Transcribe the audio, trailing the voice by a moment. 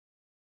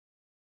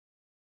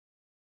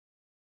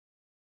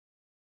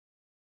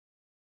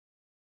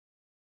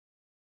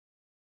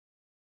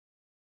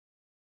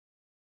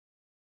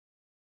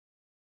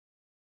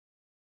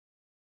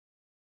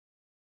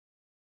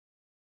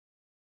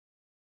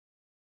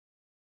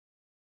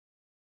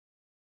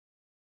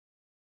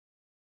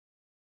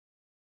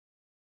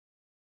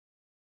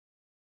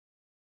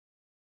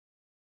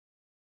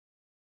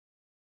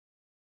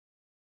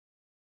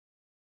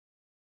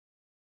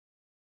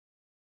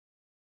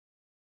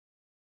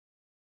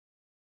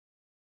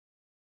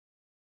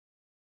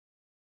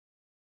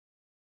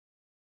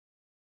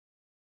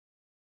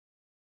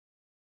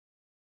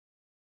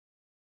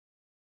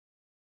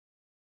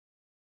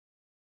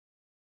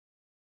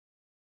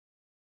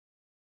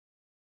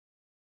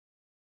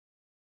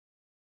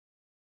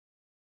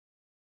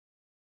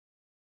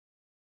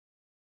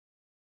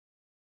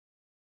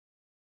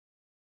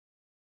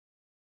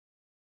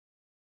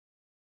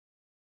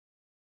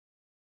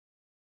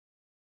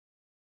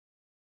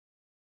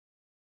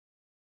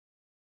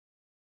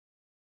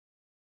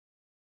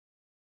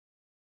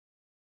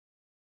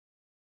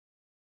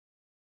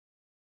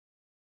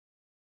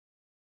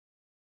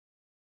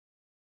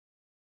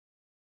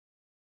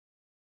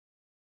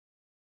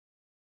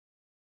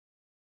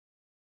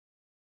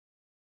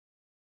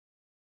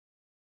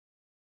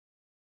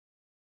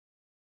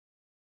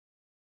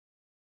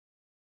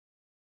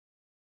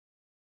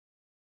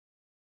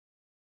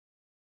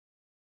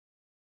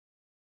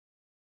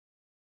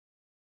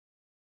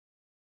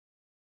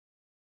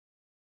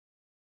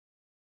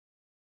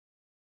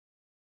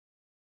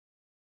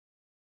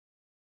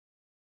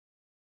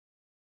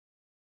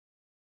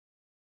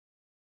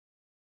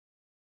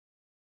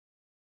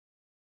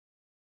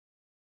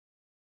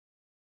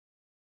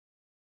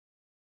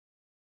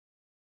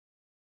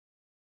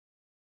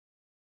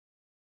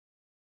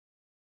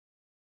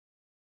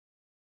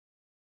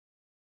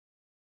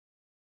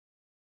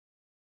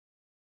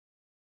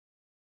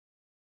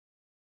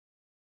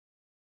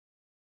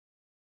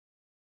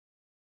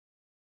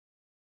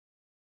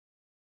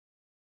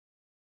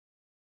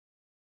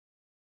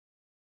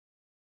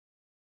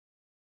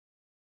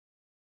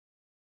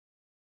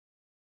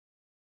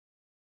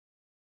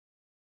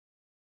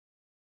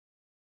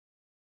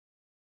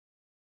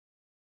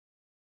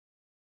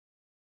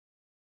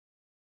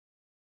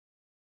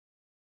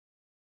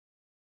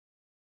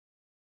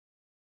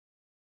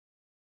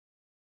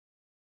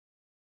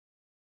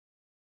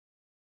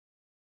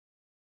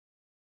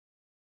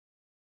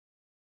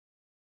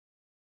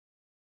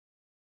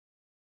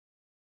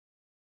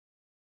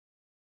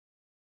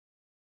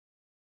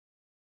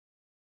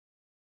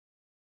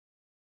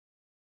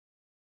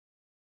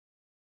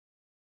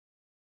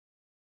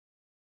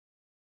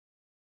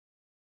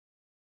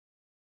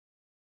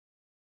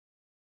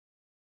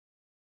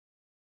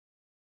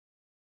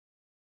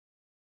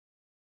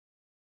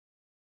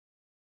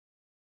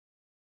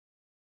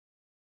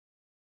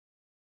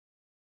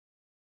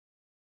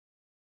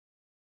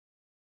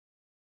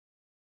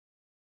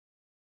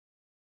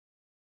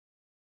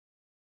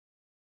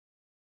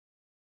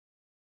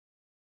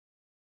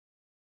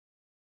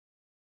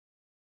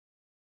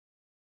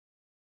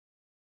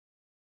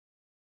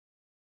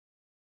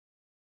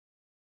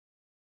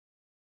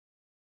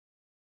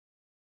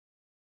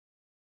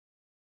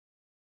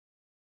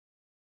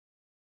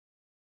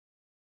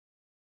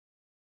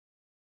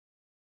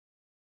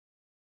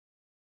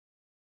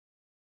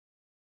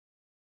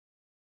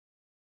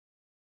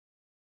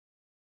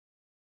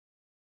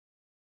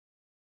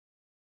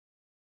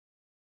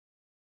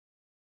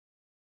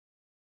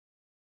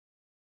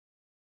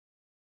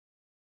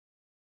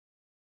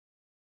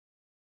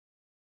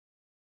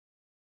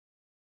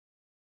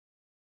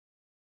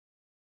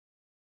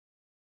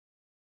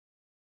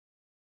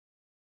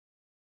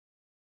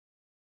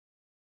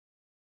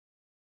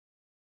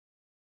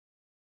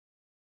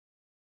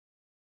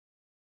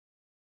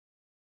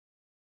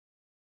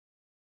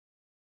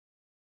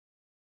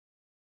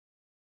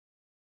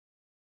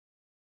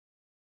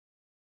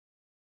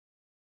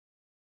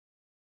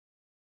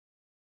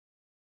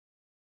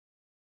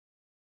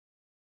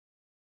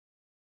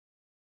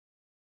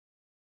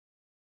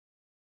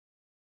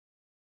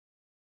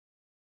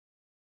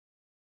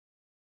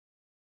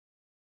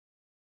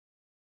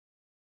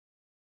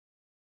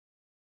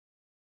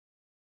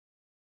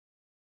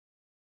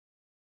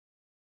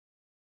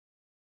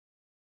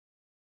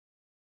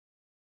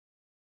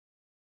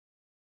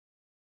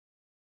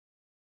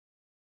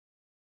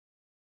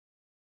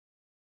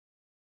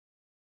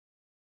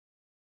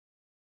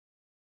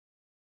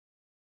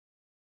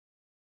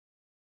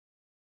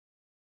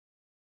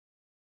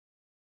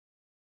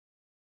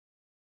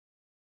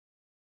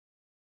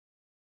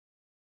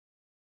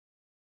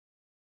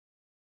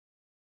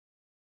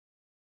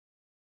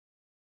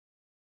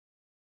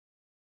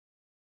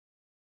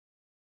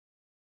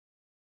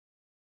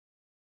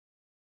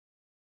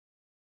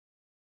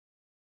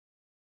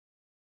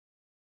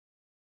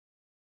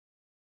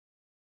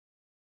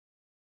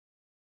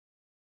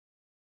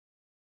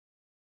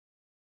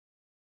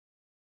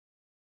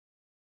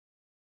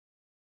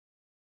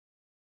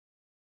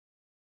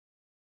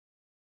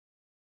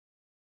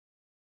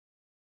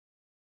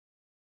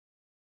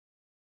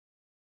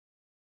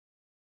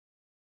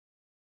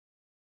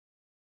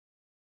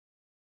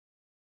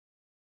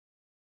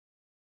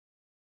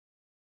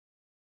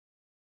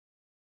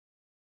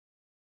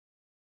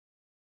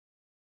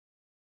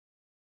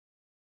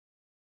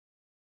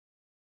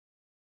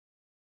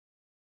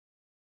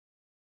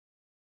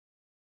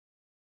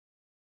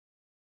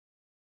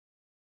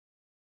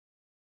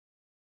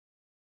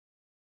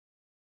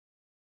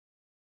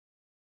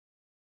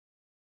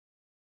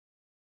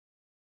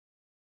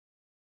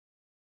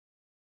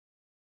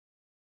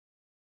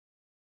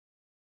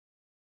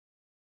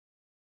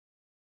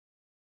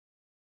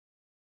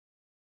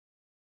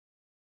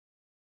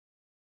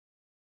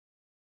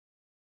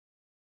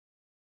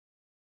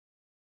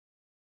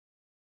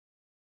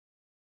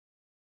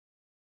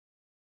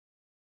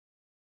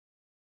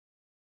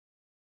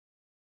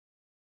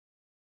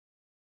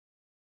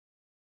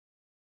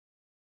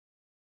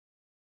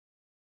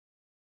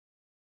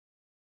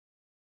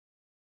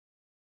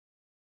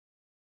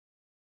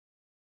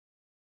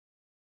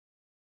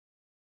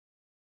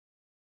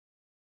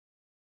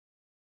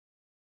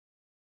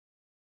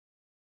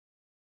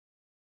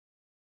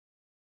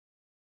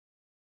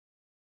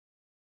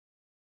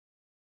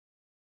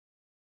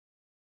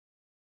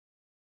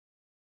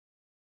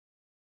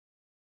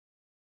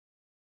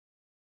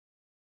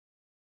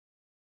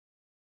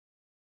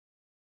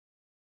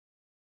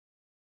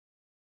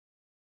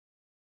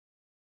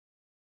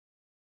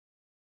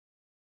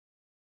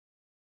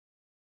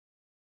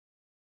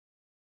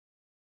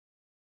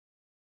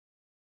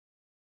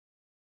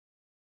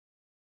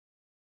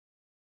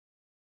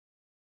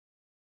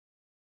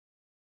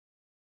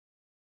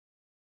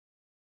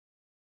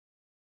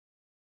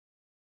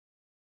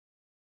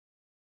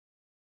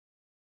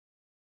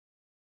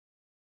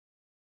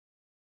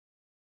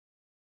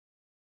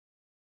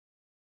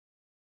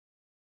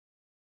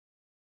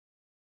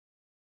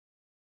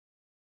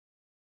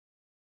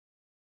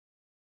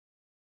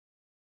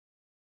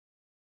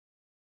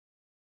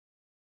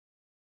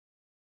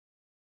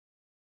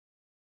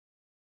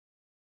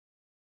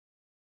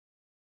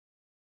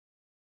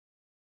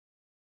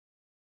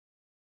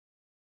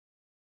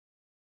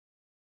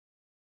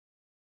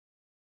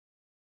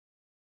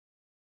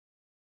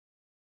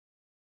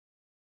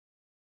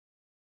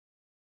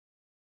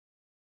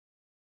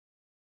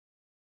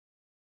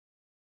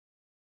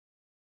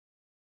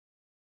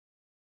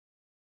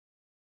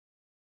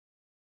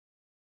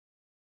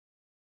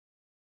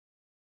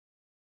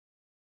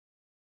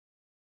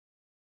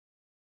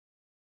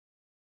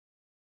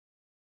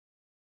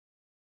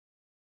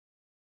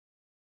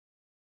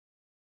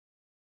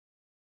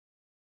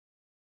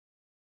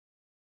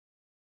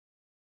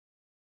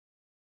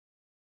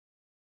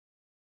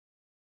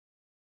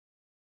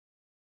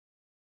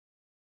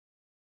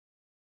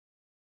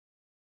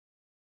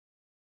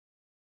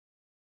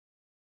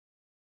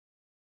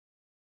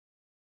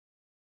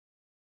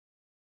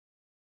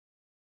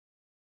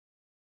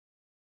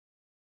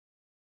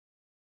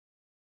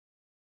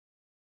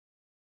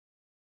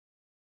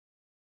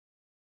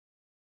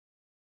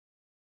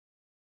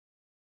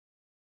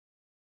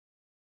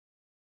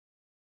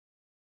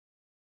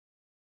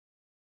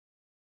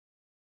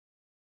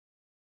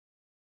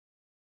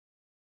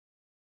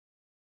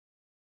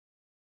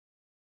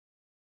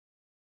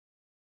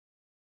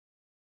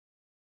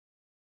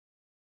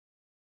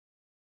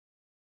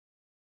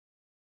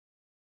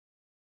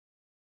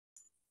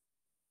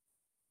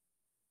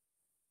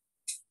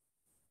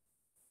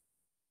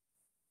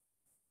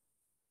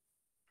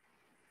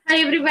Hi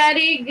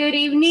everybody, good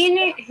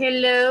evening.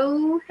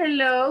 Hello,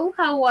 hello,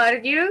 how are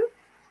you?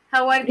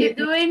 How are you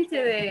doing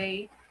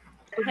today?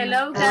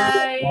 Hello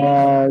guys.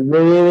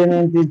 Good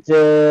evening,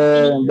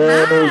 teacher.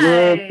 Very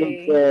good, Hi.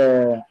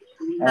 teacher.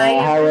 Hi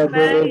How are you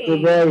everybody.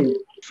 today?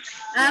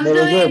 I'm Very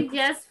good. doing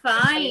just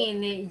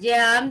fine.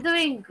 Yeah, I'm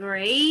doing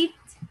great.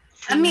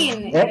 I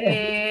mean,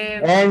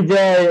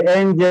 Enjoy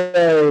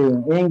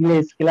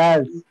English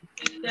class.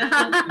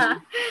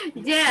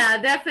 yeah,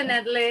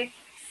 definitely.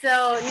 So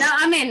no,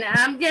 I mean,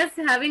 I'm just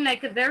having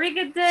like a very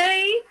good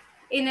day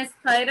in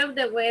spite of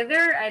the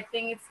weather. I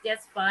think it's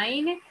just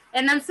fine.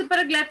 And I'm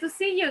super glad to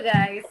see you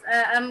guys.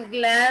 I'm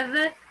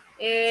glad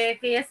que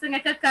ya estén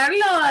acá.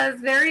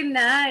 Carlos, very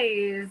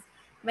nice.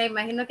 Me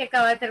imagino que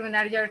acaba de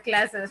terminar your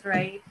classes,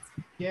 right?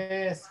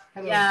 Yes.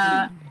 Hello.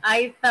 Yeah,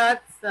 I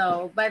thought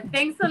so. But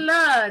thanks a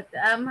lot.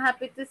 I'm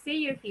happy to see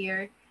you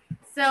here.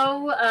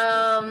 So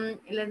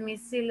let me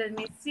see, let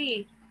me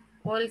see.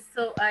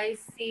 Also, I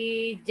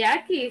see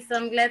Jackie, so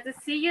I'm glad to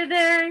see you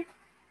there.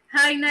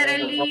 Hi,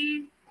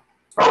 Natalie.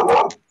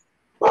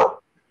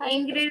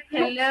 Ingrid,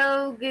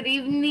 hello, good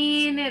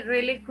evening.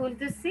 Really cool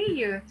to see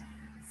you.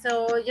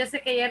 So, yo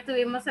sé que ayer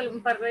tuvimos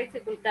un par de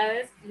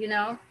dificultades, you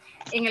know,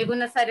 en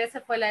algunas áreas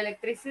se fue la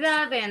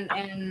electricidad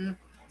and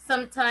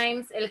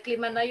sometimes el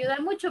clima no ayuda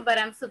mucho, but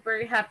I'm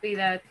super happy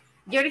that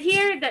you're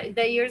here,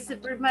 that you're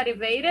super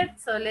motivated.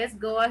 So, let's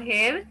go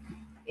ahead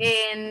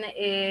and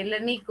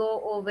let me go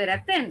over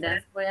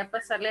attendance. Voy a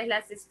pasarles la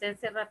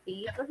asistencia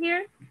rapidito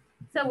here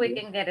so we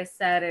can get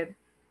started.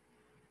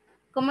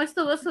 ¿Cómo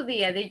estuvo su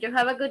día? Did you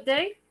have a good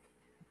day?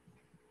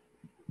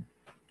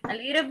 A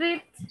little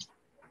bit?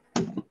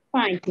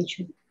 Fine,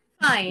 teacher.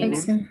 Fine.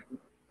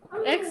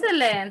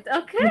 Excellent.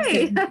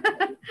 Okay.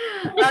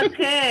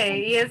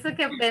 Okay. Y eso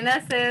que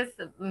apenas es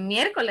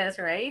miércoles,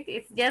 right?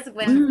 It's just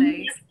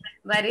Wednesday,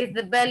 but it's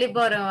the belly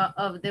button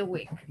of the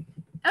week.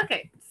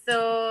 Okay.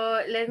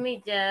 So let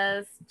me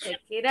just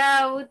check it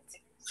out.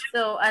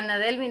 So Ana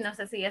Delvi, no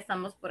sé si ya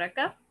estamos por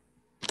acá.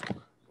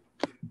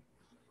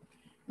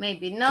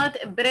 Maybe not.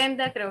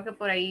 Brenda, creo que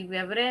por ahí vi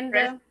a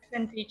Brenda.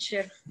 Present,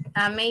 teacher.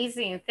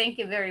 Amazing. Thank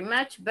you very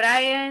much.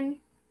 Brian.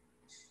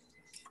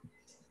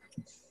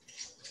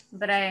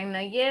 Brian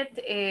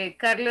Nayet.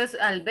 Carlos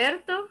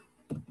Alberto.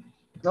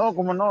 No,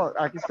 como no,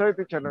 aquí estoy,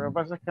 teacher. Lo que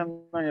pasa es que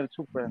ando en el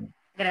súper.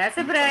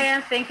 Gracias,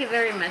 Brian. Thank you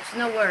very much.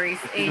 No worries.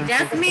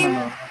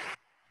 Jasmine.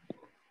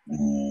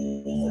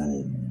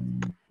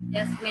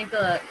 Jasmine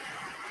todavía.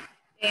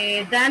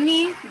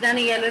 Dani.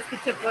 Dani ya lo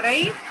escuché por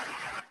ahí.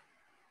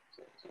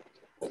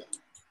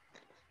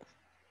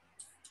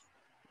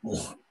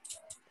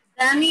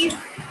 Dani.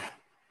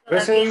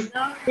 Present.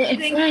 No.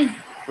 Present.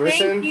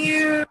 Thank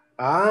you.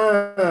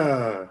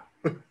 Ah.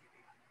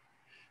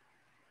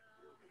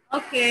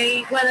 Ok.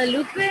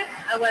 Guadalupe.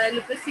 A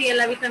Guadalupe sí,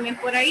 la vi también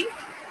por ahí.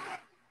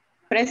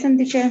 Present,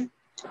 teacher.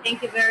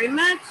 Thank you very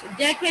much.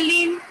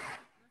 Jacqueline.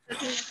 No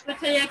sé si me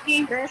escucha,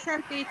 Jackie.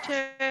 Present,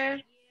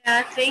 teacher.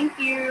 Yeah, thank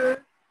you.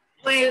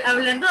 Well,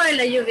 hablando de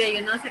la lluvia,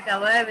 yo no se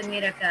acabó de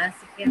venir acá,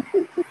 así que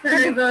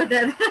sorry about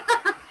that.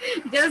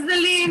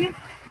 Jocelyn.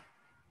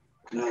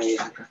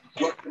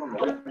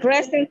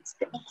 Present.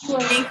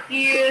 Thank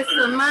you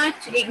so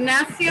much.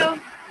 Ignacio.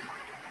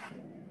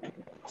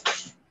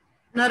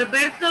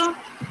 Norberto.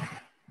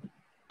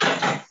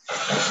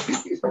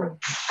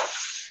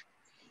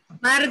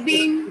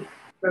 Marvin.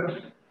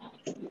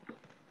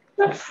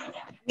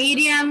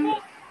 Miriam.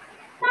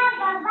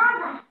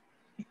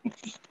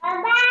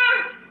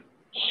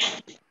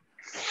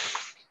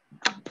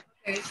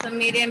 Okay, so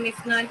Miriam is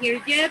not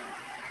here yet.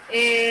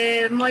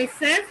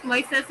 Moisés,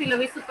 sí lo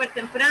vi súper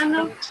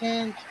temprano.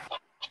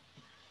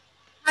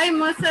 Hi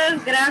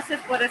Moisés,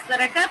 gracias por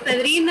estar acá.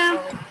 Pedrina.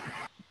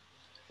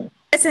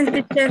 Present,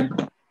 teacher.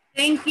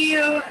 Thank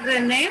you.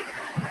 René.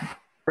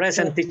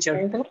 Present,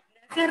 teacher.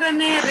 Gracias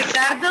René.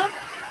 Ricardo.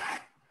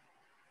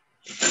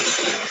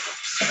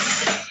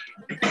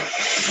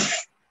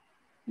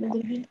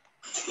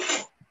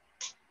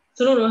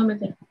 Solo lo vas a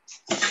meter.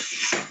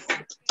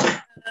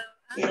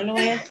 Y no lo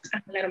vayas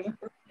a jalar más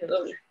porque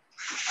doble.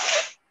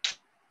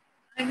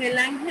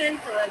 Ángel,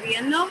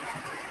 todavía no.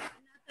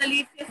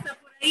 Natalie está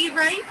por ahí,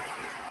 right?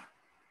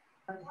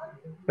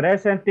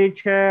 Present,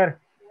 teacher.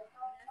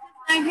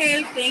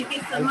 Ángel, thank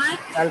you so much.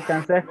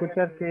 Alcancé a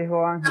escuchar que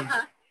dijo Ángel.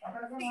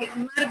 Sí,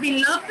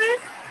 Marvin López.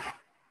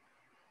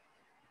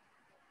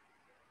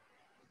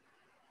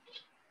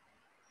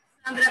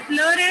 Sandra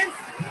Flores.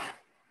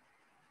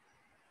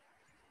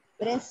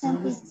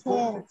 Present,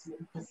 teacher.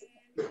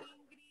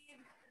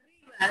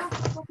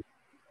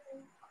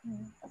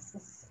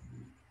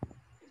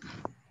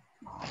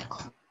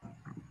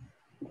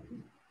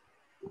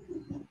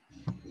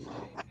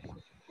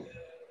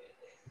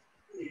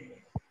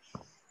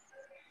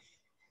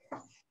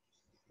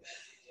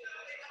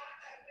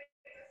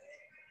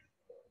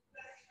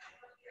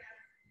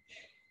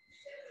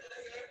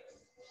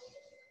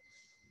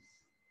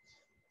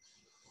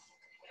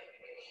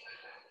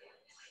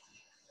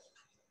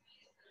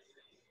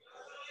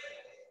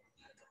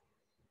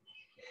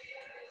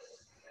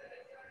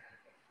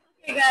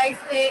 Okay, guys,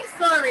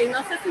 sorry, no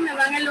sé si me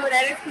van a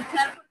lograr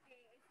escuchar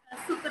porque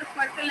está súper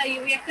fuerte la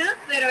lluvia acá,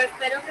 pero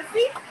espero que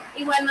sí.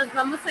 Igual nos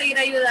vamos a ir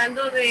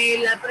ayudando de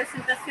la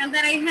presentación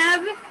that I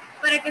have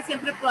para que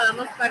siempre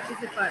podamos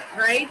participar,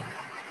 right?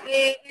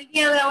 El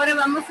día de ahora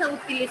vamos a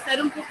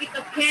utilizar un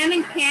poquito can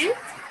and can't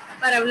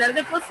para hablar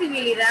de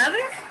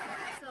posibilidades.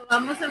 So,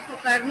 vamos a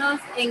enfocarnos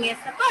en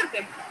esta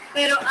parte.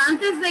 Pero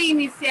antes de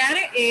iniciar,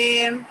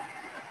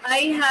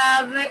 I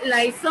have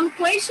like some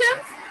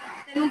questions.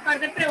 Tengo un par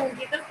de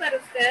preguntitas para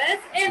ustedes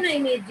and I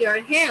need your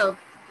help.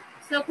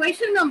 So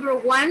question number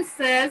 1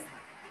 says,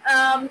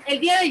 el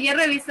día de ayer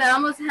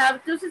revisábamos have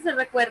to, si se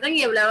recuerdan,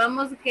 y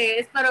hablábamos que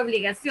es para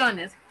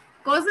obligaciones,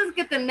 cosas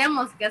que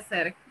tenemos que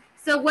hacer.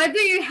 So what do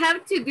you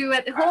have to do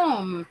at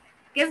home?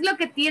 ¿Qué es lo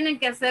que tienen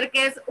que hacer?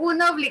 ¿Qué es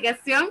una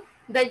obligación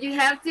that you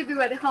have to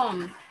do at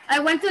home? I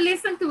want to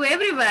listen to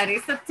everybody,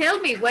 so tell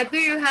me, what do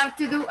you have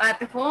to do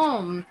at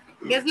home?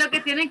 ¿Qué es lo que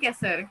tienen que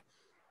hacer?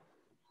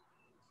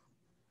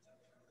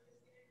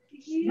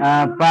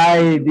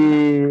 Pay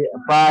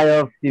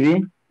of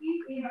TV.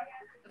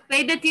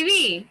 Pay the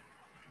TV?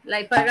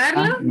 Like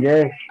pagarlo?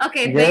 Yes.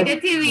 Okay, Yes. pay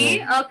the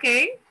TV.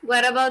 Okay.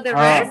 What about the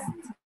rest?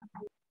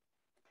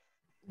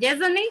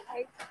 Yes, Annie?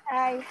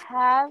 I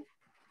have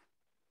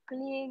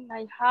clean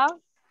my house.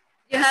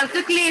 You have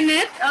to clean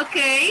it.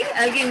 Okay.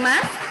 ¿Alguien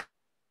más?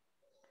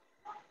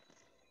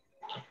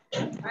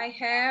 I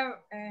have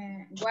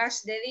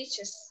washed the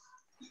dishes.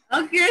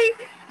 Okay.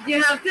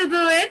 You have to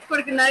do it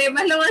porque nadie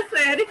más lo va a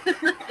hacer.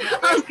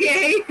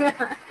 Okay.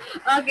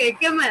 Okay.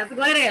 ¿Qué más?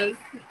 What else?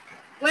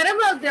 What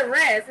about the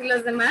rest? ¿Y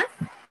los demás?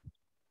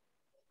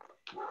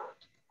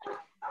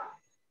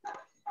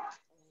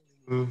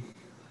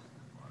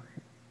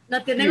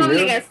 No tienen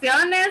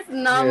obligaciones,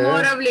 no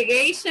more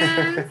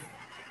obligations.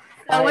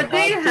 So what do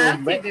you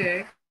have to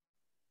do?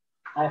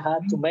 I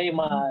had to make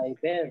my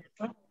bed.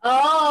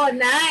 Oh,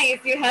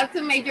 nice. You have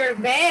to make your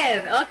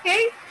bed.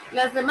 Okay.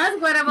 Los demás,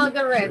 what about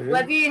the rest?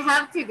 What do you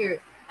have to do?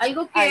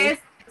 Algo que es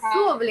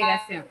su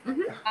obligación.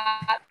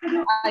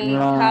 I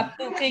have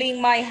to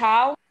clean my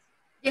house.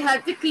 You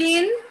have to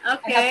clean.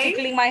 Okay. I have to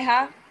clean my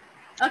house.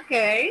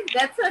 Okay,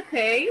 that's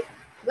okay.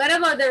 What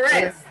about the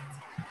rest?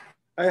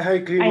 I have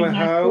to clean my I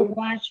have to house.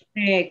 wash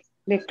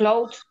the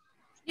clothes.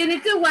 You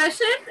need to wash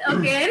it,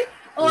 okay.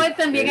 O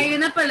también hay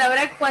una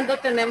palabra cuando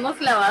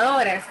tenemos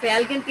lavadora. Si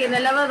alguien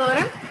tiene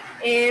lavadora,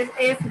 es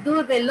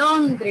do the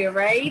laundry,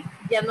 right?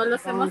 Ya no lo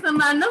hacemos a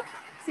mano,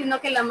 sino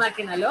que la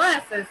máquina lo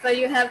hace. So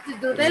you have to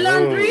do the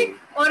laundry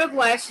or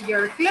wash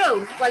your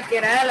clothes.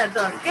 Cualquiera de las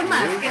dos. ¿Qué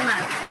más? ¿Qué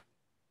más?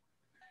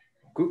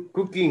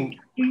 Cooking.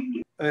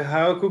 I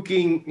have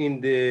cooking in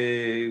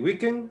the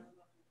weekend.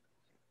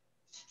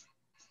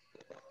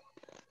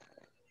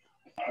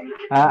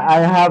 I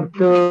have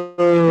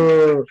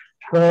to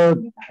cut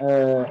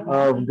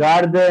of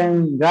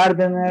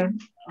gardener.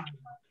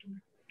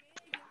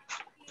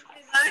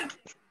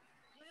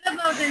 What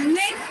about the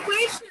next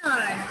question?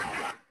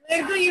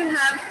 Where do you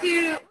have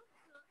to,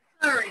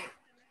 sorry.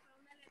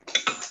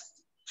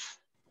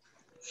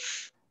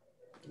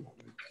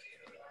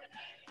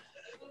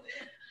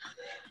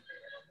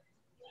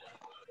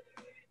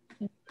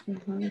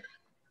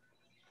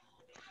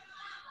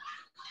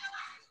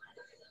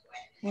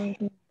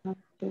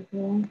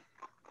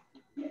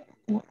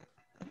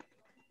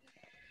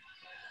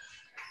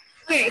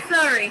 Okay,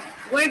 sorry.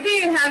 Where do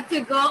you have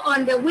to go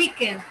on the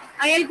weekend?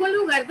 ¿Hay algún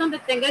lugar donde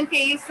tengan que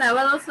ir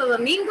sábados o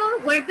domingo?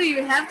 Where do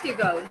you have to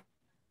go?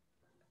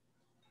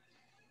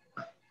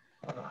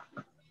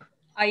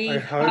 I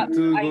have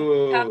to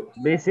go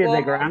Visit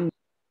the grand.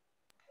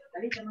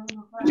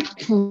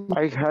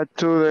 I had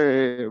to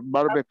the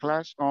barber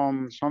class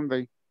on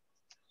Sunday.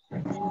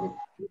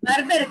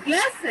 Barber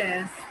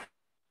classes.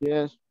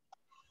 Yes.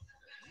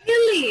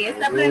 Really?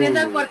 ¿Está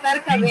aprendiendo a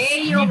cortar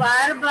cabello,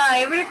 barba,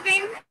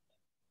 everything?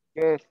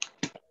 Yes.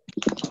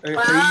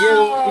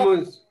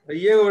 Wow. Ahí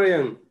llego,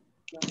 Brian.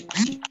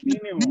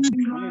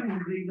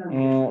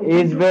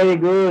 It's very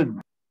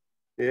good.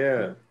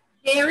 Yeah.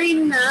 Very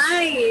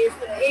nice.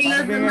 ¿Y los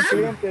También demás? es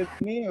cliente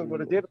mío,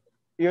 por cierto.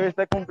 Y hoy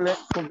está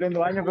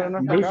cumpliendo años, pero no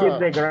está Visit acá.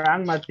 the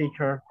grandma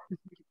teacher.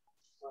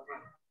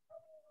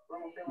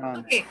 No.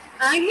 Okay.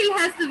 Ángel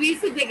has to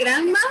visit the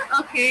grandma.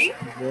 Okay.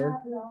 Yes.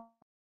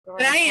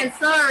 Brian,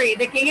 sorry.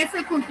 ¿De quién es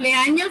el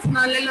cumpleaños?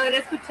 No le logré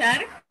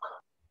escuchar.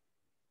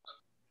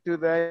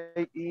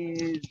 Today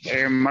is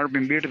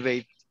Marvin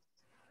birthday.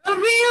 Oh,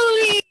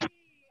 really?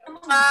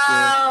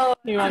 Wow.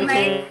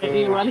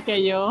 Igual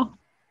que yo.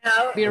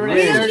 Oh,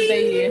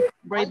 Birthday.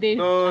 Birthday.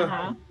 No,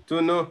 Ajá. tú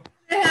no.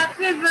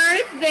 Happy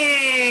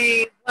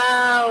birthday.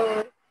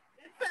 Wow.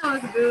 That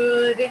sounds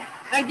good.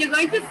 Are you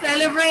going to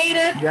celebrate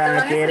it? Ya ¿Lo van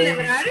a quiere.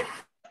 celebrar?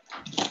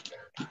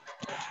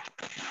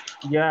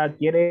 Ya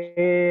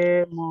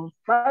queremos.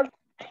 A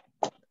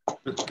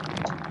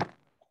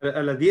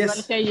las Igual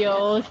 10. que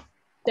yo.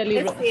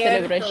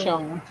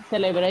 cierto.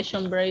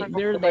 Celebration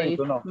birthday.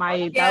 tú no.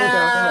 My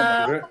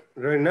Yeah. daughter.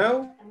 Right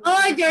now?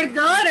 Oh, your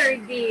daughter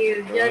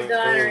did. Your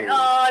daughter.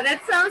 Oh,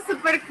 that sounds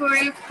super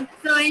cool.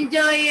 So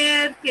enjoy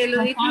it, que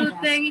lo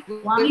disfruten. Y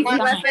si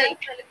vas a ir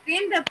al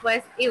fin de,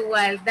 pues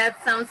igual. That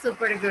sounds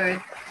super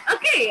good.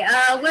 Okay,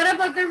 what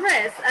about the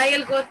rest? ¿Hay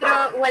algo otro,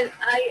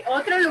 hay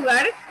otro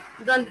lugar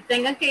donde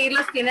tengan que ir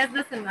los fines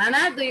de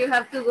semana? Do you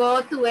have to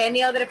go to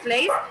any other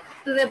place?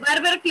 To the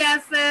barber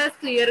classes,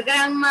 to your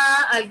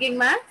grandma, alguien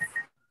más?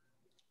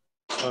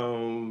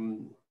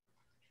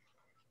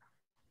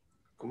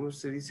 ¿Cómo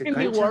se dice? In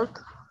the ¿Cancha?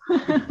 work. To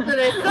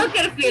the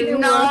soccer field.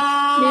 No.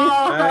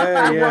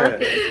 Yeah.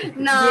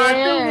 No,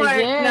 to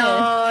work.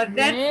 No,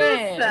 that's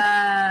so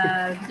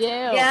sad.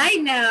 Yeah, I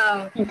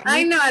know.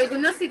 I know.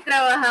 Algunos sí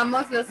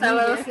trabajamos los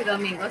sábados y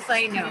domingos.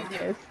 I know.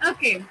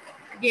 Okay.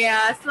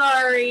 Yeah,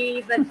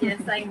 sorry, but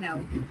yes, I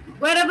know.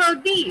 What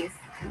about this?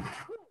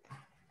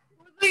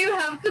 Who do you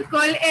have to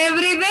call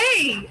every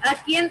day? ¿A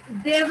quién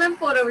deben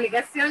por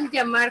obligación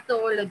llamar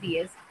todos los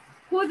días?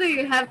 Who do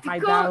you have to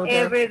call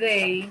every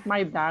day?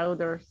 My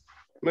daughters.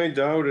 My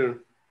daughter.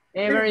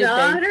 Every Your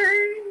daughter?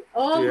 day.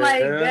 Oh my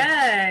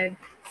God.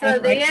 So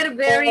they are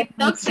very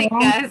toxic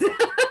guys.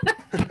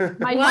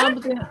 My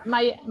husband.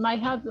 My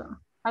husband.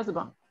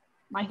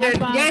 My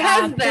husband. Your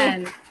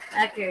husband.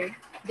 Okay.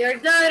 Your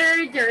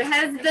daughter, your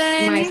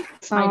husband.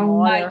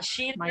 My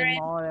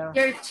children.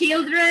 Your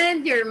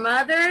children, your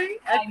mother.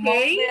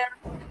 Okay.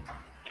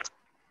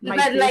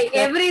 But like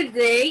every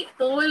day,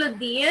 todos los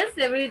días,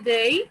 every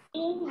day.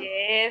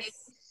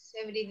 Yes.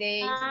 Every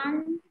day.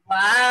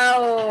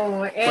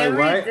 Wow,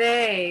 every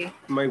day.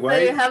 My So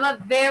wife. you have a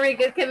very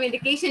good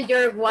communication.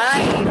 Your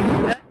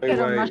wife.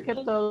 Pero más que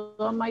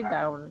todo, my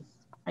daughters.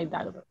 My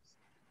daughters.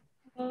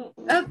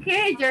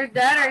 Okay, your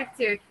daughter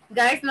too.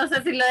 Guys, no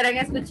sé si logran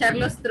escuchar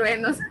los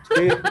truenos.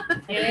 Sí.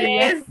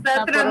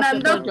 Está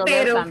tronando,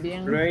 pero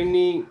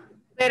Raining.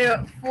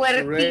 pero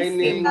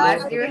fuertísimo.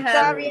 You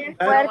Está have bien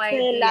no fuerte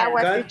el idea.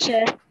 agua,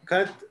 teacher.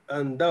 Cat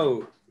and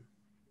dog.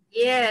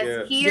 Yes,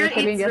 Yeah. here Yo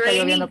también it's ya está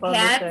raining lloviendo por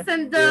cats usted.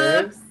 and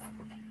dogs.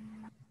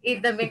 Y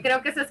también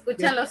creo que se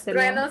escuchan los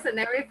sería. truenos and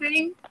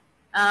everything.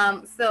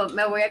 So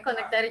me voy a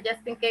conectar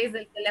just in case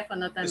del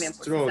teléfono también,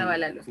 por si se va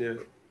la luz. Yeah.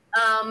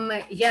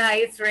 Yeah,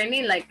 it's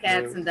raining like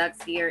cats and dogs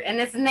here,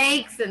 and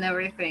snakes and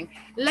everything.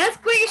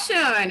 Last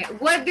question: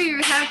 what do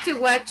you have to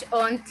watch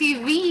on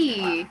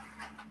TV?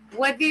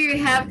 What do you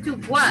have to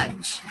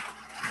watch?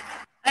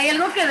 ¿Hay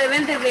algo que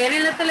deben de ver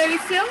en la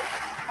televisión?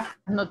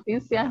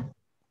 Noticias.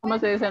 ¿Cómo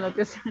se dice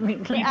noticias en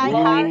inglés?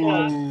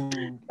 ¿Cómo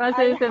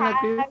se dice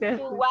noticias?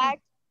 To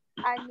watch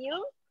a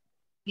news.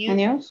 A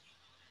news?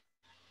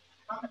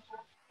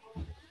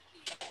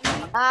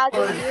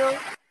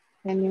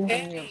 The news.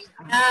 The news.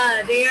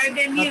 They are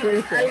the news.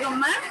 Noticias. ¿Algo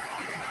más?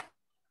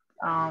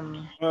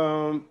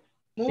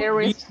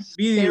 Series.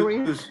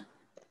 Videos.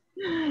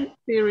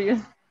 Series.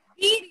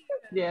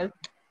 Yes.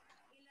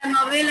 La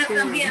novela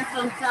también,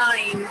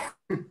 sometimes.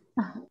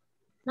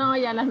 No,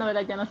 ya las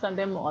novelas ya no están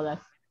de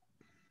moda.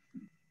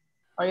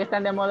 Hoy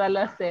están de moda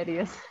las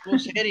series.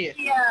 Series.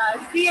 Yeah,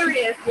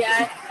 series,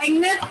 yeah.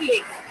 En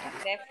Netflix.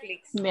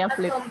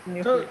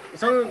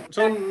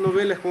 Son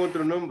novelas con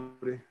otro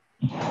nombre.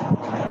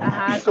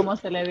 Ajá, ¿cómo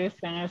se le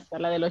dicen esta?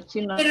 La de los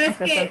chinos. Pero es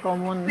que, son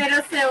comunes.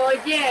 pero se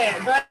oye,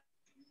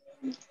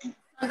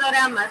 son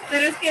doramas,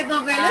 pero es que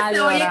novelas se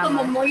oye doramas,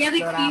 como muy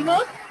adictivo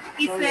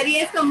y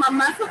series como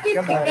más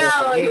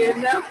sofisticado, you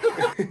know?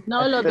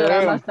 No, los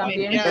doramas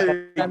también.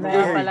 La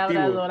nueva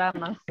palabra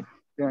doramas.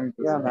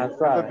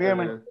 ¿Cuánto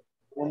tiene?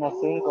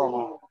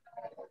 1.5.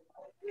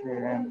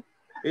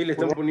 Ahí le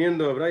están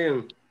poniendo a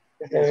Brian.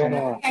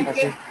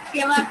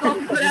 ¿Qué va a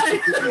comprar?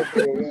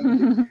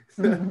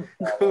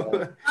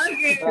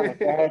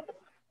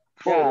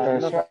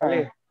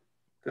 Okay.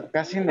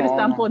 Casi no. Le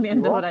están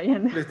poniendo,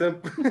 Brian. Le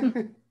están...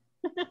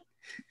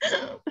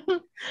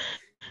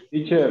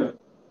 Teacher,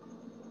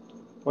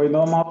 hoy no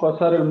vamos a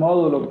pasar el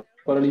módulo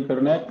por el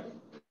internet.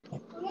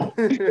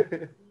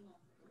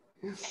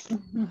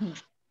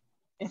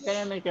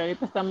 Espérenme que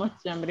ahorita estamos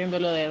chambriendo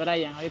lo de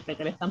Brian, ahorita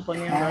que le están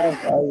poniendo.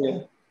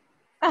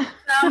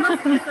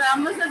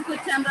 Estábamos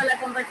escuchando la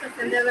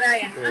conversación de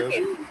Brian.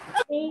 Okay.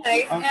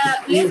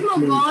 Let's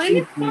move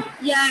on.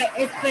 Ya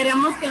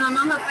esperemos que no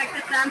nos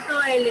afecte tanto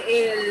la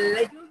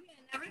lluvia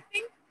and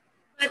everything.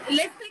 But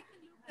let's take a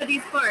look at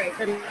this part.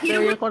 Te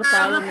oigo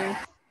cortado,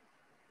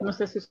 no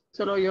sé si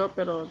solo yo,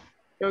 pero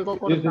te oigo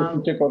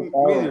cortado.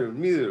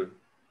 Middle.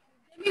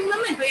 En un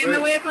momento, yo me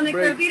voy a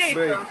conectar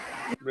directo.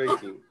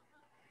 Breaking.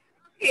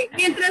 Okay.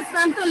 Mientras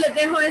tanto, les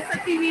dejo esta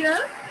actividad.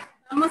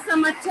 Vamos a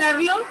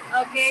macharlo,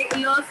 ok,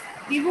 los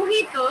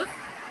dibujitos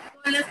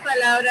con las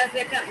palabras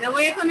de acá. Me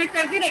voy a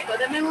conectar directo,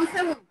 denme un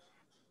segundo.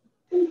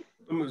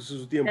 Tome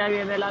su tiempo. Ya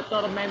viene la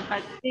tormenta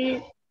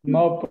aquí.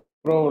 No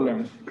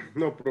problem.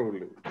 No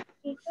problem.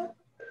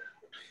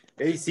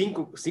 Hey,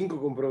 5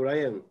 compró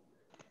Brian.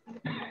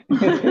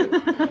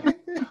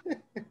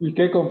 ¿Y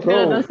qué compró?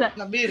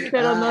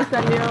 Pero no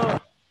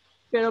salió,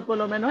 pero por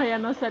lo menos ella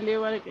no salió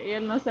igual que,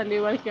 él no salió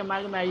igual que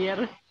Magna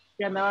ayer,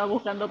 que andaba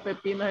buscando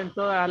pepinos en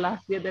todas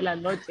las 10 de la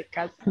noche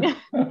casi.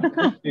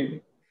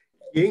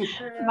 ¿Quién?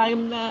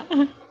 Magna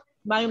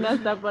Magna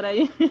está por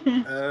ahí.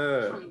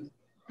 Ah,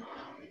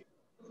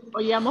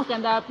 Oíamos que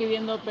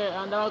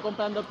andaba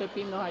comprando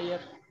pepinos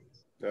ayer.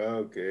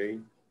 ok.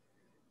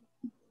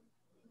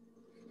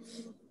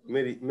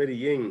 Mary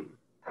Jane.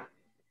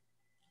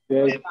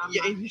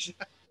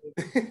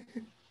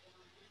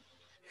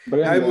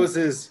 Hi,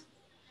 Moses.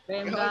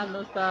 Brenda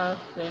no está.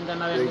 Brenda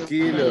no había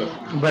Tranquilo.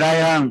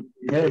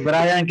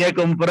 Brian, ¿qué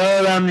compró,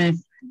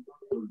 Damis?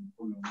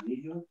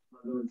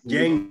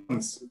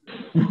 James.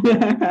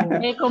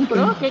 ¿Qué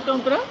compró? ¿Qué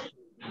compró?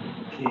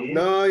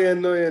 No, ya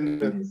no.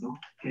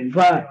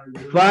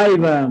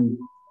 Five.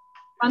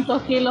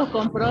 ¿Cuántos kilos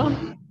compró?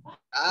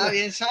 Ah,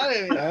 bien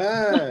sabe.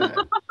 Ah.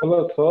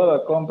 Solo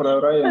soda compra,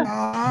 Brian.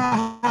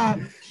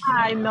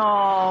 Ay,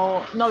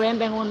 no. No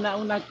venden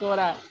una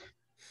cora.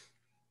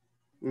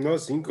 No,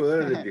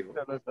 $5, dijo.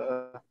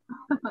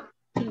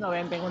 No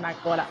venden una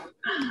cora.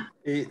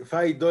 Y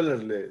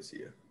 $5 le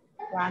decía.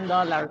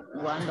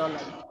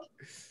 $1.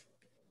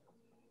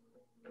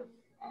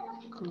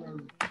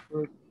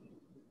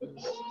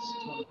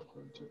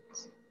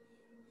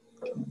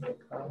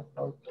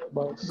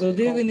 Good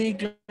evening,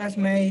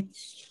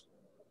 classmates.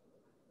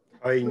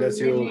 Hi,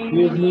 Ignacio.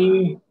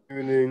 Evening.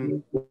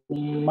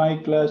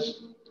 My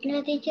class.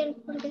 La teacher,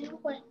 ¿por qué no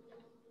fue?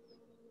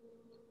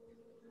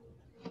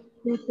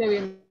 Sí, se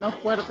vino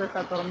fuerte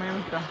esta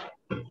tormenta.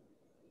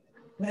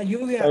 La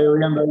lluvia. Está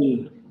lloviendo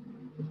ahí.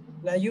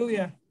 La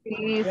lluvia.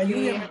 Sí, La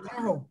lluvia sí. me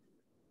trajo.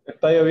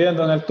 Está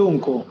lloviendo en el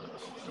Tunco.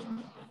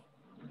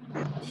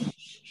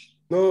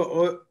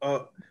 No,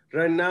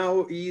 right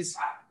now is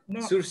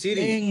No, Sur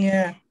City.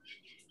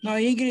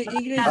 Ingrid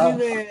vive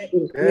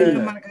en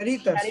las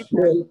Margaritas.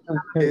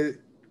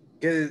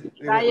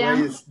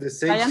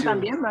 Brian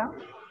también, ¿va?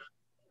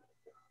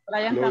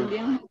 Brian No.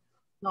 también.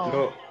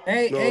 No.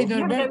 Hey,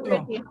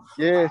 Norberto.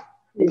 Yes.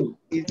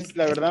 Y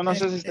la verdad no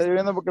sé si está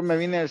lloviendo porque me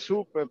vine del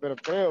súper, pero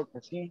creo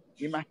que sí.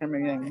 Y más que me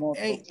vine en moto.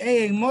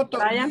 En moto.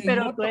 Brian,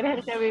 pero tú eres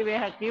el que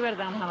vives aquí,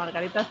 ¿verdad? En las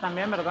Margaritas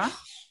también, ¿verdad?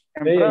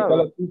 En Prado.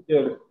 La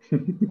teacher.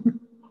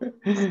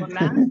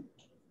 Hola.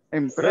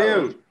 En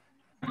Prado.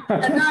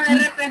 No, de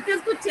repente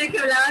escuché que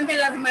hablaban de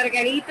las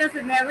margaritas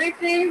and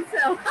everything,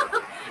 so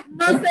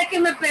no sé qué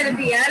me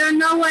perdí. I don't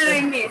know what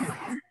I missed.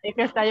 Es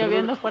que está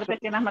lloviendo fuerte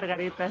aquí en las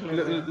Margaritas.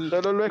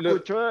 Solo lo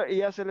escuchó y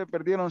ya se le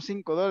perdieron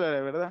 $5,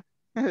 ¿verdad?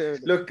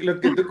 Lo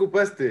que tú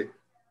ocupaste.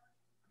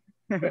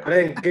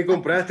 Brian, ¿qué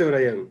compraste,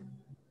 Brian?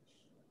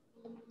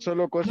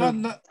 Solo cosas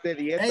de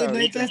dieta. No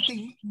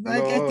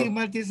hay que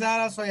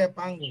estigmatizar a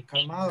Soyapango.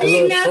 Calmado.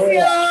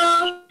 ¡Ignacio!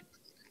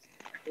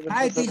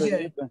 Hi,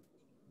 teacher.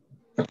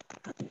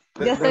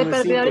 Yo estoy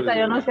perdida ahorita.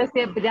 Yo no sé si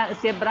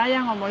es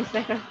Brian o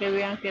Moisés que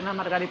vivían aquí en las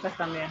Margaritas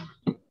también.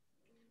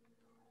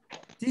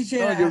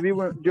 Teacher, No,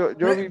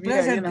 yo vivía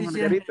ahí en las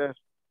Margaritas.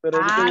 Pero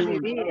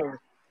vivía.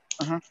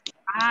 Ajá.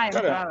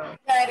 Claro.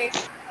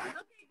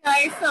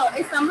 Okay, so,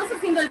 estamos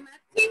haciendo el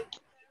matching.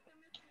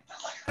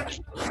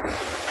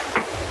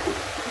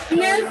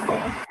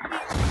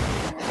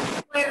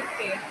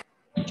 Fuerte.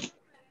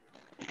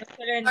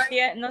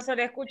 No se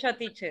le escucha,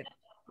 teacher.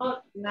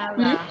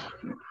 Nada.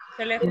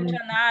 Se le escucha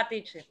nada,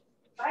 teacher.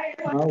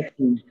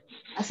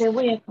 Hace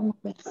bulla como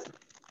que.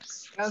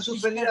 Han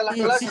suspendido las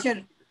clases.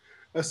 Teacher,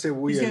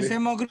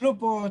 hacemos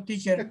grupo,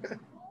 teacher.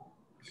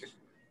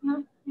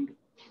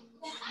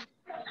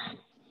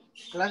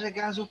 Clases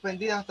que han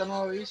suspendido hasta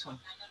nuevo aviso.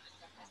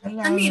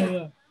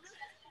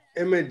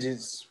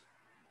 Emergency.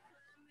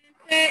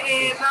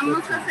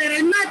 Vamos a hacer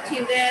el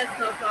matching de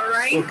estos,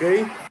 alright? Ok.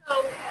 So,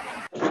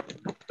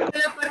 de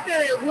la parte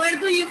de where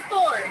do you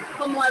store,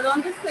 como a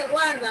dónde se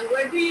guardan,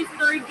 where do you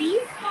store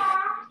these?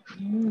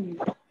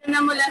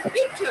 Tenemos las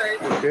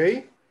pictures. Ok.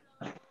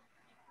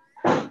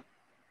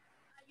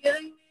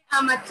 Ayúdenme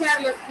a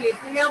macharlos, please.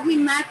 Help me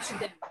match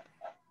them.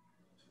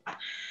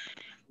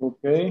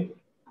 Ok.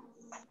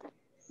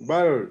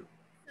 Butter.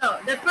 So,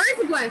 the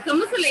first one,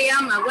 ¿cómo se le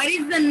llama? What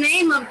is the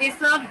name of this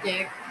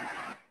object?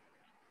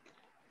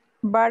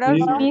 Butter.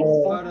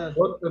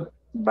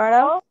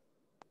 Butter.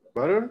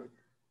 Butter.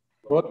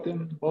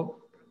 Button.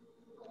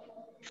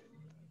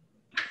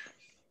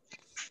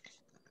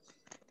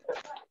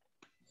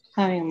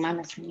 Está bien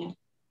mala, señor.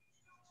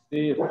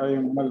 Sí, está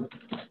bien mal.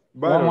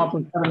 Butter. Vamos a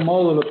apuntar el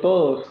módulo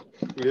todos.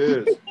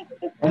 Yes.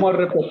 Vamos a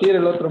repetir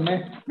el otro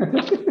mes.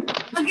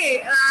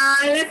 Okay,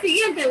 la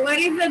siguiente, what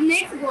is the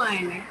next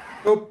one?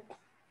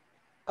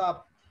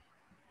 Cup.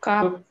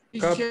 Cup.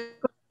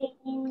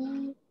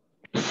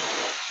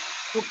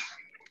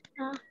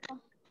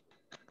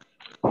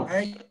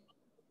 I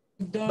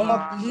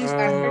don't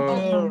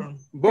listen.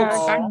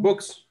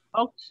 Box.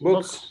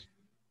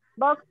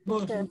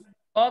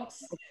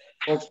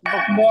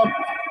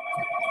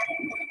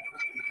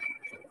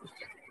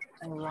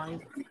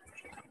 Right.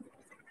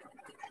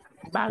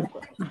 Bag.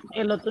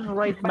 El otro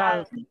right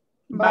bag.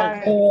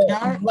 Bag.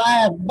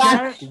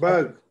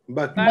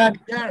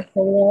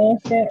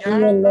 Y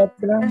el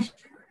otro.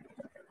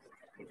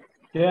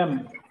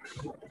 Can.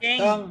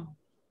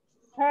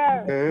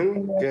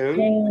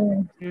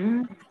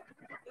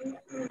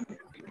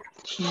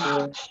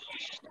 No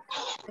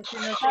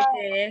sé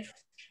qué es.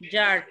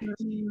 Yard.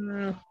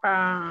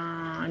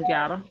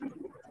 Yard.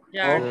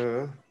 Yard.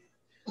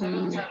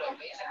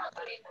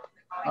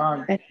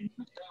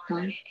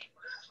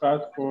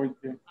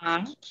 Transporte.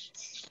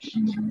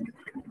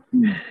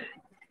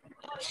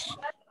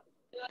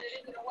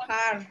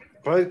 Car.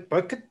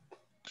 Packet.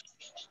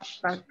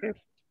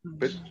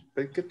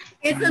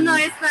 Eso no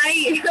está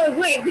ahí.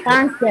 Wait.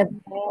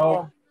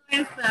 No.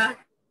 Está.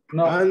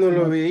 No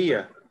lo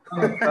veía.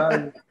 No está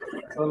ahí.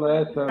 Solo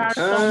eso.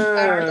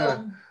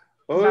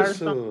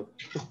 Also.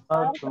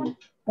 Carton.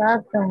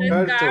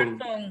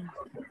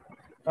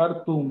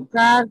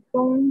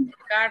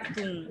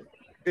 Cartoon.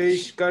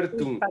 Page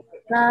cartoon.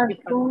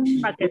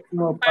 Packet.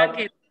 No,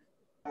 Packet.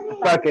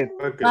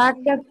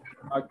 Packet.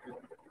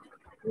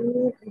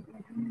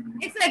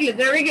 Exactly,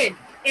 very good.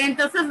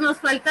 Entonces nos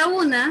falta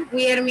una.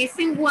 We are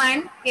missing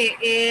one, que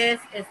es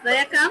esta de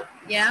acá,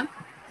 ¿ya?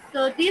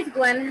 So this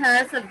one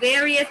has a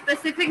very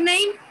specific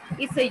name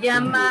y se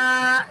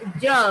llama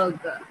jug.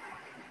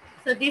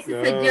 So this is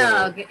a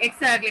jug,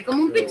 exactly,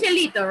 como un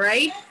pichelito,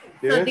 right?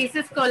 So Yeah. this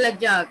is called a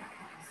jug.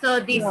 So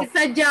this is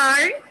a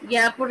jar,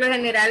 ya por lo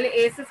general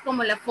esa es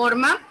como la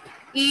forma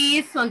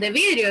y son de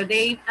vidrio,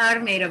 they are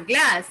made of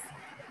glass.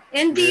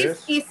 And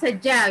this is a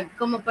jug,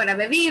 como para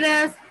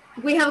bebidas.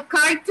 We have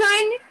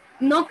cartoon,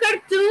 no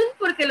cartoon,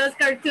 porque los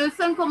cartoons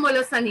son como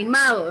los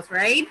animados,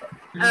 right?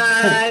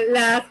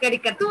 Las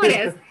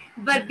caricaturas.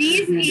 But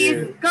this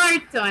is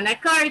carton, a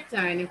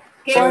carton,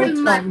 que es el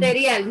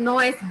material, no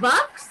es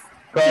box,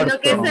 sino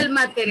que es el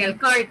material,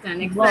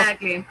 carton,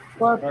 exactly.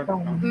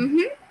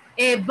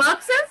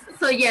 Boxes,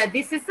 so yeah,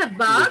 this is a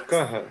box,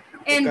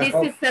 and this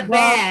is a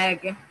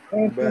bag.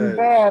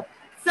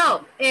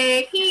 So,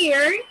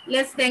 here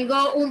les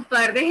tengo un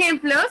par de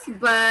ejemplos,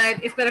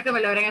 but espero que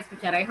me logren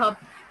escuchar. I hope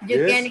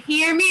you can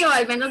hear me, o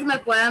al menos me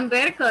puedan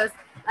ver, because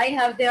I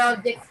have the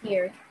objects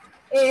here.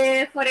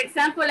 For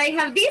example, I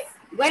have this.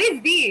 What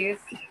is this?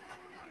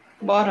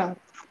 Bottle.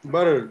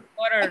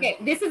 Okay,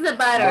 this is a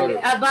bottle.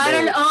 A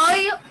bottle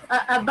oil,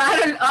 a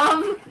bottle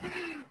of,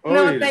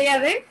 no botella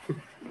de,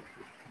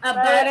 a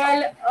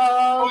bottle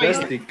of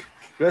Plastic.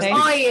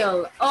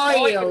 oil.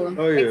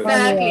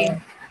 Exactly.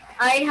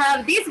 I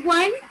have this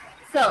one.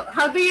 So,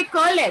 how do you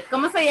call it?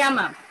 ¿Cómo se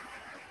llama?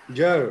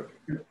 Jar.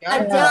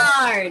 A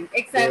jar.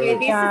 Exactly.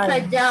 This is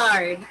a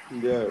jar.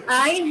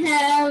 I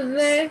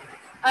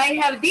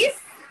have this.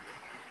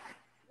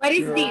 What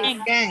is this?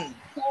 Can.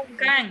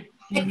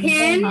 A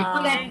can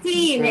or a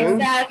tin.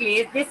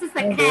 Exactly. This is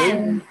a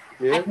can.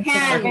 A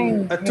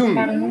can. A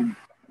tune.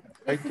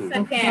 This is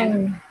a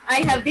can.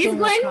 I have this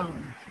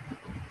one.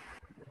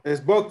 Es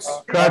box.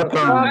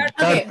 Carton.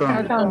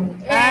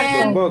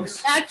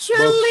 Box.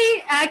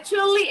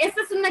 Actually,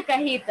 esta es una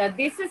cajita.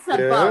 This is a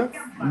box.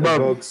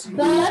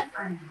 But,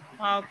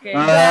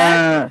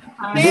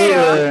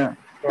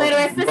 pero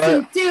este es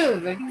un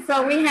tube.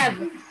 So we have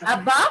a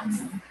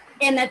box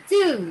and a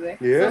tube.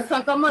 So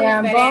son como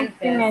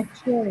diferentes.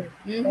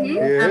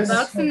 A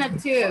box and a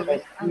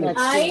tube.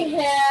 I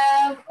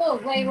have,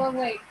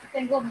 wait.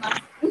 Tengo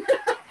más.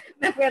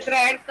 Me fui a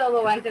traer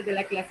todo antes de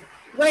la clase.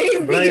 What is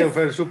Brian this?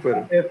 fue el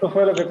super. Esto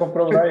fue lo que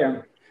compró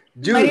Brian.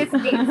 What is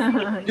this?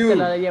 Se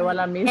lo llevo a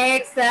la misma.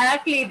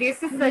 Exactly,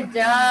 this is a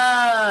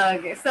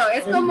jug. So,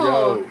 es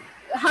como,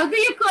 how do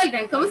you call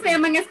them? ¿Cómo se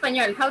llama en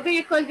español? How do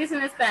you call this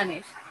in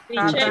Spanish?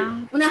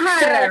 Una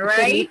jarra,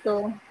 right?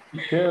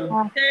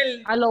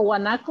 A lo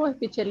guanaco es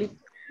pichelito.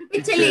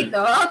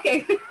 Pichelito,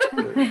 okay.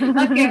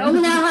 Okay,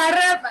 una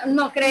jarra,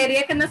 no,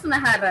 creería que no es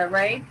una jarra,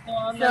 right?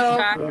 So,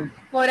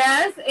 for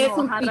us, es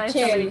un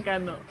pichel.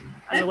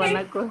 Al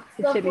guanaco,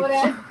 so for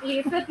us,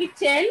 it's a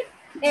pichel.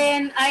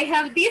 And I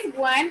have this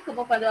one,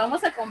 como cuando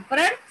vamos a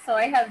comprar. So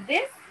I have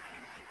this.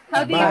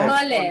 How do you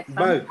call it?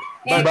 Bag.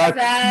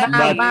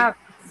 Exactly.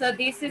 So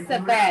this is a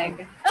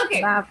bag.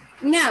 Okay.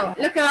 Now,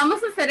 lo que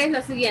vamos a hacer es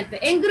lo siguiente.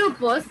 En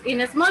grupos,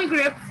 in small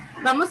groups,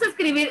 vamos a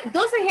escribir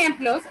dos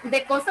ejemplos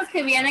de cosas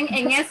que vienen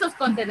en esos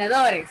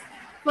contenedores.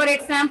 Por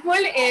ejemplo,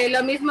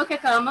 lo mismo que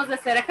acabamos de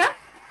hacer acá.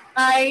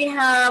 I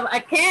have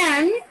a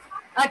can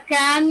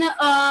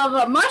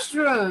of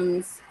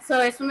mushrooms. So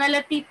es una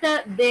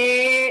latita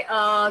de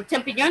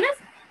champiñones.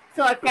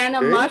 So a can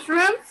of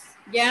mushrooms,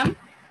 yeah.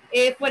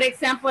 For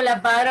example, a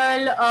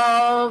bottle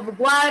of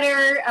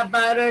water, a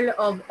bottle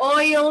of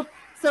oil.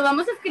 So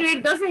vamos a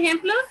escribir dos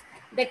ejemplos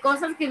de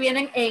cosas que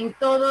vienen en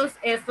todos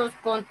estos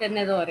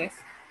contenedores.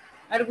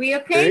 Are we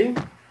okay?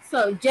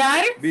 So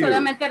jar,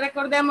 solamente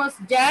recordemos,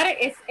 jar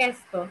es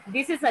esto.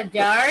 This is a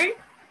jar.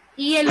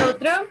 Y el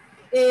otro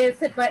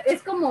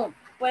es como,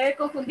 puede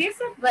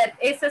confundirse, but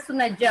esa es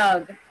una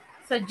jug.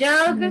 So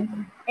jug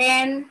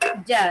and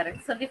jar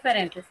son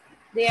diferentes.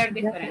 They are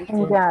different.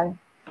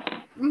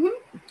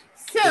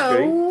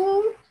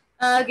 So,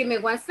 give me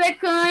 1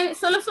 second.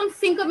 Solo son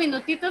 5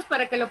 minutitos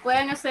para que lo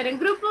puedan hacer en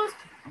grupos.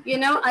 You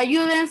know,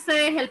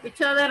 ayúdense, help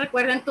each other.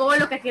 Recuerden todo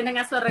lo que tienen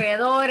a su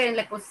alrededor en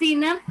la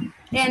cocina.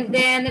 And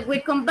then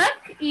we come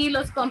back y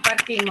los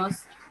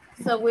compartimos.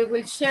 So we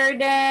will share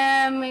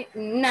them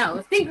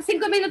now.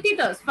 5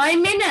 minutitos, 5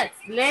 minutes.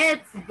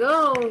 Let's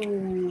go.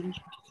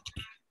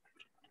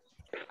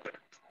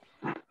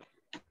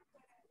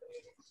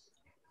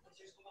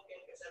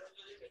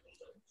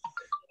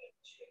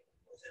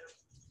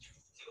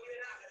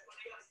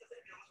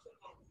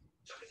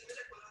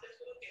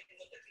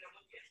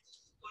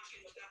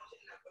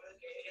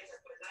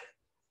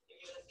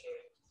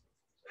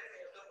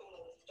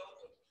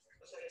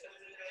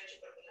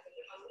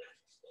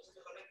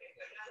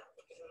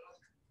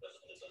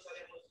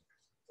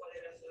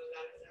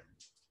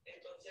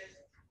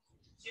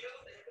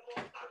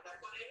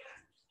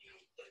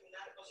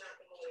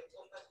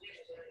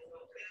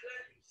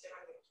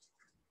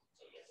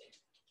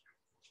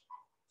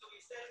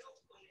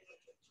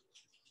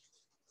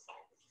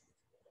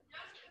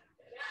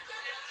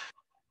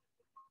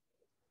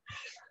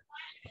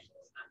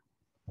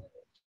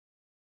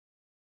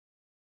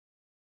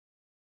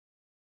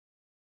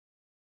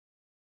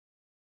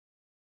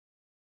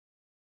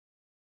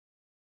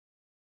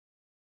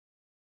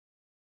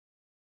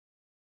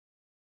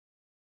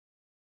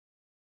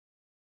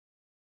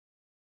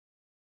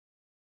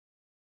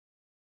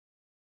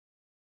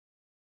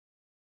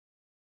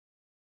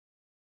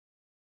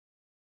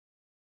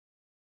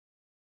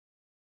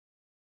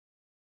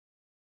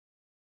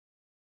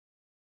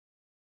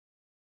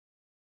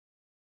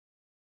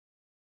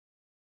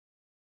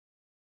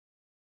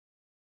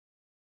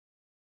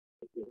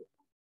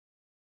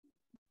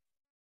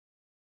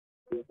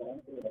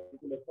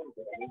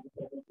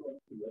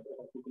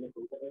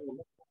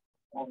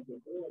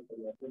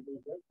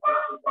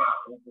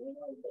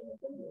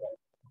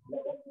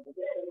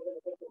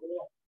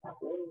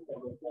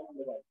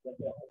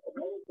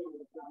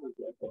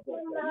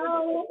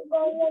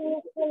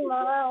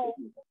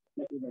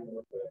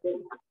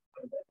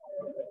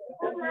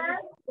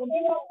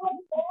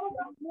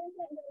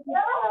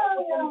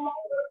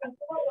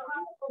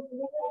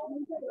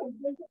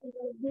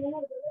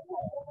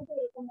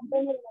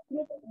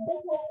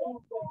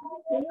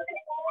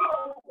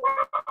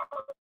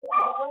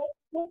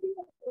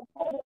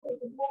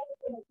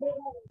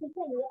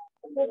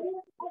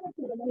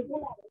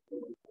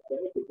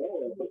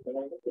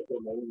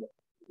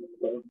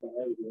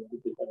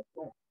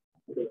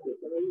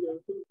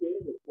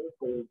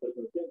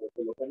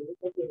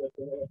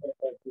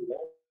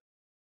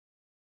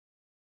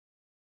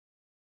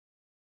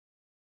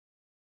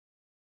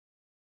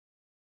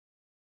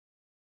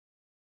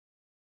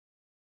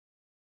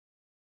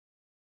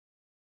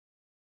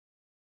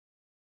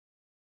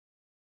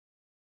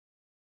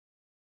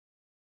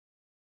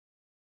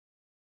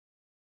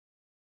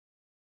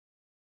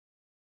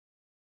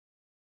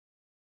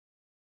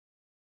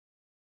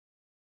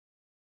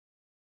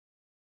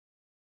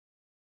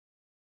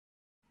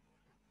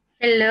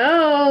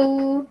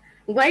 Hello.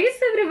 Why is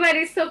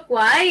everybody so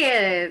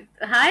quiet?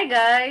 Hi,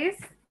 guys.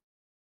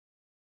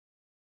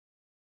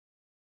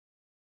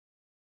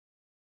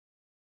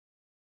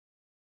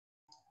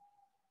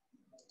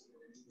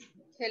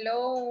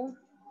 Hello.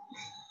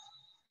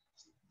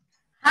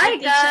 Hi,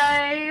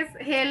 guys.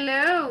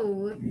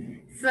 Hello.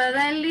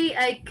 Suddenly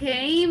I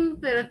came,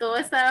 pero todo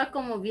estaba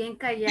como bien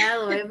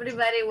callado.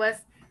 Everybody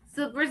was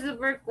super,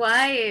 super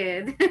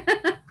quiet.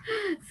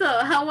 So,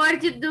 how are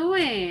you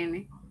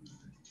doing?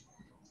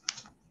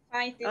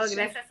 Hi, Oh, teacher.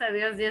 gracias a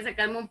Dios, ya se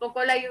calmó un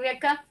poco la lluvia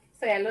acá,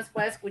 so ya los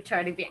puedo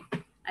escuchar bien.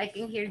 I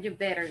can hear you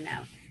better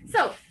now.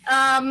 So,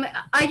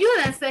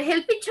 ayúdense,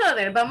 help each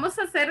other. Vamos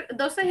a hacer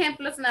 2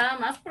 ejemplos nada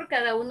más por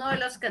cada uno de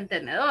los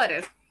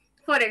contenedores.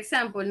 For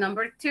example,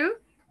 number 2,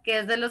 que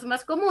es de los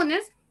más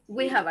comunes,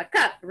 we have a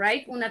cup,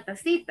 right? Una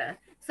tacita.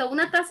 So,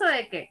 ¿una taza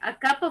de qué? A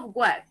cup of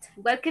what?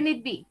 What can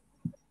it be?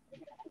 A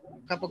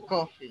cup of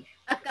coffee.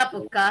 A cup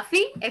of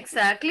coffee,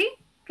 exactly.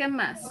 ¿Qué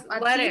más?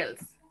 What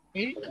else?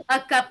 A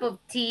cup of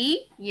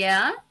tea,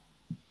 yeah.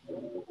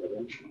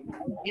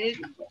 Milk.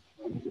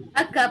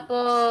 A cup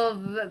of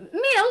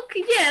milk,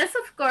 yes,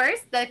 of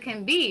course, that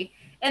can be.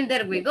 And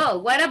there we go.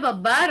 What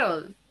about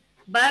bottle?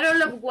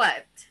 Bottle of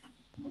what?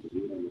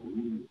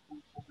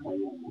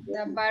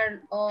 The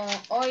bar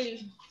of oil.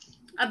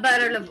 A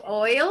bottle of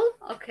oil,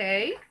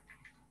 okay.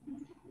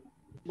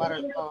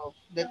 Bottle of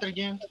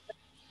detergent.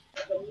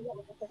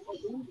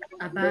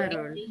 A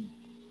bottle.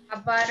 A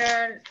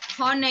bottle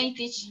honey,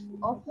 teacher.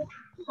 Of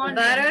honey. A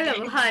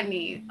bottle of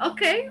honey.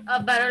 Okay,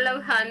 a bottle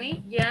of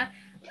honey, yeah.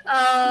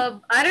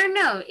 I don't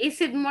know. Is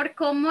it more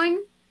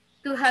common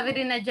to have it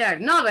in a jar?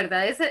 No,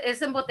 ¿verdad?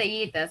 Es en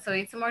botellita, so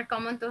it's more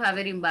common to have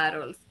it in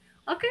bottles.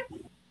 Okay.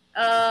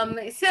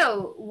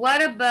 So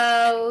what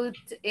about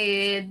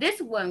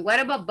this one? What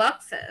about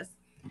boxes?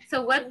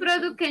 So what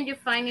product can you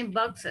find in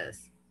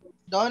boxes?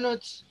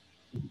 Donuts.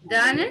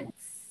 Donuts?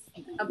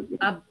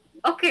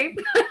 Okay.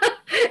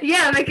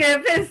 Yeah, me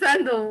quedé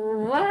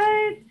pensando,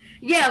 what?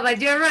 Yeah, but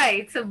you're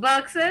right. So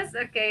boxes,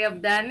 okay,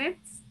 of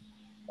donuts.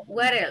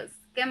 What else?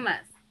 ¿Qué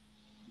más?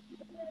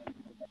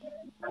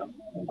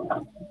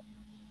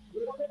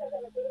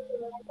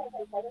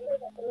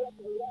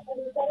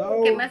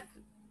 ¿Qué más?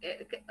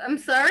 I'm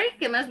sorry,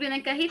 ¿qué más viene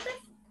en cajitas?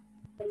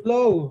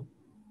 Flow.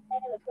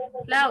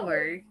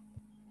 Flour.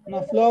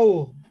 No,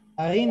 flow.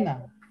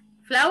 Harina.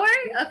 Flour?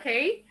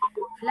 Okay.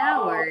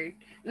 Flour.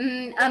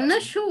 I'm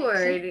not sure.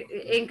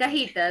 En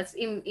cajitas, does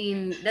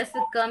it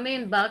come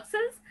in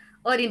boxes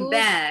or in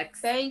bags?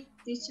 Toothpaste,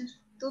 teacher.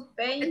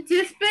 Toothpaste.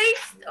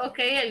 Toothpaste,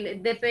 okay,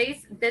 the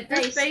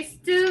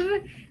toothpaste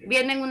tube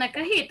viene en una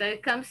cajita.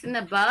 It comes in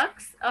a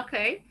box,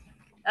 okay.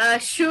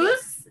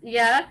 Shoes,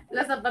 yeah,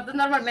 los zapatos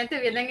normalmente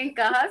vienen en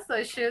cajas,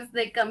 so shoes,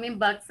 they come in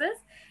boxes,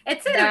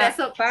 etc.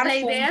 So, la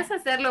idea es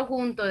hacerlo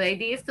junto, the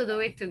idea is to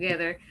do it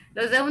together.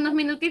 Los dejo unos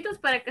minutitos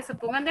para que se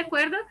pongan de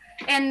acuerdo,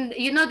 and,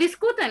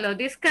 discútanlo,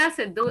 discuss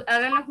it,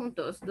 háganlo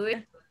juntos, do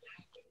it.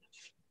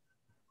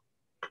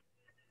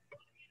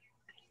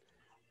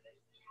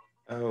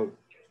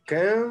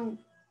 Can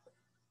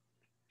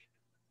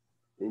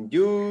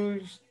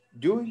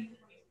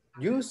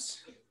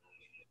use.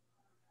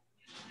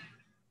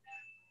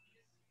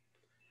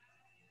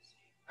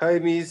 Hi,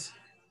 Miss.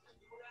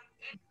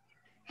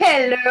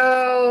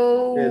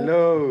 Hello.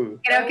 Hello.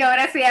 Creo que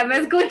ahora sí ya me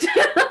escucho.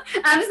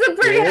 I'm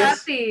super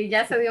happy.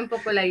 Ya se dio un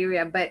poco la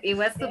lluvia, but it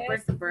was super,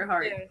 super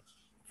hard.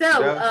 So,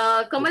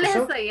 ¿cómo les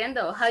está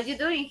yendo? How you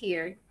doing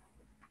here?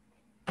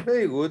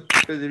 Very good.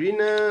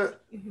 Pedrina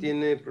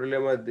tiene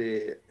problemas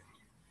de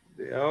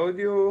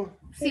audio.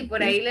 Sí,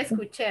 por ahí le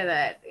escuché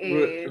that.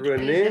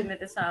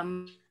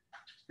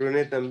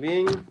 René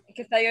también. Es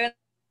que está lloviendo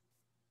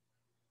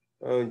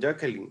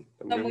Jacqueline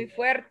también. muy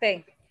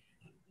fuerte.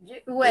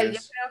 Well, yo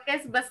creo que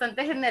es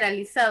bastante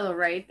generalizado,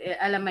 right?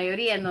 A la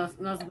mayoría nos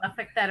va a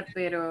afectar,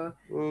 pero...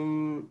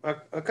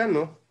 Acá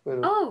no.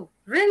 Pero... Oh,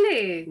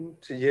 really?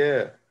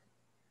 Yeah.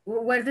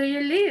 Where do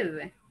you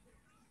live?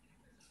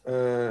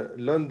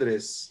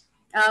 Londres.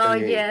 Oh,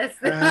 again. yes.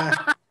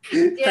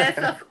 Yes,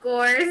 of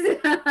course.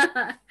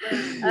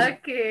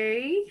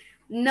 Okay.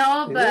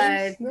 No,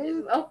 but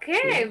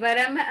okay, but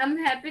I'm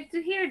happy to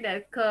hear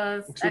that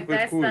because acá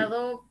he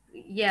estado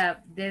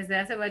desde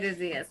hace varios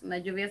días, una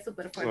lluvia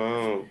súper fuerte.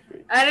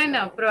 Okay. I don't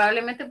know,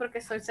 probablemente porque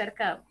estoy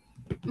cerca,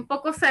 un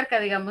poco cerca,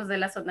 digamos, de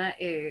la zona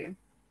de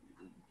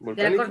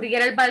la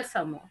cordillera del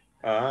Bálsamo.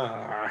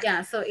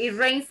 Yeah, so it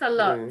rains a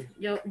lot.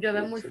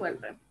 Llueve muy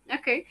fuerte.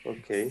 Okay.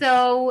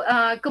 So,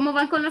 ¿cómo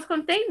van con los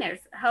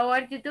containers? How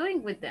are you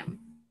doing with them?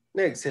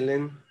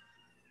 Excellent.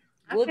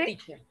 Good,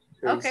 teacher.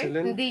 Okay.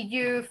 Excellent. Did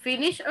you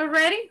finish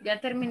already? ¿Ya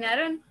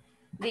terminaron?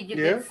 Did you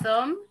get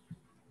some?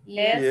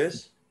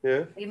 Yes.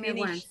 Yeah. Give me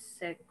 1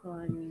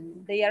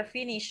 second. They are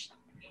finished.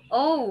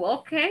 Oh,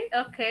 okay.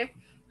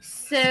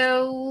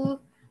 So,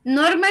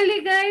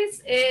 normally,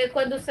 guys,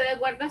 cuando ustedes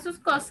guardan sus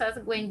cosas,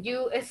 when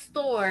you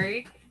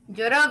store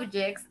your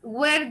objects,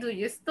 where do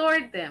you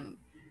store them?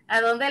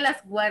 ¿A dónde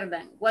las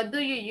guardan? What do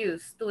you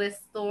use to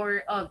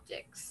store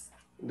objects?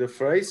 The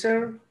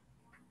freezer.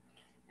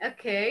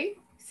 Okay.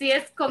 Si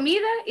es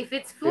comida, if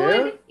it's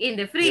food, in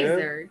the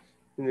freezer.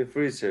 In the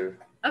freezer.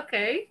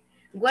 Okay.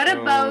 What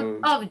about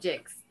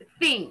objects,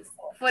 things?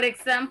 For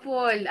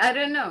example, I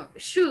don't know,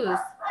 shoes.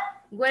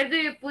 Where do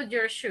you put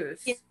your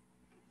shoes?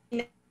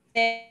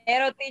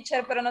 Chinero,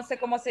 teacher, pero no sé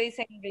cómo se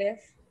dice en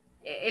inglés.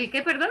 ¿El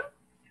qué, perdón?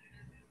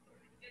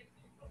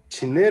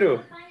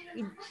 Chinero.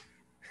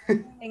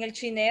 En el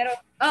chinero.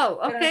 Oh,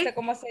 okay. Pero no sé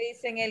cómo se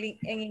dice en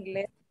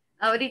inglés.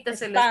 Ahorita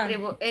se lo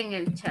escribo en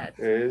el chat.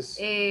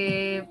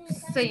 Se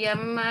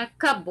llama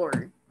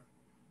cupboard.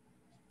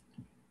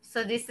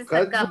 So this is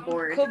a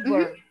cupboard.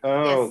 Cupboard.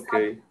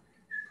 Okay.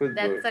 Cupboard.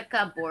 That's a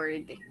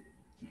cupboard.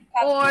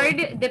 Or,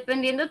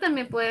 dependiendo,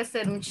 también puede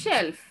ser un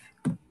shelf.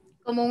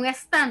 Como un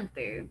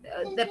estante.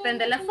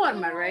 Depende de la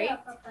forma, right?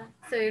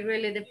 So it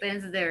really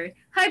depends there.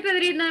 Hi,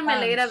 Pedrina. Me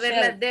alegra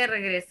verla de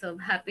regreso.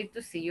 Happy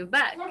to see you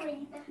back.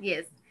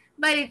 Yes.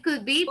 But it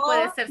could be,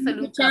 puede ser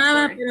solo un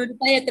cupboard. Pero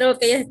ahorita ya creo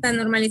que ya se está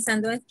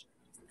normalizando esto.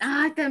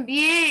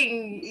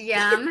 También.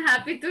 Yeah, I'm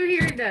happy to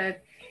hear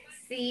that.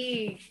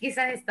 Sí,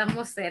 quizás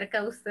estamos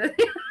cerca ustedes.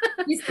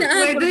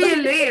 Where do you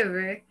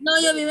live?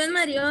 No, yo vivo en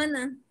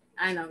Mariona.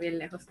 No, bien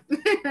lejos.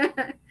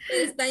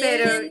 Está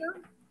Pero lloviendo.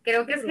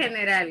 creo que es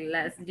general,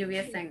 las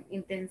lluvias se han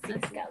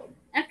intensificado.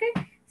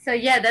 Okay, so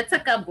yeah, that's a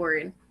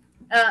cupboard.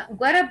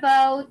 What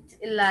about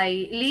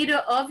like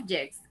little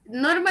objects?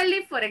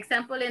 Normally, for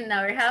example, in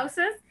our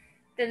houses,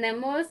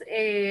 tenemos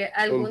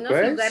algunos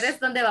lugares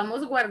donde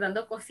vamos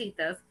guardando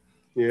cositas.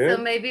 Yeah.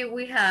 So maybe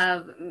we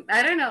have,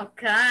 I don't know,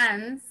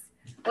 cans,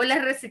 o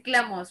las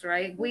reciclamos,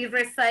 right? We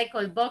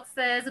recycle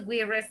boxes,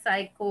 we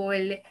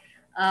recycle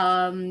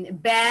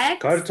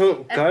bags.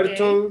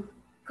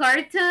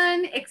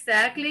 Carton,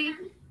 exactly.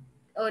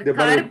 Or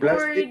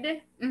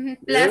cardboard,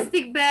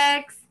 plastic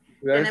bags.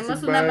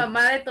 Tenemos una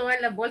mamá de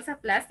todas las bolsas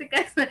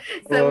plásticas.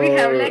 So we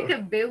have like a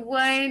big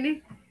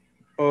one.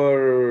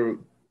 Or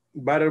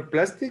butter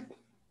plastic.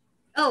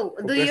 Oh,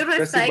 do you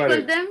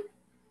recycle them?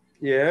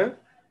 Yeah.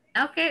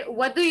 Okay,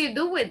 what do you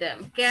do with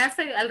them? ¿Qué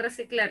hace al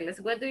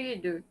reciclarles? What do you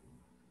do?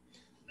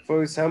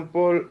 For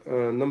example,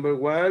 number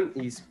 1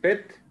 is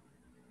PET.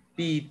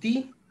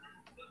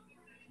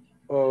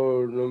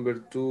 Or number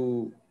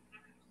 2,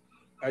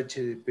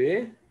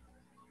 HDP.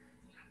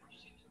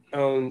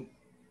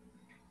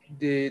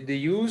 The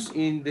use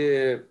in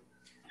the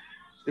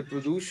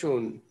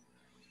production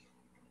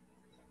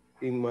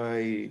in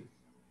my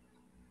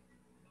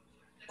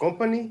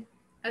company.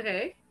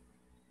 Okay.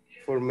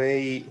 For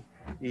me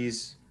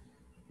is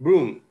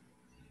broom.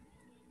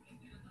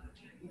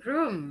 Oh,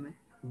 brooms.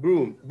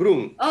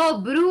 Broom.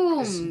 Oh,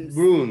 brooms.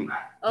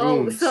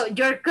 So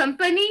your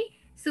company,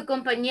 su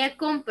compañía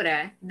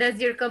compra. Does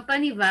your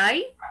company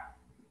buy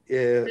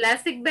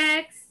plastic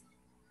bags?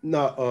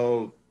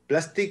 No,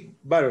 plastic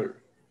bottle.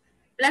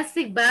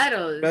 Plastic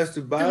bottles.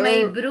 Plastic bottle. To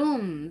make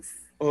brooms.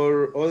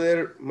 Or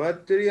other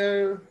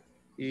material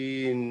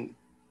in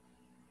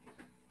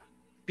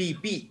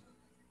PP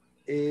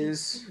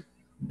is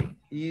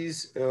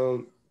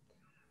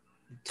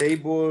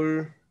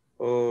table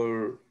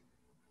or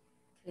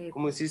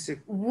 ¿cómo se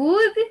dice?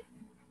 Wood,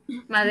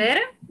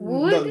 madera,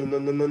 wood.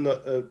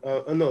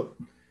 No.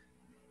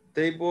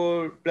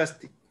 Table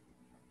plastic.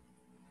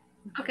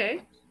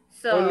 Okay.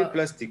 So only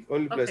plastic.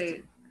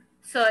 Plastic.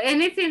 So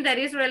anything that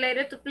is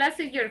related to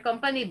plastic, your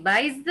company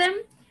buys them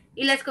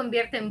y las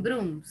convierte en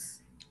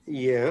brooms.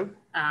 Yeah.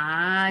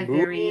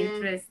 Very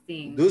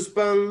interesting.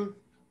 Dustpan.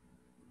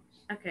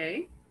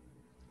 Okay.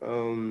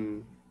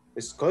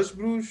 Scotch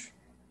brush.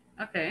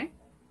 Okay.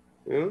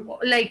 Yeah.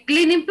 Like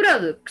cleaning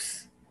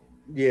products.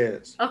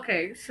 Yes.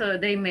 Okay, so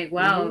they make,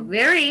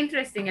 very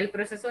interesting. El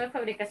proceso de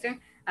fabricación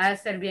ha de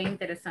ser bien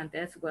interesante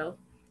as well.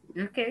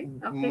 Okay,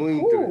 okay, Muy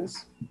cool.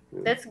 interesante.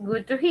 That's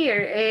good to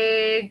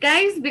hear.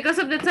 Guys, because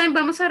of the time,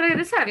 vamos a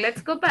regresar.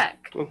 Let's go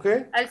back.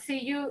 Okay. I'll see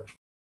you.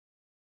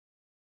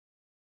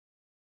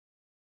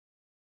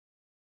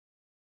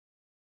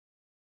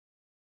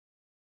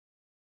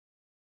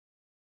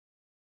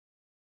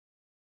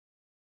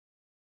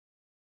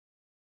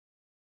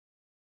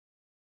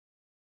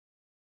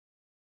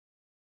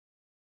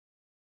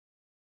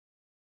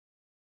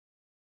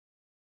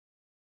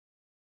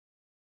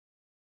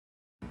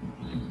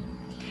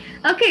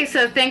 Okay,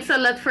 so thanks a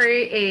lot for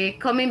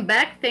coming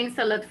back. Thanks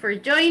a lot for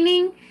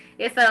joining.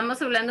 Estábamos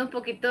hablando un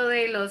poquito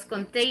de los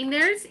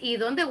containers y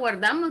dónde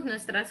guardamos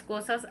nuestras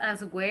cosas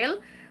as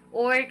well.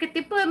 Or qué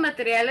tipo de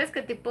materiales,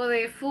 qué tipo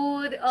de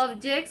food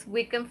objects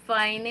we can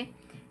find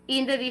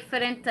in the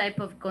different type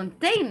of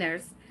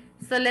containers.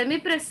 So let me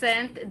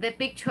present the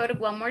picture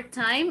one more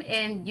time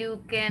and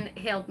you can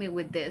help me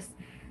with this.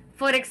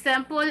 For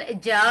example,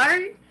 jar.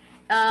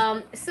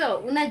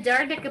 So, una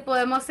jar de qué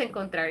podemos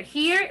encontrar.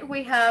 Here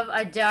we have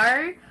a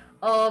jar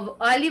of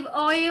olive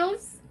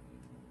oils.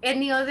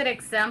 Any other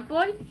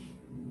example?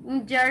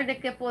 Un jar de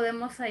qué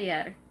podemos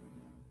hallar.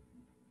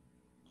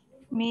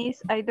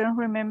 Miss, I don't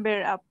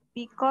remember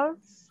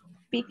pickles.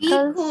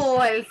 Pickles,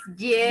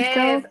 yes.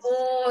 Pickles.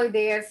 Oh,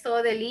 they are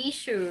so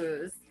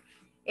delicious.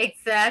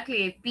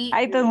 Exactly, pickles.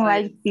 I don't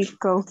like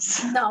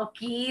pickles. No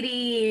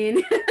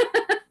kidding.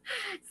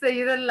 So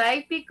you don't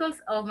like pickles?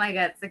 Oh my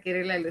God, se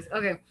quiere la luz.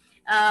 Okay.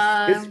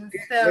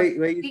 So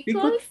Wait,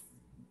 pickles?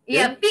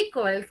 Yeah,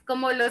 pickles,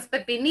 como los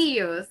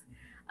pepinillos.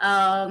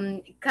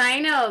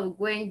 Kind of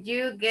when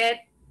you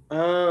get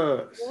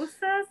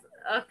usas.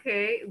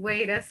 Okay,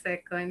 wait a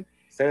second.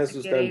 Están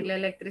Se quiere ir asustando. la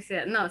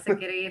electricidad. No, se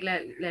quiere ir la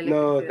electricidad.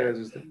 No, están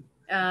asustando.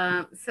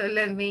 So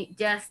let me,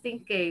 just in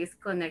case,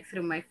 connect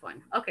through my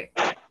phone. Okay.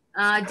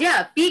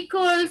 Yeah,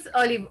 pickles,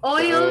 olive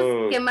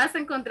oils. ¿Qué más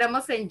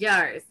encontramos en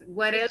jars?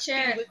 What else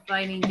can we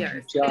find in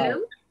jars?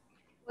 Hello?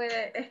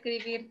 Puede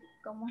escribir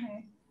cómo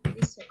es.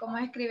 Dice, ¿cómo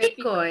escribe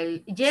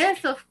pickle?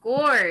 Yes, of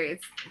course.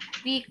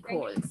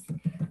 Pickles.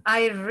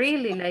 I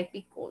really like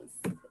pickles.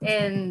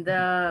 And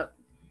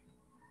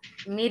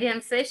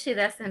Miriam says she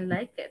doesn't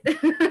like it.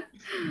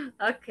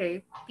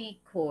 Okay,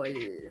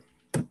 pickle.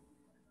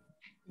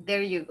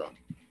 There you go.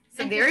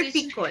 So there are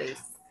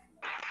pickles.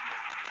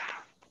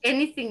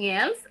 Anything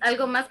else?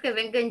 ¿Algo más que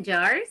venga en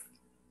jars?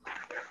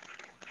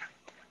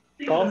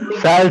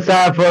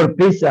 Salsa for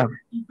pizza.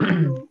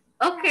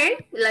 Okay,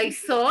 like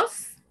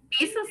sauce,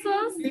 pizza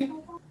sauce.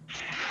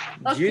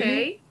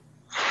 Okay.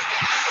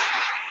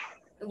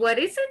 What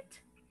is it?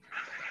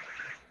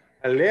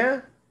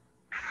 Alea?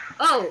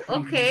 Oh,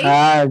 okay.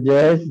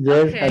 Yes,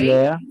 Okay.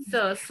 Alea.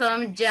 So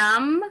some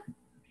jam.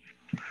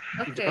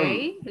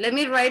 Okay, let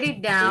me write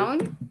it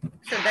down.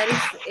 So that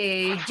is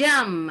a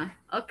jam.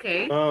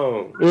 Okay.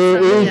 Oh.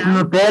 Is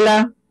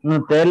Nutella.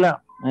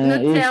 Nutella.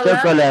 Is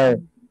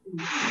chocolate.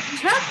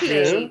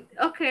 Chocolate.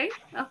 Yeah. Okay.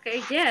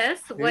 Okay.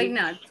 Yes. Why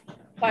not?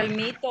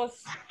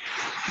 Palmitos.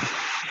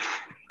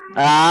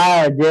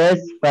 Yes,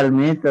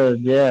 palmitos.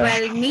 Yeah.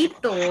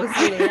 Palmitos.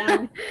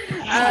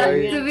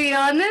 To be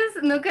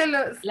honest, nunca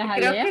los.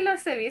 Creo que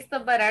los he visto,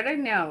 but I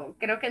don't know.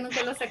 Creo que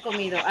nunca los he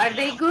comido. Are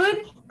they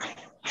good?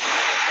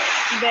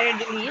 Very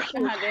delicious.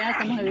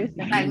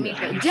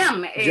 Palmito.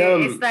 Jam.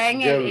 Está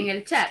en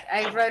el chat.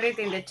 I wrote it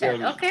in the chat.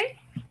 Jam. Okay.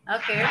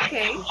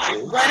 Okay.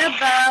 What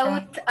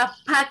about a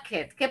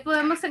packet? ¿Qué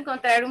podemos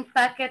encontrar un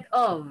packet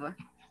of?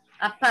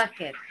 A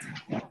packet.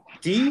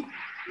 Tea?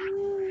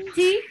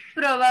 Tea,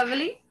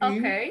 probably.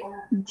 Okay.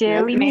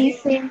 Jelly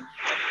missing.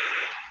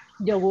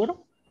 Yogur.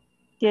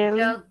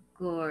 Jelly.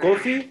 Yogur.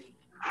 Coffee?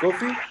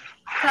 Coffee?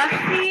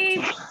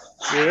 Coffee.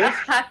 Yes.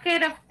 A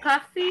packet of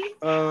coffee.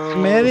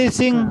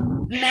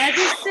 Medicine.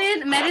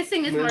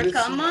 Medicine is more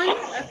common.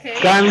 Okay.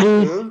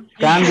 Candies.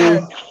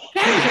 Candies.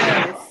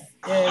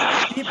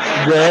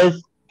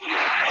 Yes.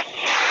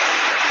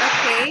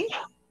 Okay.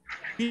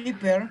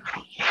 Pepper.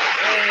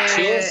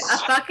 A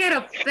packet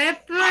of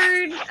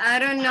pepper. I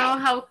don't know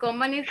how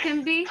common it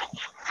can be.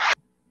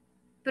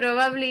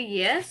 Probably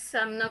yes.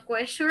 I'm not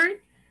quite sure.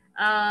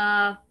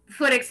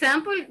 For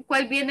example,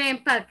 ¿cuál viene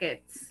en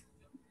packets?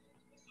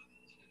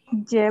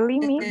 Jelly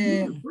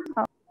missing.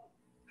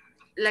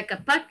 Like a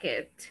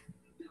packet.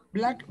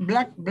 Black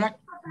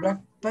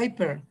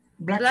paper.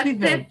 Black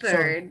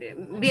pepper.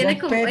 Viene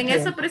como en pepper.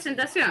 esa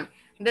presentación.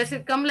 Does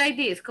it come like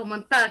this, como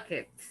en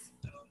packets?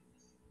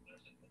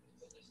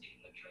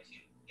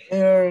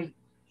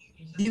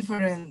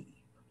 Different.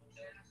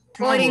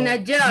 Or in a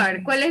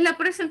jar. ¿Cuál es la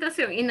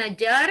presentación? In a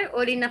jar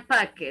or in a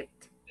packet?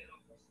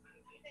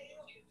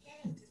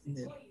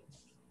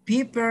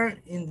 Pepper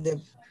in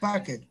the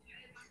packet.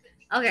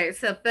 Okay,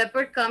 so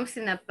pepper comes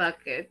in a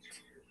packet.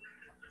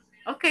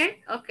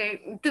 Okay.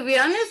 To be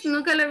honest,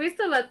 nunca lo he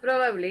visto, but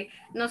probably.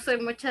 No soy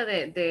mucha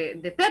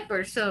de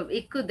pepper, so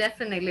it could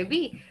definitely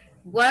be.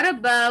 What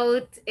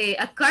about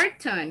a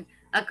carton?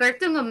 A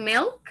carton of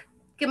milk?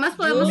 ¿Qué más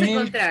podemos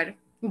encontrar?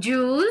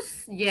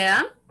 Juice,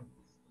 yeah.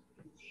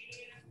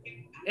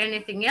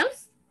 Anything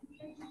else?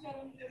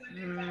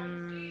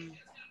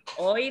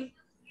 Oil.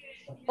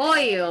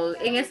 oil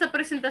en esta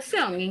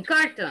presentación, in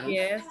cartons?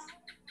 Yes.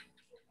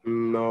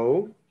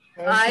 No.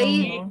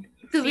 Hay,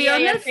 to be Sí,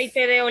 hay honest,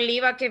 aceite de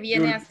oliva que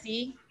viene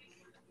así.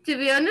 to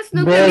be honest,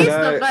 nunca he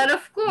visto, but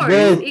of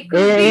course, it could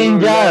be.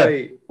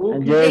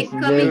 They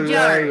come in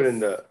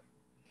jars.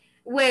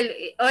 Well,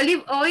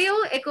 olive oil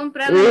he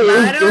comprado en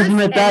bottles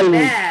and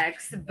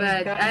bags,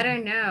 but I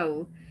don't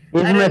know.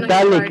 It's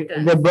metallic,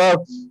 the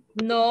box.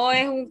 No,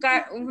 es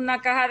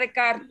una caja de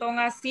cartón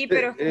así,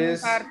 pero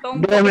es un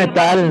cartón de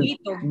metal.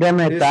 De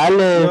metal.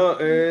 No,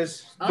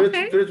 es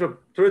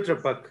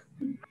Tetra Pak.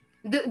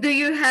 Do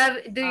you have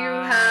it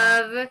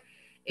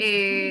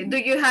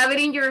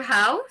in your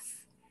house?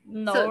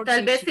 No. So,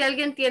 tal vez si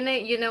alguien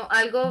tiene,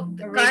 algo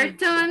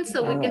carton,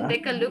 so we can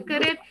take a look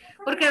at it.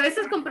 Porque a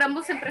veces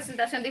compramos en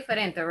presentación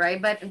diferente,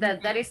 right? But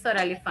that is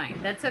totally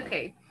fine. That's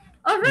okay.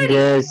 Alrighty.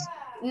 Yes.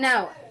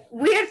 Now,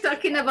 we are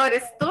talking about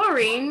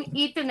storing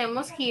y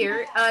tenemos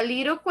here a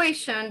little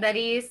question that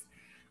is,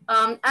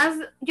 ask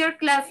your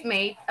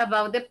classmate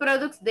about the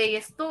products they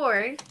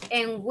store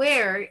and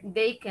where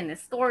they can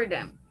store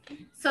them.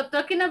 So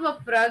talking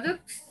about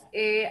products,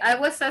 I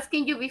was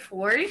asking you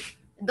before,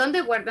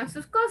 ¿dónde guardan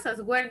sus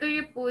cosas? Where do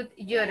you put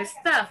your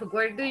stuff?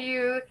 Where do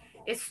you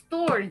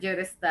store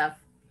your stuff?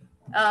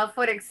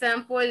 For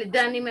example,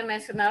 Danny me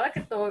mencionaba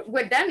que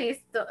Danny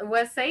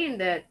was saying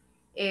that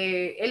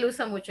él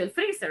usa mucho el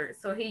freezer.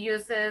 So he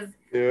uses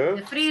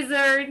the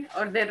freezer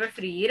or the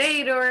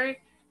refrigerator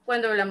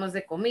cuando hablamos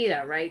de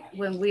comida, right?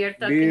 When we are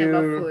talking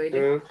about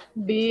food.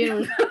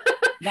 Beer.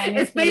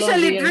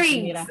 Especially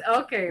drinks.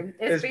 Okay.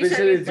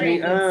 Especially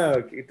drinks.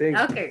 Okay,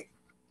 thanks. Okay.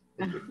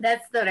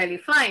 That's totally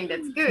fine.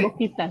 That's good.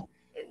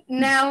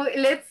 Now,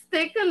 let's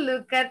take a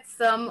look at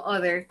some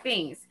other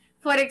things.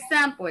 For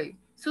example,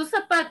 sus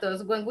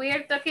zapatos, when we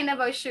are talking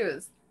about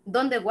shoes,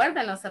 ¿dónde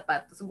guardan los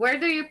zapatos? Where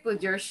do you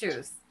put your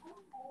shoes?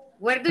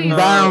 Where do you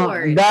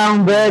store?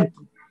 Down bed.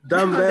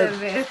 Down bed.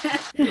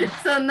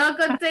 So no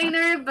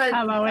container, but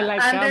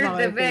under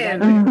the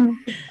bed.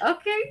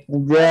 Okay.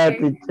 Yeah,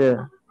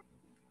 teacher.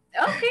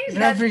 Okay.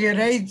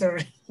 Refrigerator.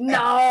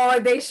 No,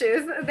 they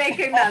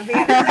cannot be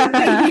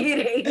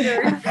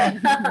refrigerator.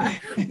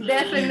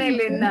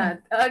 Definitely not.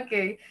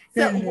 Okay.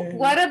 So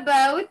what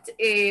about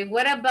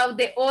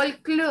the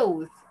old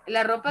clothes?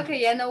 La ropa que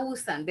ya no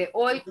usan, the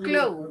old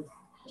clothes.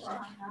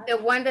 The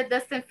one that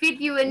doesn't fit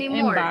you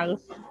anymore.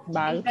 Bags.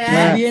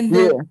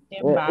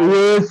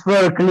 Use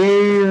for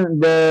clean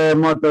the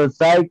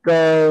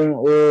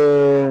motorcycle,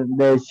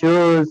 the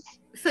shoes.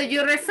 So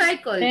you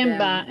recycle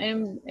them?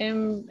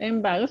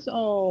 En bags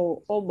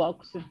or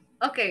boxes.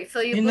 Okay, so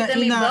you put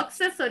them in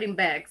boxes or in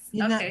bags?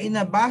 Okay. In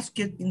a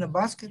basket. In a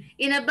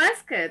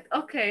basket.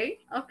 Okay.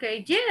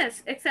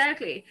 Yes,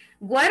 exactly.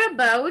 What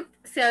about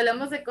si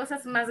hablamos de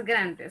cosas más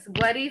grandes?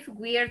 What if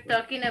we are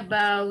talking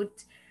about,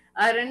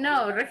 I don't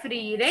know,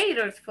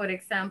 refrigerators, for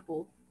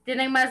example?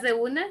 ¿Tienen más de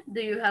una?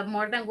 Do you have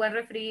more than one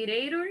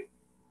refrigerator?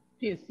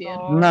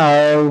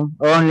 No,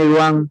 only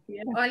one.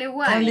 Only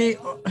one?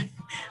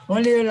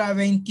 Only la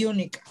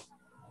 21.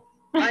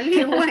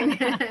 Only one.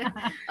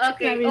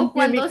 Okay, o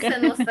cuando se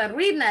nos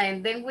arruina,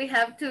 and then we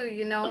have to,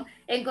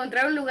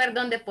 encontrar un lugar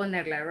donde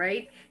ponerla,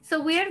 right?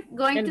 So we are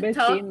going to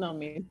talk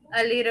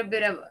a little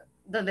bit about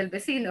donde el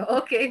vecino.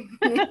 Okay.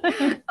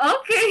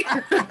 Okay.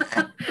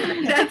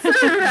 That's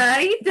all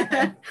right.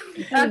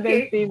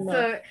 Okay,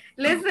 so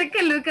let's take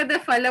a look at the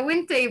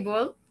following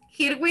table.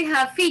 Here we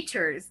have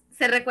features.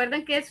 ¿Se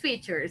recuerdan qué es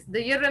features?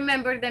 Do you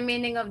remember the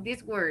meaning of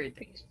this word?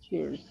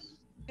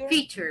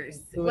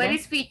 Features. What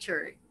is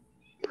feature?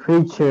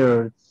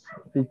 Features.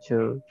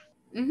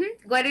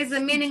 What is the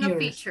meaning of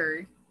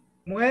feature?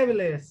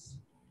 Muebles.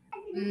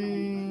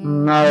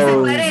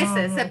 No.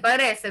 Se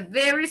parece.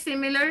 Very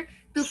similar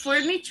to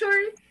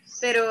furniture,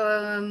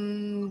 pero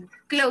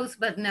close,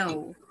 but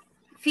no.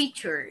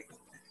 Feature.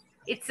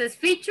 It says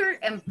feature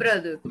and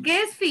product.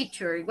 ¿Qué es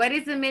feature? What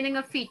is the meaning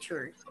of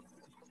feature?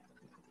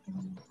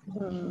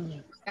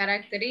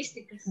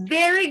 Características.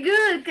 Very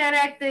good,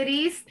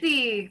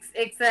 characteristics,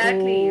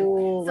 exactly.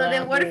 So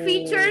the word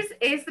features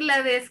es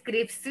la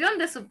descripción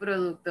de su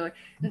producto.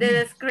 The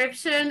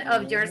description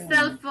of your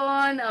cell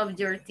phone, of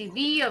your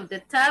TV, of the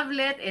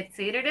tablet,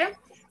 etc.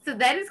 So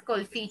that is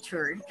called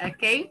feature,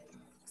 okay?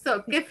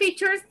 So, ¿qué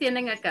features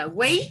tienen acá?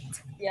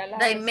 Weight,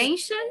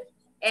 dimension,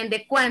 and the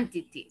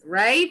quantity,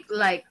 right?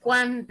 Like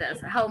cuántas,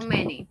 how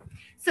many.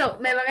 So,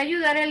 me van a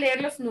ayudar a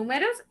leer los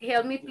números.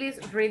 Help me please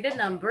read the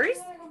numbers.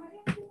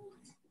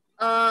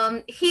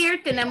 Here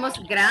tenemos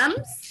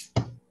grams,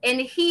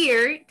 and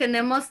here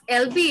tenemos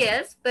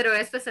LBS, pero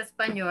esto es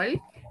español.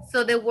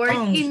 So the word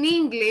in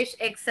English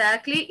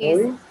exactly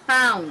is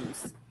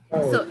pounds.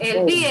 So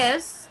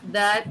LBS,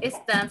 that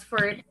stands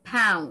for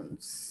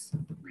pounds.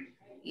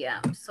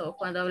 Yeah, so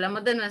cuando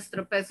hablamos de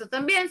nuestro peso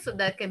también, so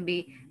that can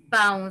be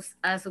pounds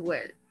as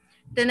well.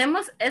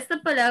 Tenemos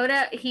esta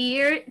palabra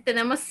here,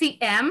 tenemos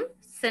cm,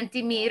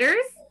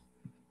 centimeters.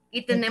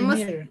 Y tenemos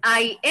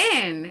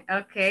IN,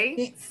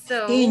 okay?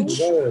 So,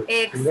 inch.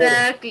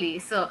 Exactly.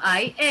 So,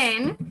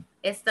 IN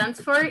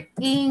stands for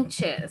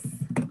inches.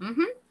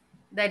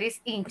 That is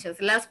inches,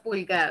 las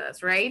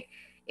pulgadas, right?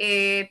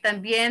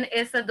 También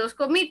estas dos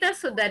comitas,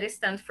 so that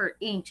stands for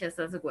inches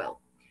as well.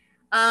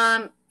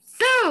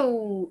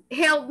 So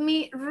help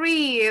me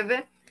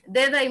read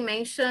the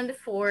dimension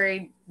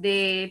for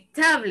the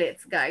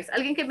tablets, guys.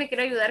 ¿Alguien que me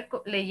quiera ayudar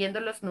leyendo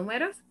los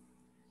números?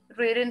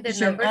 Reading the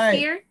numbers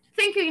here.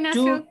 Thank you,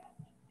 Ignacio.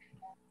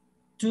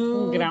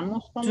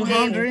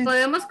 200.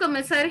 Podemos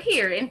comenzar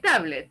here en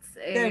tablets.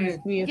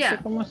 Yeah.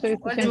 ¿Cómo se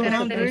dice?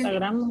 200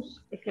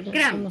 gramos.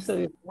 Grams.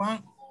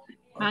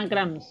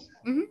 Gramos.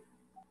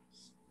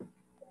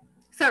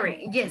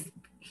 Sorry, yes.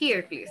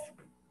 Here, please.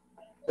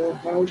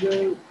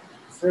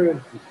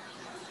 270.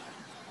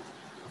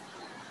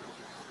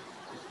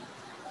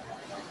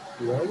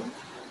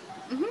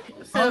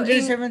 So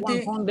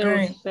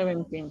 117.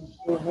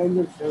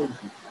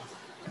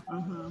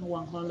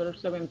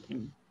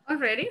 117.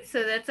 Already,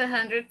 so that's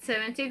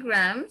 170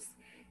 grams.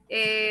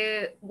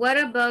 What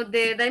about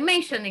the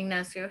dimension,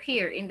 Ignacio,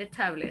 here in the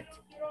tablet?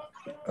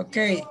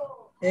 Okay,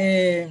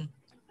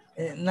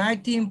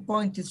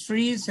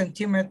 19.3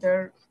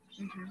 centimeter.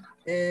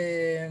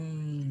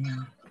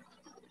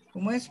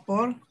 ¿Cómo es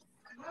por?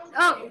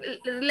 Oh,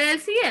 lee el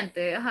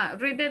siguiente.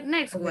 Read the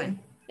next one.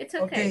 It's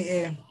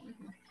okay.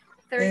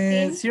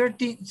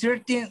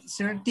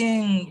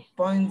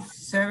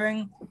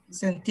 13.7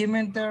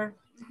 centimeter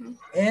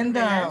and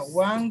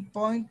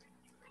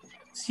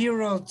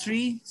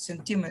 1.03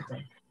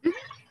 centimeter.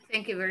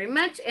 Thank you very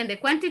much. And the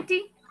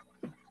quantity?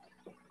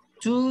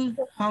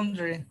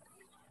 200.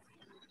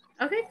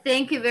 Okay,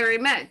 thank you very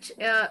much.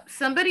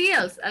 Somebody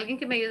else, alguien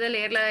que me ayude a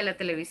leer la de la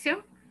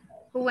televisión?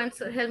 Who wants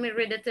to help me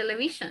read the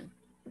television?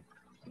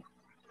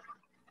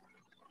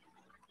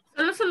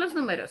 Solo son los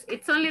números.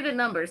 It's only the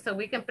numbers, so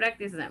we can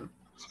practice them.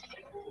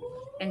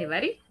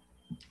 Anybody?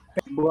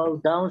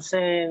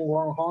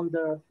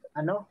 1,100,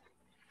 no?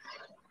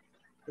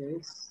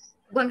 Yes.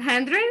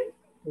 100?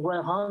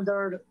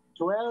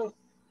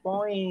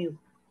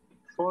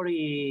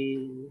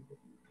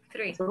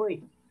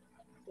 112.43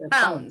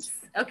 pounds.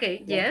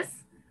 Okay, yes.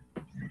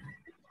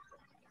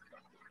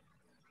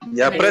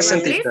 Ya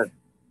present, teacher.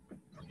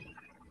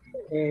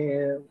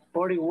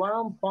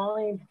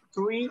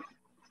 41.3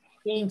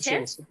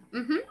 inches.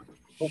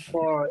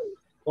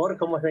 Por,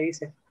 ¿cómo se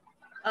dice?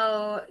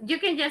 You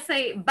can just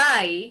say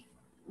by.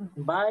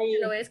 By.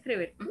 Lo voy a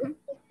escribir.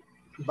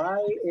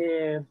 By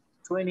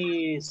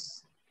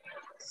 26.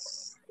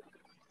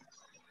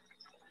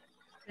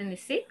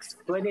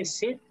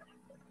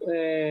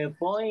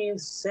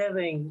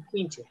 26.7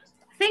 inches.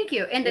 Thank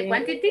you. And the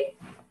quantity?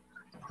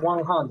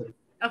 100.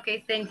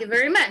 Okay, thank you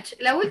very much.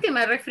 La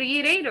última,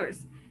 refrigerators.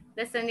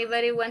 Does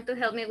anybody want to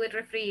help me with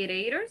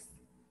refrigerators?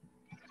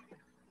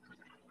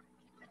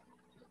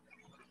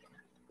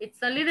 It's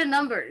only the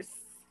numbers.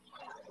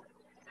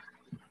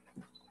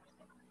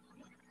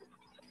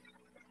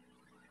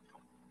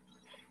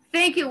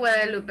 Thank you,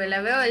 Guadalupe.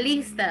 La veo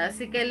lista,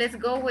 así que let's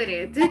go with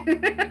it.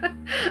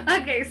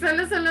 Okay,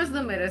 solo son los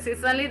números.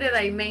 It's only the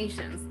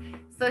dimensions.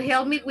 So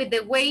help me with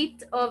the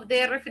weight of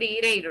the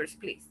refrigerators,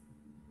 please.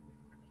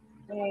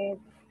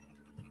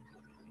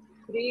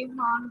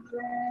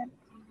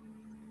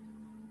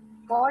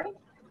 340.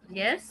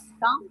 Yes.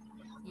 Pounds.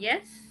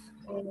 Yes.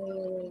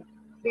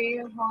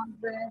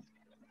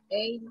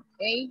 380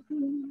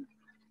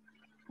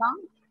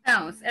 pounds.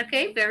 Pounds.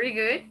 Okay, very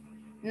good.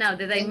 Now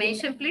the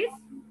dimension, please.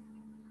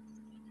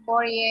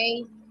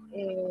 48.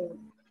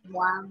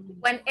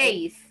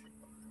 1/8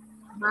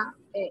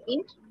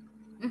 inch.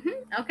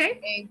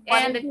 Okay.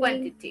 And the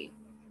quantity.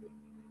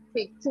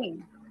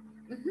 15.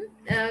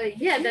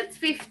 Yeah, that's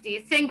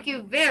 50. Thank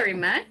you very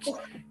much.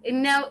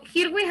 And now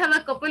here we have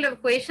a couple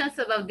of questions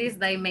about these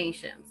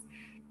dimensions.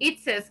 It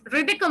says,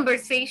 read the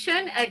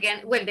conversation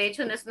again. Well, de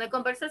hecho no es una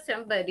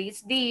conversación, but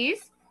it's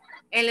this.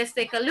 And let's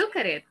take a look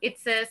at it. It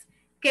says,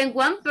 can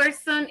one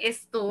person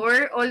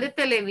store all the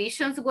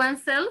televisions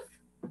oneself?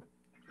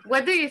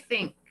 What do you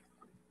think?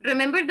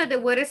 Remember that the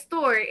word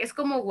store es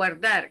como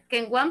guardar.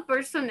 Can one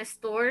person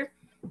store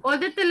all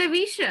the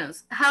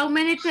televisions? How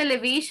many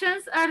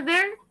televisions are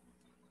there?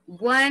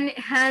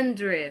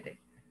 100.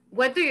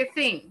 What do you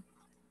think?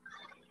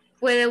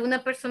 ¿Puede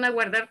una persona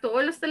guardar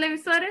todos los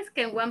televisores?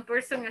 Can one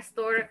person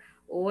store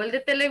all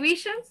the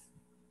televisions?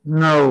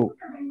 No.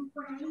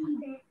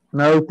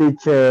 No,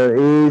 teacher.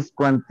 Is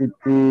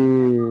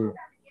quantity.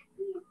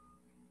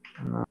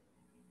 No.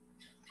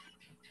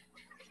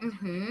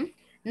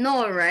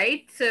 No,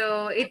 right?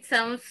 So it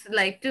sounds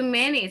like too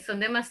many. Son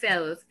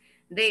demasiados.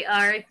 They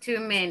are too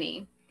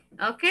many.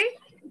 Okay.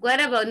 What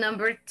about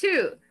number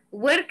 2?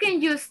 Where can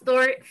you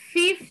store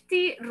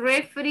 50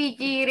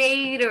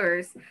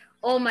 refrigerators?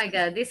 Oh my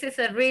God, this is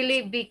a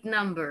really big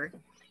number.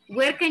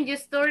 Where can you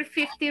store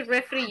 50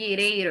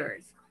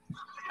 refrigerators?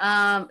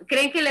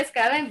 ¿Creen que les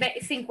caben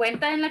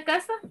 50 en la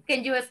casa?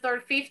 Can you store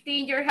 50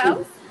 in your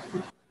house?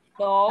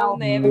 No,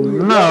 never.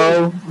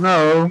 No.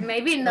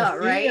 Maybe not,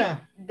 right?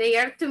 They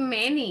are too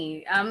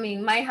many. I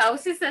mean, my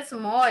house is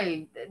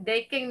small.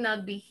 They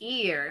cannot be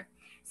here.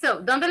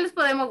 So, ¿dónde los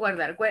podemos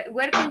guardar?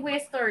 Where can we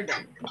store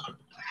them?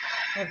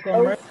 A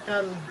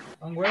commercial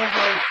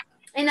warehouse.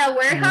 In a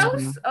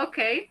warehouse?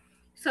 Okay.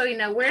 So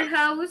in a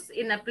warehouse,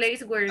 in a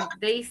place where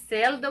they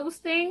sell those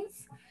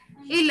things.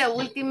 Y la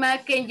última,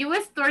 can you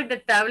store the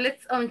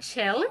tablets on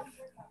shelf?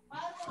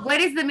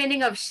 What is the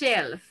meaning of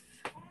shelf?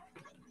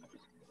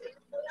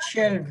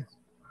 Shelf.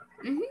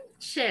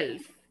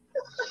 Shelf.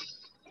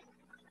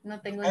 No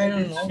tengo I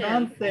don't ningún know.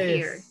 shelf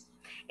here.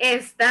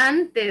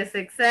 Estantes,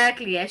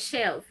 exactly, a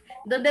shelf.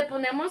 Donde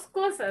ponemos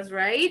cosas,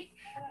 right?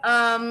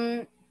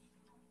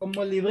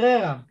 Como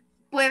librera.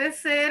 Puede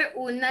ser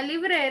una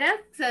librera,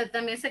 o sea,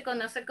 también se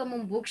conoce como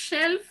un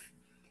bookshelf,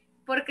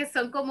 porque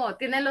son como,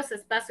 tienen los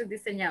espacios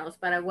diseñados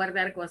para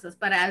guardar cosas,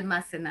 para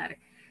almacenar.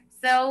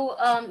 So,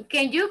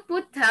 can you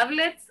put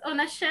tablets on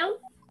a shelf?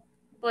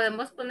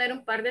 ¿Podemos poner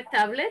un par de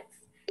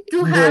tablets?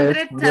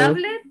 200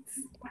 tablets?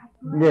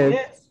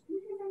 Yes.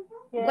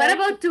 What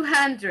about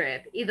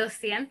 200? ¿Y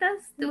 200?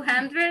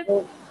 200?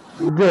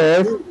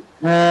 Yes.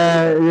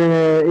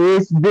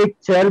 It's big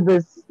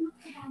shelves.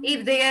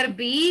 If they are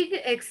big,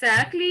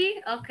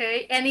 exactly,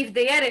 okay. And if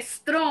they are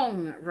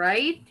strong,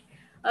 right?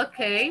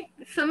 Okay,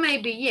 so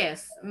maybe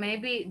yes,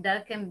 maybe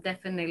that can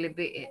definitely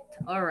be it,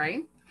 all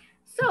right.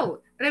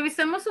 So,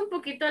 revisamos un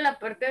poquito la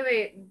parte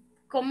de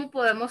cómo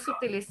podemos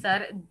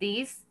utilizar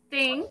this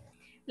thing.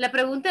 La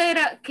pregunta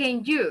era,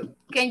 can you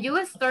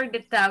store the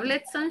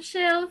tablets on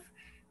shelf?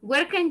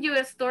 Where can you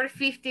store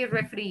 50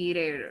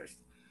 refrigerators?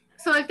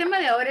 So, el tema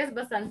de ahora es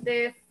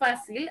bastante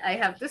fácil, I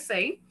have to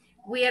say.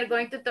 We are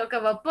going to talk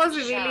about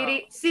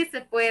possibility, si se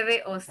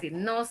puede o si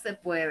no se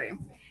puede.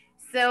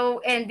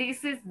 So, and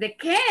this is the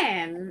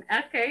can,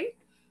 okay.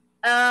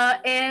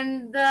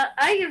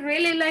 I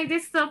really like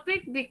this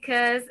topic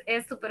because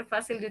es súper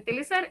fácil de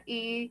utilizar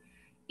y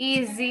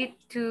easy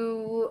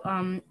to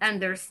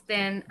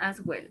understand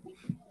as well.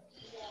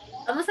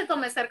 Vamos a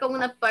comenzar con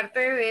una parte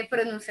de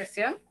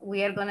pronunciación.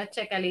 We are going to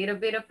check a little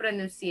bit of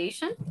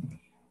pronunciation.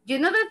 You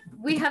know that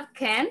we have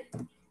can,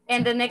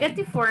 and the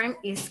negative form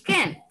is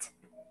can't.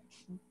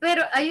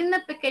 Pero hay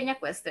una pequeña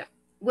cuestión.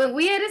 When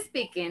we are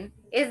speaking,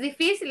 es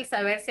difícil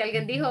saber si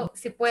alguien dijo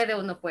si puede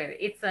o no puede.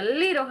 It's a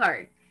little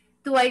hard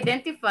to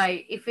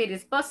identify if it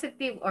is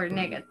positive or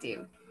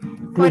negative.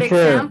 For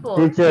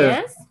example,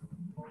 yes?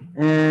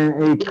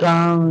 Y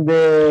can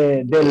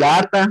de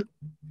lata,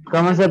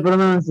 ¿cómo se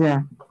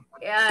pronuncia?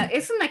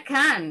 Es una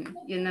can,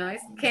 you know,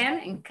 es can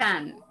and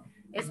can.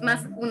 Es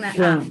más una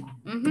can.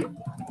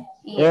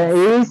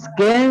 Yes. Es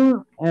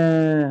can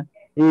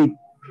y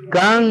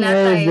can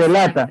Lata es de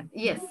lata.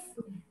 Yes.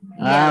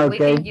 Yeah, we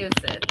okay. can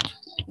use it.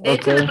 De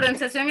hecho, la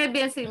pronunciación es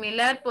bien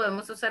similar.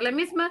 Podemos usar la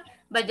misma,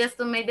 but just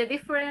to make the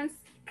difference,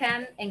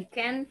 can and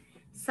can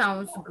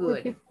sounds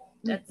good.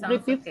 That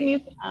sounds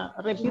okay.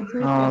 Repeat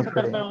me, eso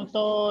te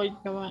preguntó,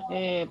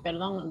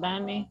 perdón,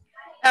 Dani.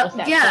 Oh, o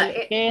sea, yeah,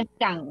 ¿qué es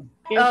can?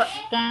 ¿Qué es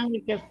can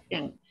y qué es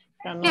can?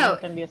 No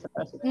entendí esa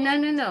frase.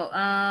 No.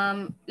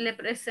 Le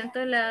presento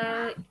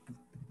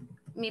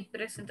mi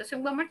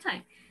presentación one more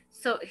time.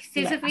 So,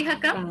 si se fija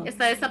acá,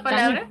 está esa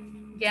palabra,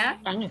 ¿ya?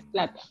 Can es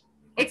plata.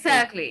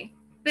 Exactly.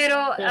 Pero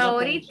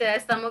ahorita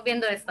estamos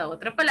viendo esta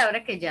otra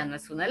palabra que ya no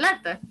es una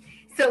lata.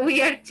 So,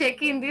 we are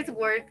checking this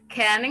word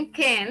can and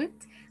can't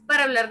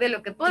para hablar de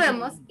lo que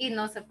podemos y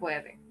no se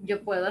puede.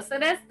 Yo puedo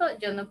hacer esto,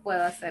 yo no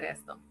puedo hacer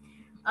esto.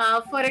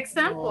 For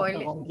example,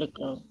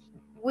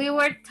 we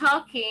were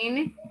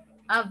talking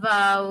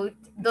about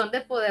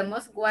dónde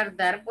podemos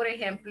guardar, por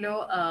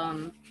ejemplo,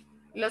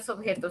 los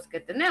objetos que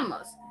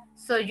tenemos.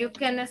 So you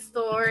can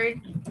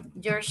store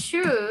your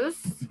shoes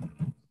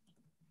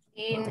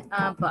in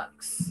a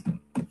box.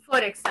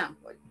 For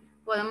example,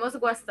 podemos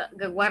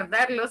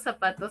guardar los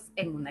zapatos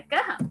en una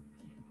caja.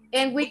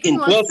 And we can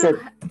also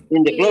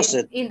in the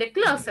closet. In the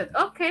closet,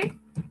 okay.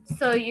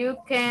 So you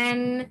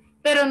can,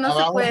 pero no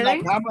se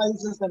puede.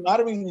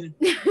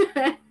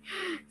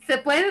 Se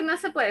puede o no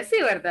se puede,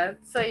 sí, ¿verdad?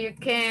 So you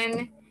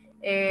can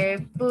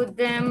put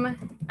them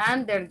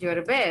under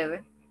your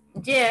bed.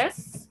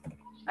 Yes,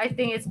 I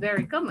think it's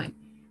very common.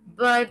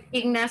 But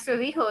Ignacio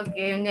dijo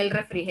que en el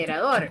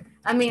refrigerador.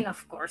 I mean,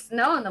 of course,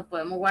 no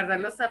podemos guardar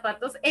los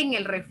zapatos en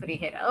el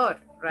refrigerador,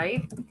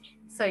 right?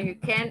 So you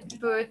can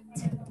put,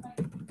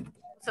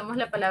 usamos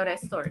la palabra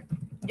store.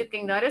 You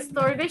cannot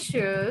store the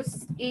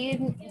shoes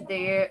in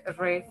the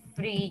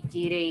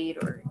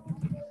refrigerator,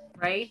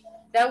 right?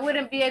 That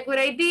wouldn't be a good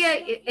idea.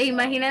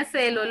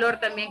 Imagínense el olor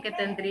también que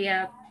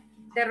tendría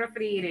the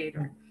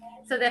refrigerator.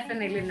 So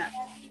definitely not.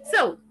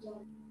 So,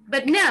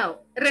 but now,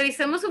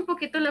 revisemos un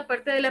poquito la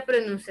parte de la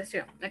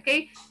pronunciación,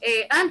 ¿ok?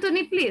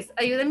 Anthony, please,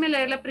 ayúdenme a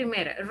leer la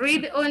primera.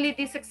 Read only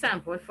this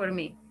example for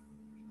me.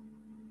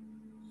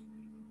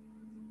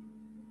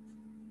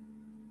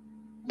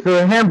 Su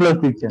ejemplo,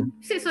 teacher.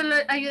 Sí, solo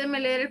ayúdenme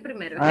a leer el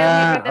primero.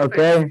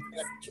 Okay.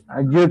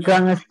 You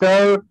can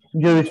store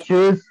your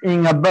shoes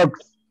in a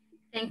box.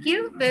 Thank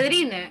you.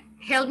 Pedrina,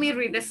 help me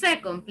read the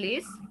second,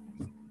 please.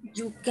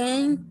 You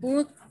can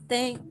put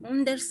them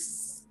under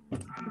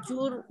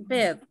your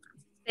bed.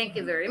 Thank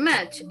you very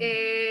much.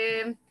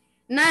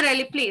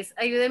 Natalie, please,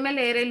 ayúdeme a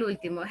leer el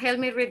último. Help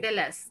me read the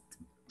last.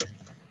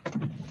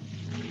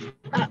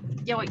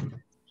 Ya voy.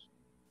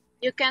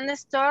 You can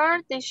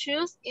store the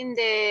shoes in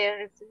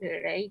the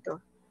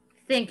refrigerator.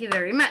 Thank you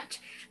very much.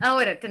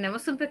 Ahora,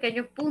 tenemos un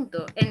pequeño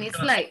punto en mi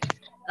slide.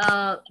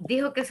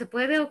 Dijo que se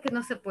puede o que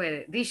no se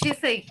puede. Did she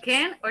say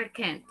can or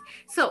can't?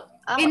 So,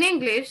 in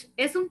English,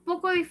 es un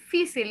poco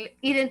difícil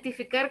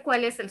identificar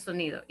cuál es el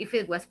sonido. If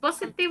it was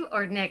positive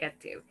or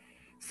negative.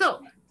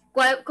 So,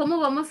 ¿cómo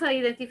vamos a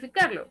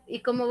identificarlo? Y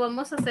cómo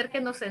vamos a hacer que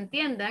nos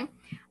entiendan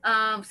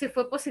si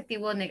fue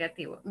positivo o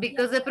negativo.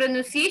 Because the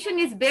pronunciation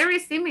is very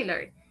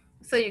similar.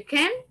 So, you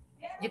can,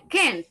 you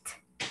can't.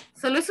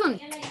 Solo es un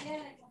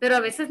pero a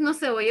veces no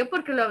se oye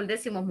porque lo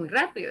decimos muy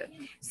rápido.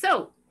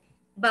 So,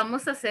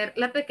 vamos a hacer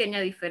la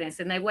pequeña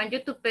diferencia. And I want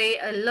you to pay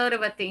a lot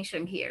of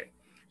attention here.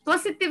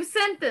 Positive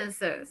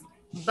sentences.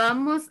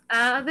 Vamos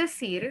a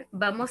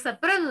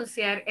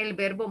pronunciar el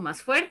verbo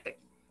más fuerte.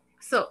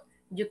 So,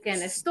 you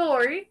can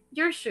store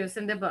your shoes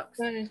in the box.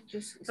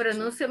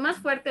 Pronuncio más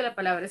fuerte la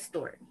palabra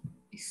store.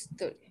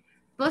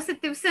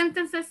 Positive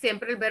sentences,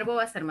 siempre el verbo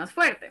va a ser más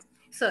fuerte.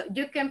 So,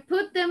 you can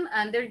put them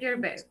under your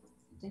bed.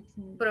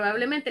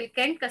 Probablemente el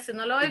can casi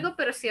no lo oigo,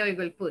 pero sí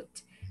oigo el put.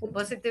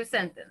 Positive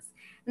sentence.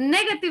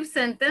 Negative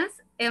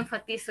sentence,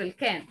 enfatizo el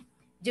can.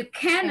 You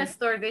can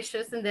store the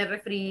shoes in the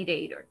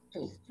refrigerator.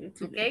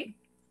 Okay?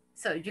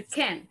 So you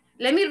can.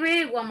 Let me read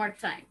it one more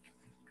time.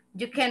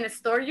 You can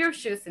store your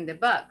shoes in the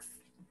box.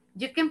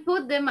 You can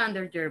put them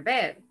under your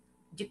bed.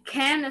 You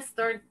can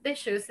store the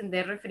shoes in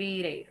the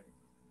refrigerator.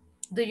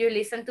 Do you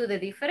listen to the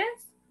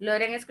difference?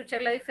 ¿Logran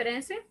escuchar la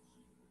diferencia?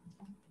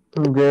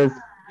 Yes.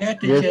 A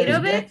little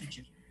bit?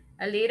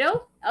 A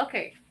little?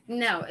 Okay.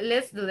 Now,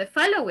 let's do the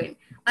following.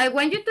 I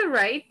want you to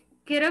write,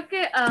 quiero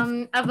que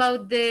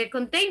about the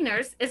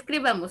containers,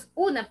 escribamos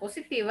una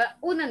positiva,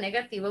 una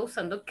negativa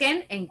usando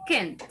can and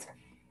can't.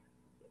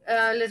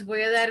 Les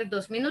voy a dar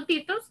 2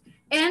 minutitos.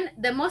 And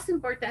the most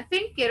important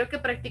thing, quiero que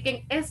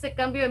practiquen este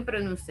cambio en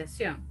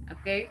pronunciación.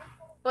 Okay.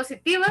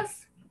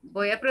 Positivas,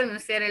 voy a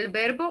pronunciar el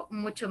verbo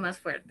mucho más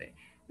fuerte.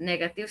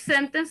 Negative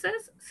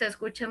sentences, se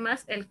escucha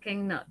más el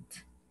cannot.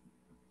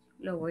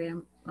 Lo voy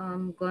a,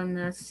 I'm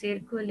gonna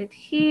circle it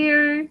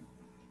here.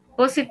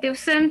 Positive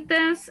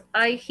sentence,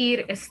 I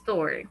hear a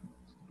story.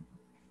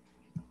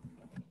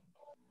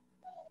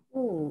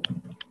 Ooh,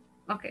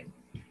 okay.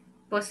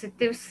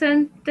 Positive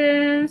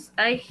sentence,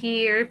 I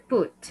hear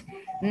put.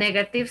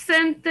 Negative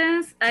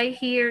sentence, I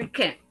hear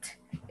can't.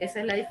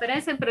 Esa es la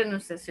diferencia en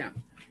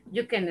pronunciación.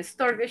 You can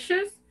store the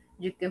shoes,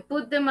 you can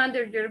put them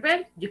under your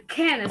bed, you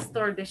can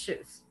store the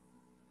shoes.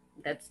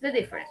 That's the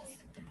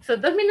difference. So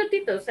 2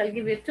 minutitos, I'll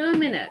give you 2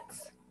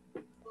 minutes.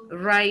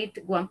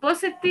 Write one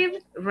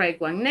positive, write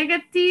one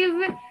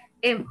negative,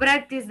 and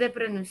practice the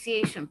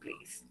pronunciation,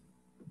 please.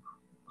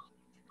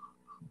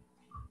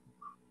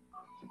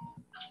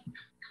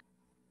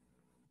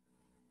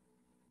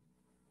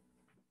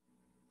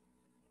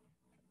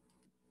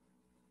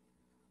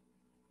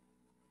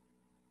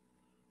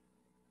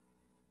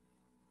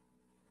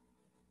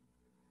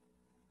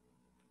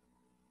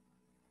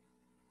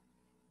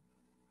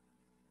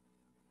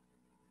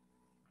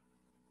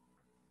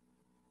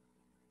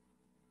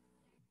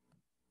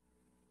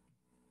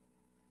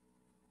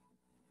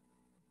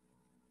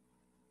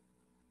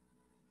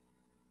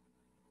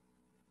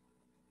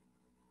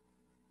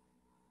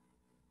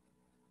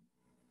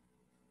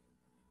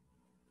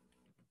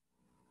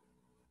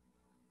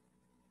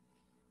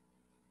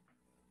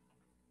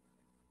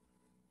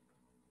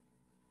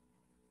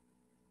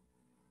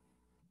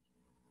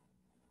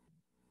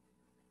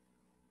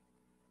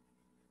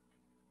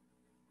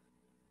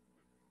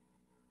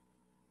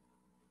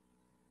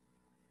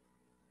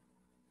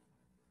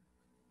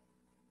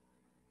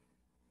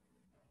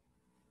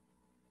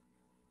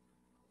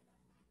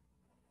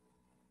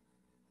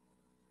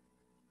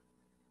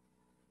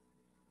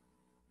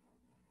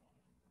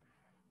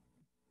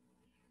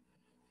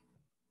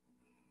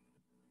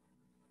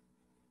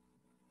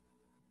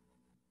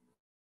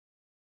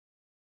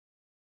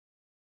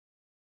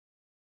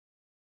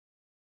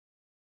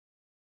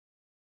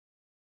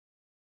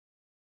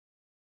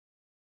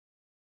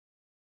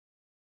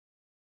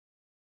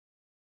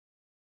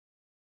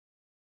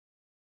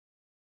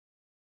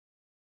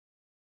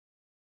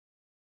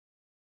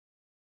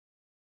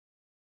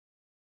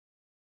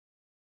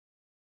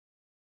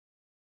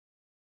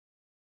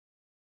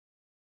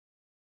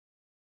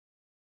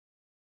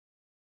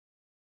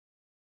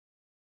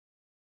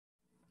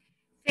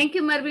 Thank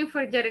you, Marvin,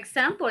 for your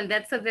example.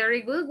 That's a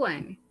very good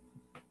one.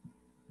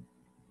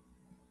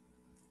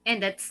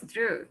 And that's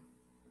true.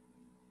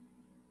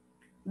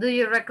 Do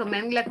you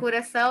recommend la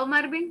Curazao,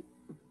 Marvin?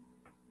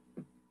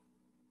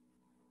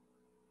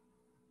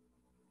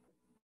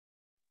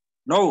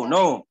 No,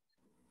 no.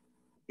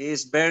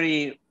 It's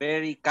very,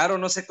 very caro.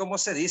 No sé cómo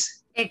se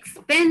dice.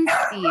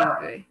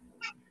 Expensive.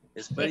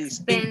 It's very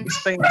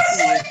expensive.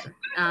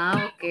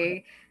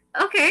 Okay.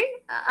 Okay,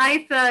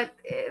 I thought,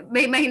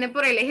 me imaginé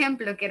por el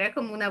ejemplo que era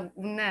como una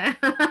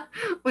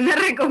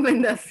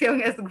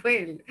recomendación as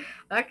well.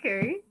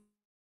 Okay.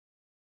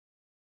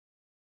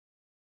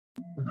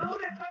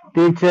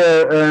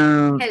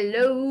 Teacher,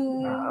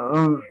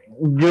 hello.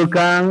 You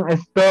can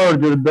store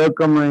your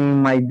document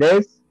in my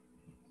desk.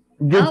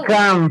 You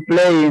can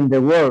play in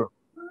the world.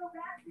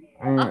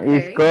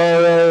 Is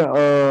covered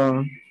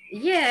or...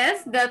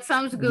 Yes, that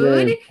sounds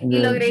good. Yes, Y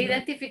yes. logré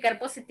identificar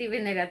positiva y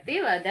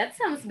negativa. That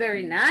sounds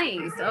very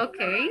nice.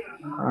 Okay.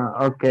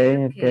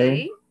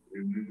 Okay.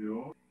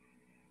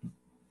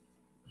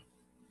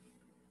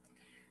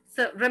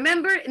 So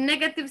remember,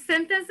 negative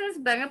sentences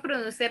van a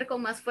pronunciar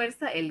con más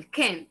fuerza el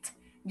can't.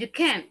 You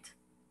can't.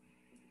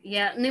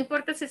 Ya, no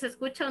importa si se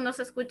escucha o no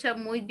se escucha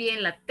muy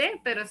bien la T,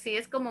 pero sí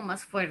es como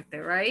más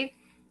fuerte, right?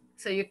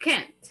 So you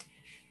can't.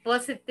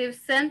 Positive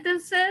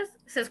sentences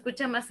se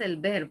escucha más el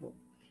verbo.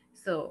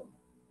 So,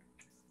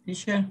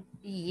 Teacher,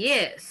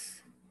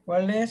 yes.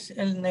 ¿cuál es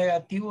el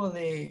negativo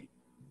de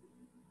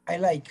I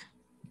like?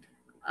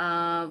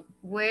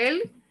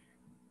 Well,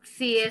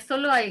 si es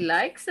solo I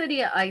like,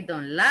 sería I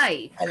don't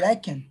like. I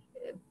like it.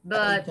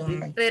 But,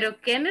 like. Pero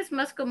Ken es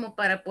más como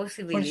para Por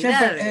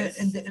posibilidades.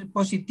 ejemplo, el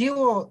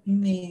positivo,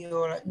 mi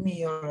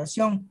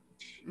oración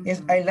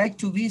es I like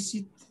to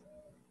visit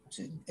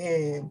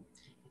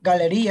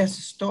galerías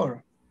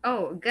store.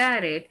 Oh,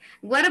 got it.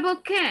 What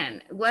about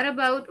can? What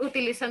about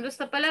utilizando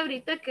esta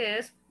palabrita que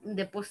es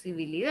de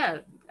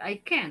posibilidad? I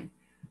can.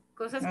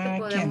 Cosas que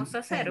podemos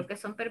hacer o que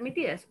son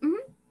permitidas.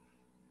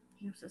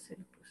 Vamos a hacer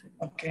posible.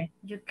 Okay.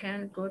 You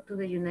can go to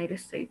the United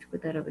States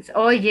without a visa.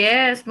 Oh,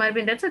 yes,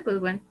 Marvin, that's a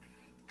good one.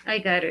 I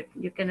got it.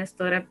 You can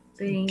store a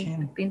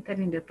painter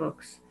in the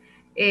box.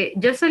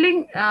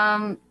 Jocelyn,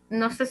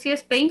 no sé si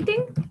es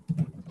painting,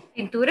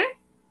 pintura.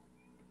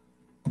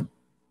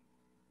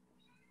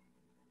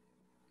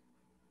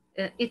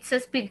 It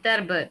says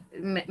pintar, but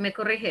me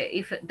corrige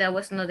if that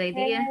was not the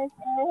idea.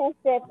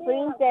 Es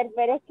printer,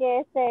 pero es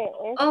que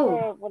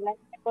por la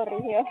que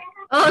corrigió.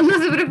 Oh, no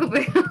se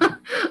preocupe.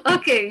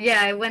 Okay,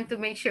 yeah, I want to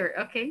make sure.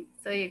 Okay,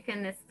 so you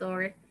can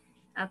store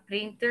a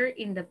printer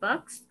in the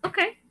box.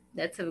 Okay,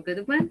 that's a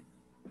good one.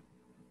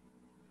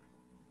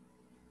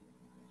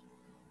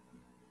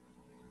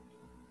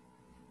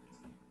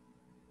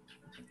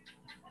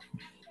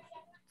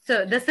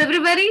 So, does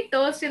everybody,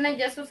 todos tienen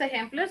ya sus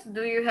ejemplos?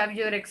 Do you have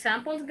your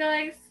examples,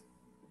 guys?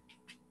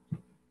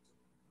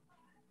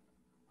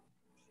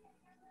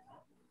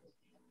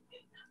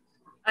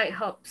 I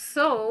hope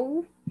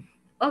so.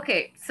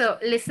 Ok, so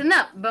listen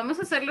up. Vamos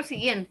a hacer lo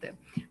siguiente.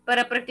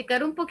 Para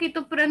practicar un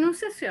poquito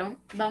pronunciación,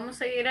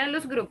 vamos a ir a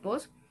los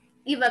grupos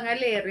y van a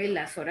leer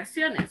las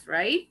oraciones,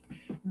 right?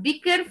 Be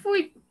careful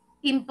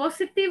in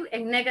positive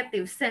and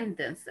negative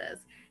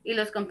sentences. Y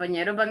los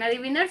compañeros van a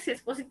adivinar si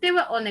es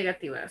positiva o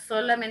negativa.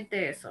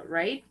 Solamente eso,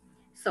 right?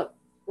 So,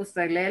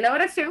 usted lee la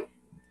oración,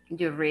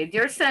 you read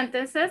your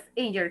sentences,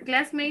 and your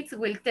classmates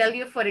will tell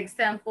you, for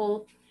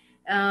example,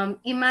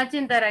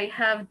 imagine that I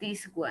have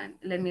this one.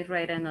 Let me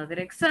write another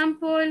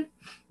example.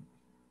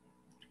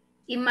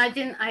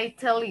 Imagine I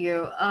tell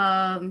you,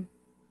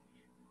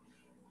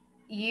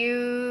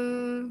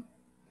 you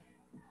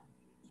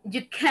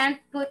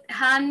can't put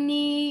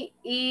honey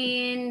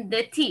in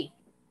the tea.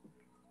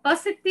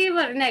 Positive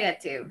or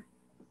negative?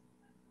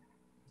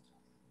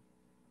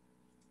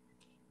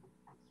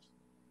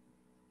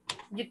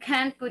 You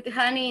can't put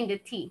honey in the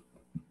tea.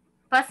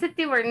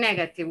 Positive or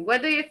negative?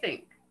 What do you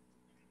think?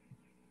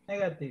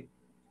 Negative.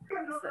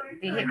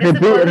 Dije que se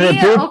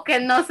podía o que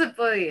no se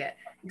podía.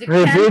 You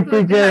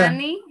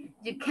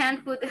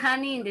can't put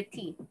honey in the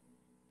tea.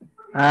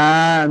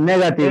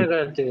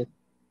 Negative.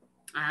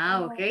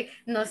 Ok.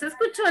 No se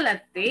escuchó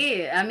la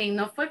T. I mean,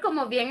 no fue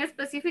como bien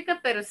específica,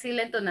 pero sí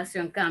la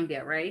entonación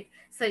cambia, right?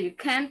 So you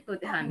can't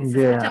put honey.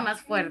 Se escucha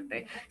más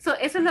fuerte. So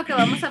eso es lo que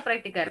vamos a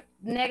practicar.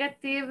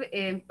 Negative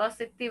and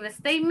positive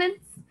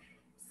statements.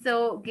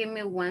 So give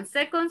me 1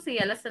 second. Si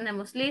ya las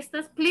tenemos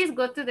listas, please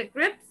go to the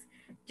groups.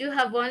 You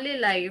have only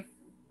like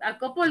a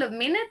couple of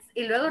minutes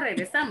y luego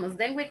regresamos.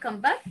 Then we come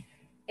back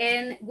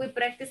and we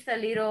practice a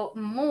little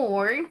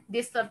more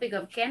this topic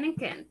of can and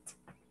can't.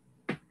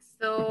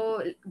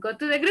 So go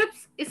to the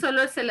groups y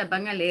solo se las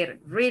van a leer.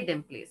 Read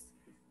them, please.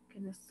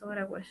 Can I store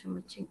a washing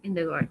machine in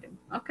the garden?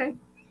 Okay.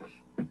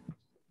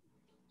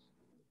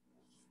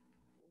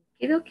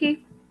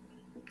 Okay.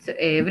 So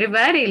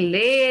everybody,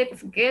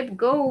 let's get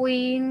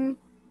going.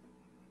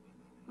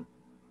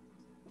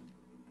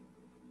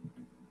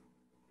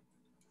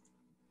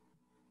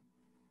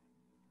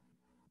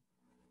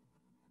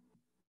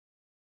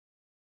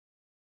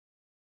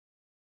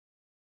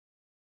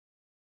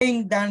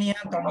 Danny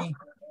Anthony.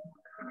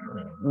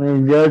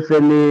 Miss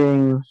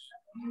Jocelyn,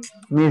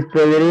 Miss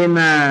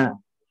Pedrina,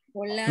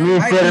 Hola.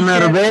 Mr.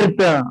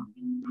 Norberto.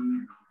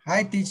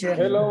 Hi, teacher.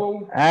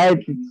 Hello. Hi.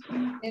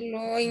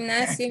 Hello,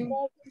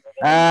 Ignacio.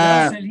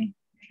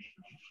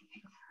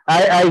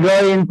 I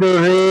going to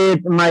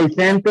read my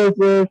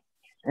sentences.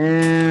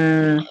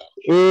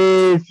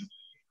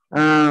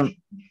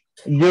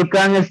 You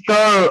can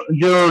store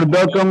your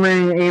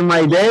document in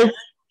my desk.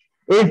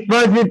 Is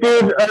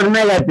positive or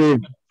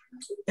negative?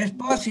 Es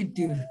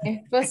positive. Es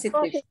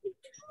positive.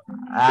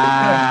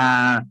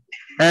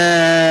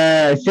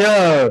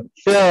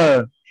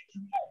 Sure.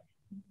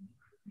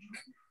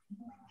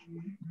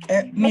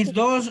 Mis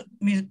dos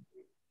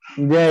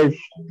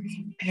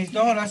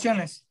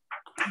oraciones.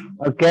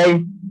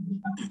 Okay.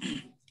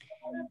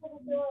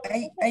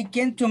 I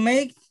came to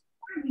make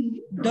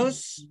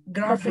those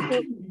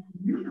graphic.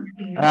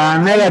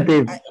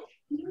 Negative.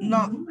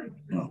 No.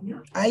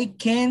 I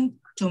can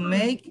to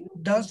make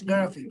those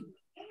graphic.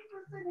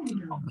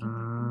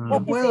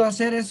 No puedo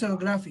hacer esos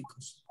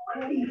gráficos.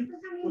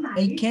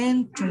 I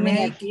can to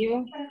make.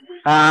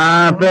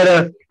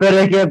 Pero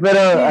es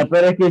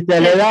que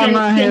usted le da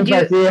más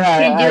énfasis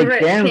a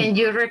can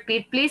you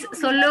repeat, please?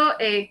 Solo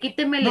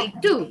quítemele el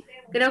to.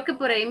 Creo que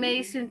por ahí me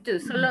dice un to.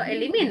 Solo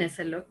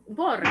elimíneselo.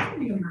 Borre.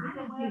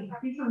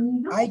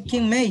 I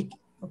can make.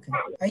 Okay.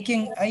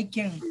 I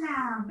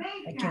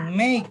can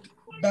make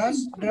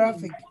those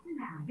graphic.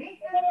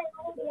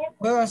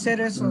 Puedo hacer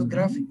esos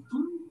gráficos.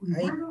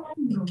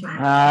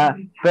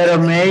 Pero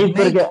make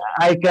porque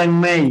I can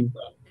make.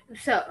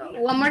 So,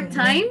 one more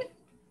time.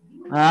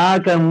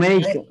 Can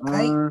make.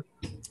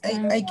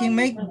 I can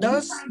make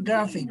those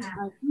graphics.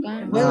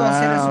 Puedo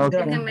hacer esos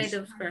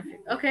gráficos.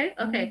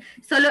 Okay.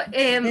 Solo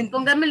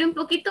póngamele un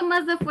poquito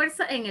más de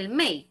fuerza en el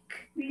make.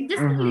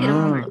 Just a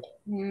little.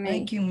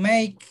 I can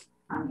make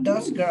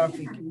those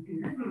graphics.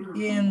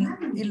 Y en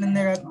la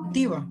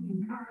negativa.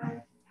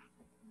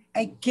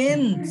 I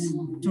can't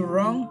to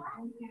run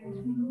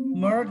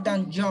more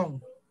than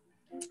John.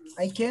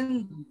 I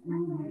can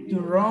to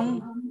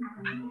run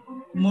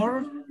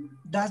more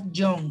than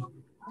John.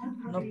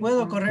 No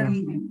puedo correr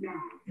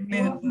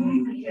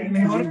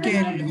mejor que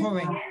el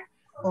joven.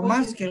 O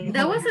más que el joven.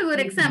 That was a good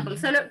example.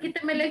 Solo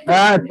quítame el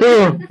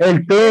tú,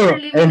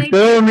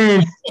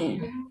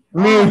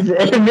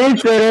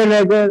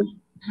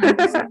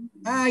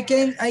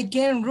 I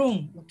can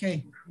run.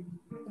 Okay.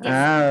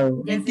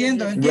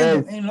 Entiendo.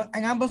 Yes.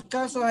 En ambos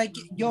casos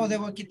yo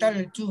debo quitar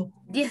el to.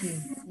 Yes,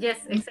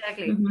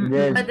 exactly.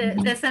 But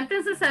the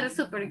sentences are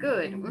super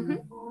good.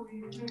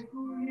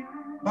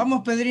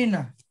 Vamos,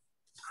 Pedrina.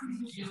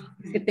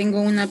 Que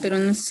tengo una, pero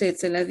no sé,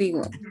 se la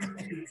digo.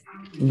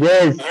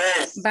 Yes.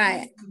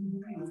 Bye.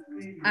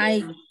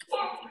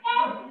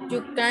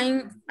 You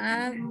can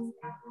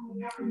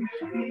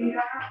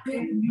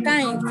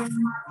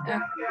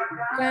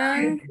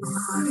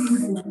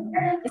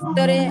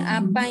story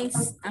a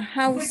binds a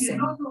house.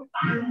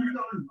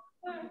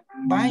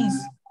 Binds.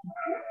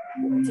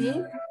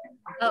 ¿Sí?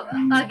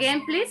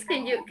 Again, please,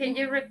 can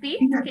you repeat?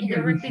 Can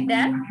you repeat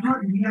that?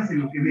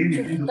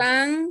 You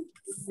can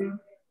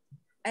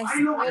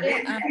story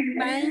a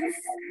binds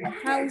a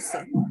house.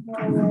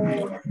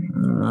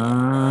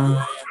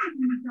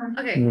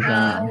 Okay,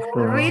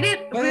 read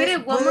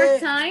it one more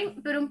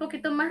time, pero un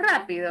poquito más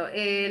rápido.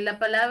 La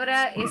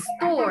palabra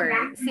store,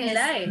 sin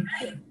la E.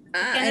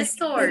 You can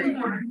store.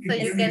 So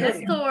you can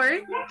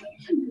store.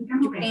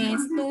 You can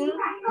store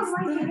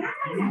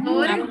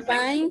a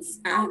binds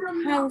a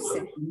house.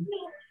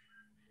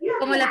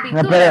 Como la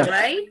pintura,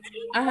 right?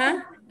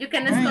 Ajá. You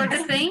can store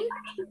the paint.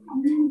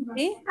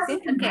 Sí.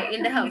 Okay,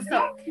 in the house.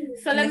 So,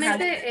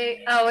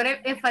 solamente ahora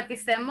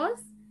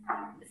enfaticemos.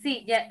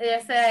 Sí, ya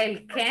sea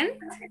el can't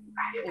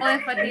o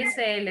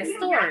enfatice el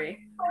store.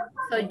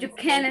 So you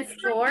can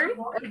store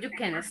or you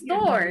can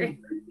store.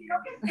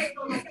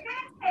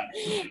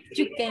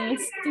 You can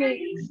store.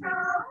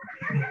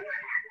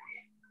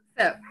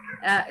 So,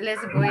 les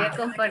voy a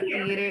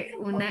compartir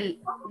una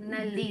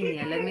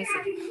línea. Let me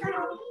see.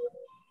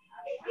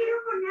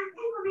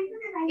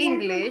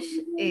 English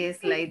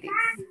is like this.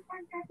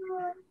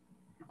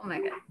 Oh my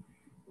God.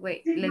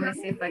 Wait, let me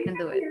see if I can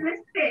do it.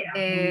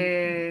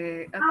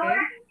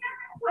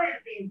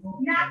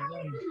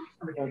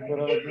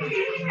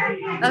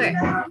 Okay,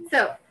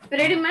 so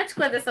pretty much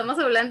cuando estamos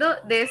hablando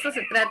de eso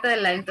se trata de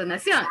la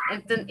entonación.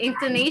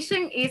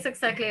 Intonation is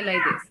exactly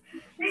like this.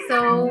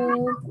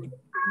 So,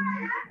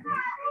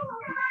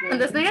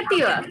 cuando es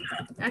negativa,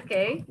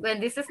 okay,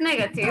 when this is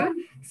negative,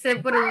 se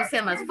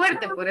pronuncia más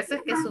fuerte, por eso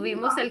es que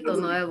subimos el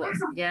tono de voz,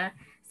 ¿ya?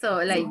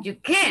 So, like, you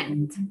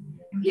can't,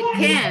 y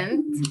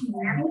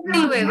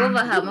luego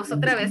bajamos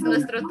otra vez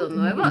nuestro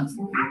tono de voz,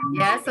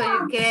 ¿ya? So,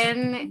 you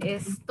can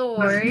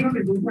store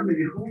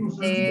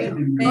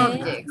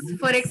objects.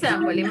 For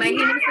example,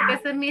 imagínense que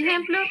este es mi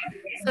ejemplo,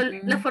 so,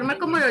 la forma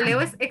como lo leo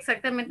es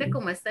exactamente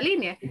como esta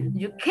línea.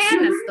 You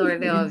can store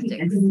the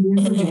objects,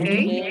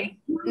 ¿ok?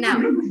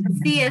 Now,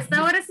 si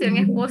esta oración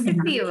es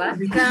positiva,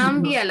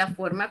 cambia la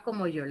forma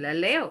como yo la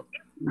leo.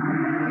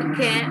 El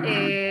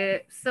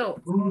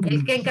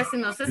can casi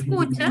no se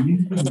escucha,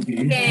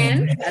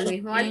 can a la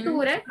misma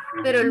altura,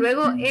 pero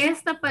luego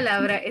esta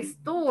palabra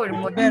store,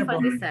 voy a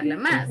enfatizarla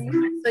más.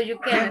 So you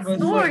can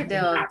store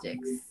the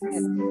objects.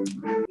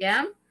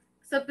 ¿Ya?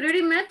 So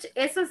pretty much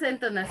eso es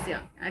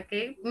entonación.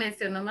 ¿Ok?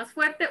 Menciono más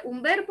fuerte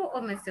un verbo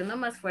o menciono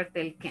más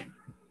fuerte el can.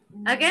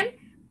 Again,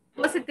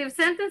 positive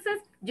sentences,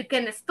 you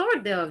can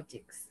store the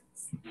objects.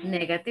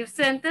 Negative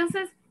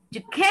sentences,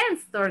 you can't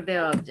store the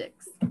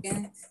objects.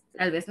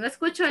 Tal vez no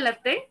escucho la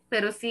T,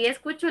 pero sí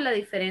escucho la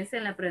diferencia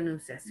en la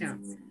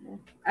pronunciación.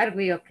 Are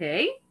we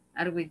okay?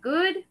 Are we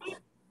good?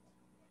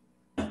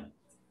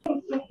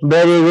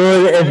 Very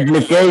good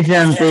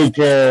explication,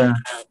 teacher.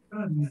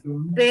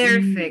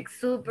 Perfect,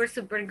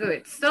 super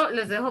good. So,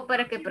 los dejo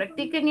para que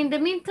practiquen. In the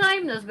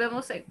meantime, nos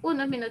vemos en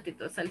unos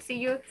minutitos. I'll see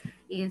you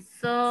in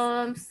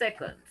some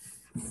seconds.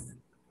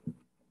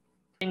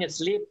 can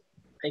sleep.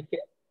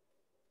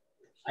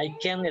 I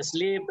can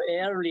sleep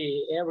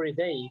early every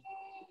day.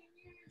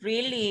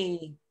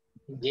 Really?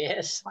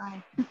 Yes.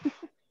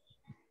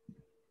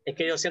 Es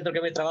que yo siento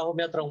que mi trabajo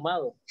me ha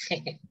traumado.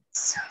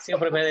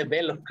 Siempre me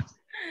desvelo.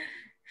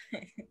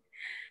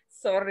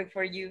 Sorry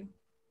for you.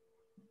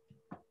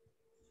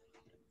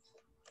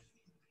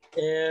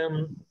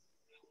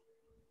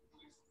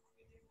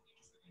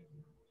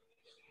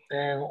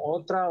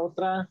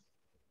 Otra.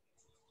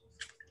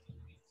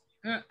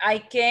 I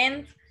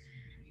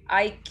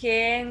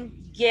can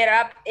get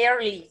up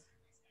early.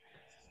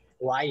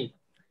 Why?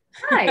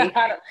 Hi.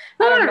 I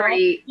don't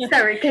know.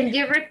 Sorry, can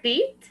you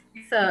repeat?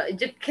 So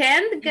you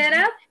can't get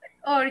up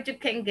or you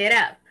can get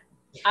up?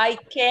 I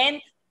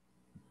can't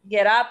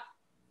get up.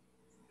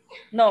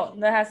 No,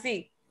 no es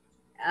así.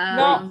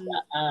 No.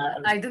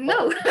 I don't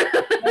know.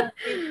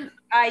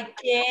 I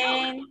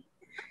can.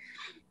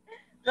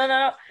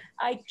 No.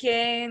 I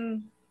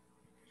can.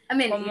 I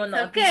mean, it's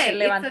okay.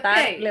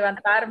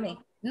 Levantarme.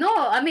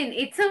 No, I mean,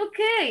 it's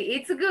okay.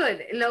 It's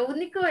good. Lo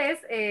único es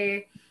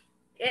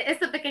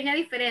esta pequeña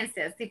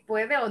diferencia, si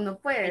puede o no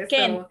puede.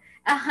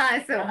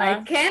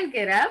 I can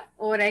get up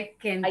or I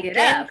can get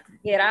up.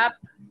 Get up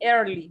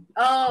early.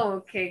 Oh,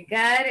 okay,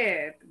 got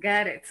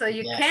it. So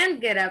you can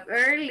get up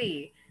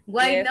early.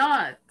 Why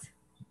not?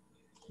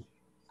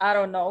 I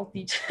don't know,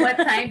 teacher. What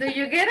time do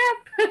you get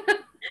up?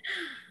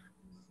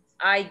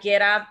 I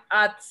get up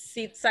at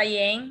 6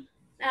 a.m.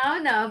 Oh,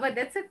 no, but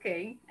that's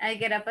okay. I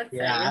get up at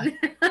 7.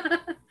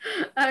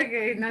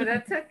 Okay, no,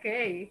 that's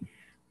okay.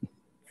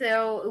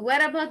 So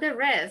what about the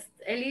rest?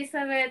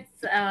 Elizabeth,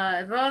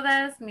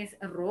 Rodas, Miss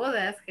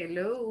Rodas,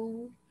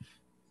 hello.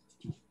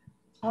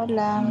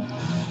 Hola.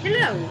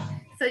 Hello.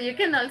 So you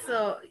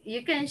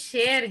can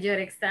share your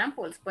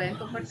examples. Pueden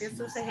compartir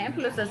sus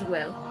ejemplos as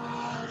well.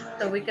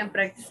 So we can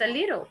practice a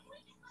little.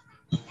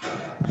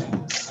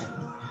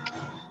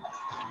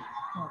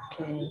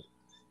 Okay.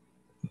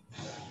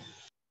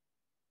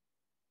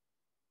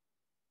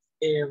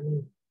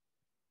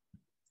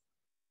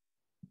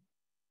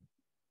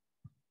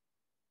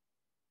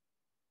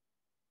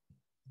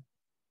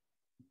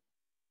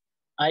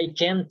 I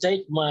can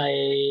take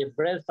my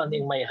breakfast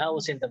in my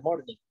house in the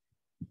morning.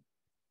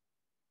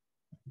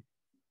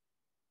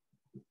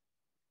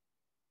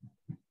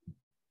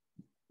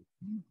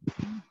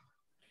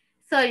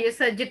 So you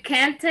said you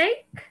can't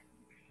take?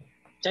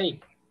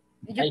 Take.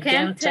 You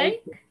can't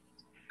take?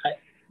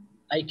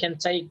 I can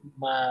take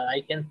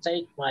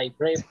my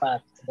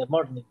breakfast in the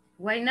morning.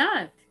 Why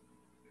not?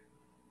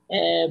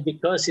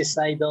 Because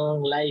I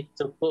don't like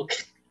to cook.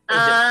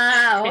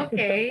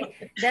 Okay.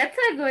 That's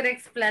a good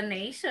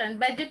explanation.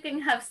 But you can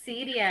have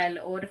cereal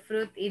or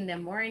fruit in the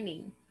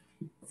morning.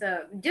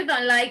 So you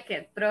don't like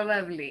it,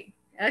 probably.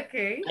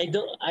 Okay. I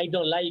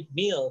don't like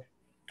milk.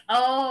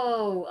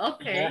 Oh,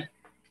 okay.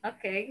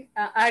 Okay.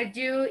 Are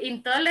you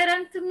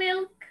intolerant to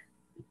milk?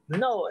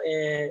 No,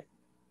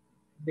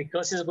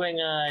 because it's when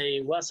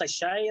I was a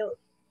child,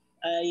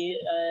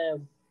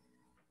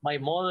 my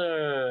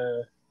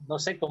mother, no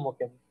sé, como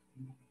que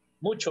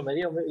mucho me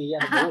dio y ya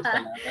no me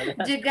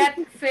gusta. You got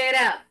fed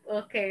up.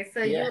 Okay,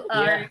 so you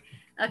are,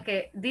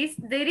 okay,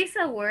 there is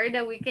a word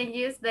that we can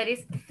use that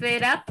is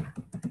fed up.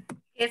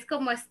 Es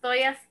como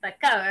estoy hasta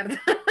acá, ¿verdad?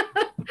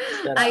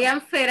 I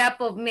am fed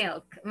up of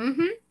milk.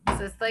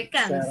 So estoy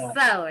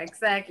cansado,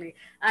 exactly.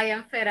 I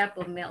am fed up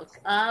of milk.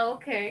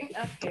 Okay.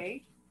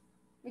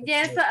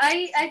 Yes,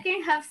 I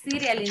can have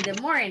cereal in the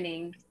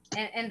morning,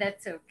 and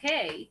that's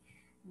okay.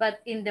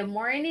 But in the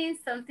morning,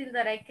 something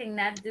that I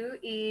cannot do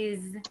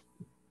is,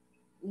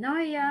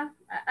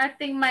 I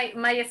think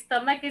my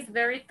stomach is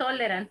very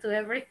tolerant to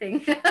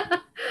everything.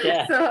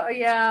 So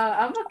yeah,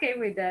 I'm okay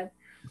with that.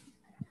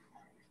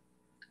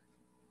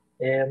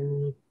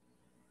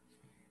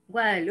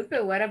 Guadalupe,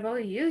 what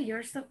about you?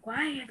 You're so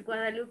quiet,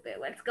 Guadalupe.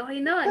 What's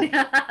going on?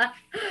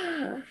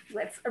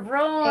 What's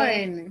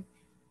wrong?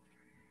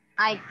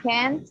 I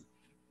can't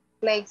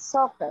play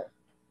soccer,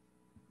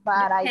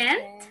 but I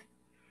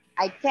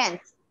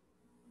can't.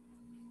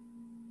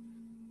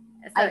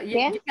 So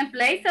you can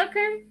play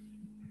soccer?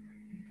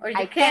 Or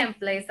you can't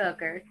play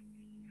soccer?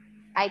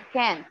 I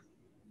can't.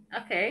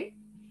 Okay.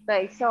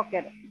 Play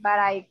soccer, but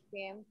I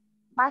can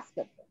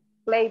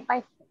play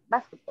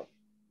basketball.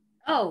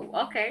 Oh,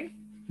 okay.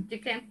 You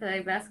can play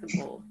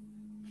basketball.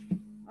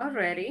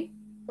 Already.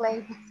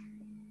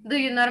 Do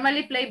you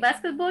normally play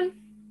basketball?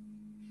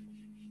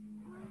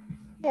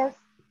 Yes.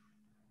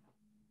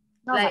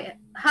 Like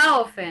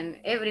how often?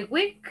 Every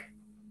week?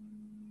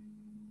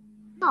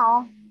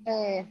 No.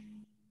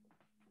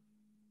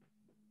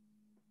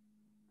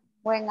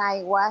 When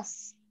I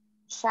was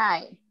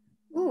shy.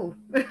 Ooh.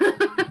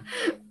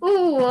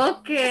 Ooh,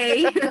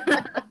 okay.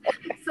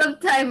 Some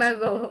time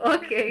ago.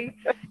 Okay.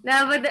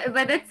 No,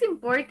 but that's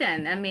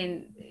important. I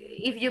mean,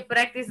 if you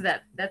practice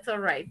that, that's all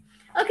right.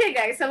 Okay,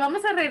 guys, so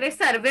vamos a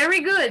regresar.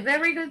 Very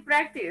good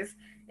practice.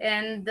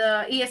 And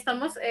y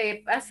estamos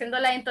haciendo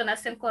la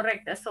entonación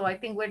correcta. So I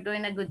think we're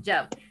doing a good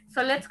job.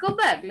 So let's go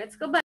back.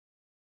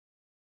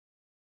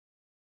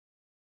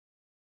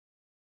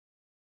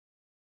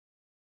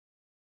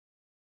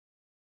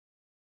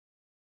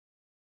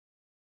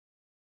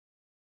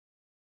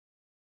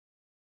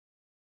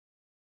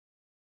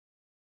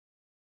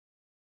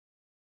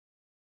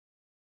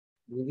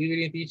 Good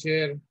evening,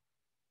 teacher.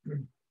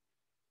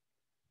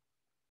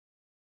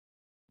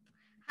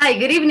 Hi,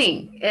 good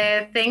evening.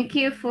 Thank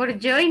you for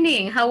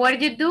joining. How are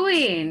you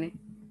doing?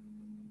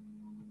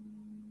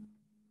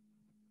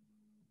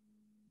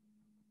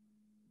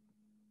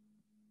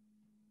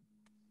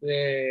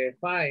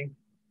 Fine.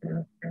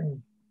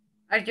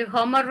 Are you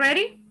home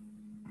already?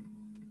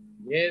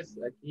 Yes,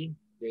 aquí,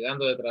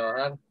 llegando de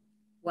trabajar.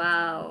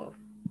 Wow.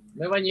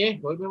 Me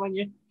bañé, hoy me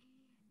bañé.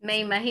 Me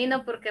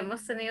imagino porque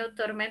hemos tenido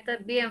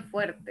tormentas bien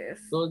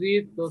fuertes.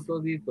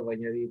 Todito,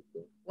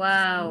 bañadito.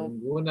 Wow.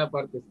 Ninguna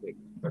parte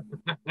seca.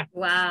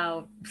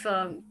 Wow.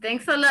 So,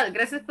 thanks a lot.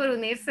 Gracias por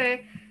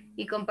unirse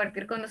y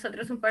compartir con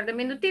nosotros un par de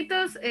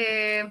minutitos.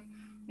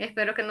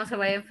 Espero que no se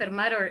vaya a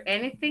enfermar or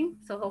anything.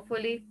 So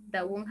hopefully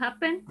that won't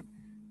happen.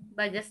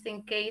 But just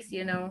in case,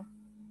 you know,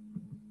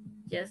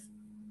 just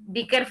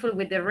be careful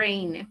with the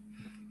rain.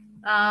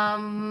 No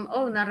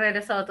ha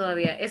regresado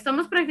todavía.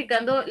 Estamos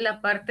practicando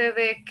la parte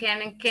de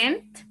can and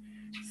can't.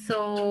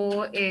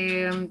 So,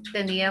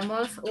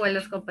 teníamos, o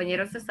los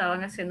compañeros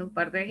estaban haciendo un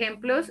par de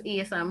ejemplos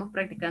y estábamos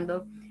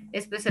practicando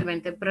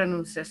especialmente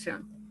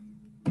pronunciación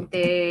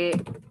de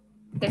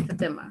este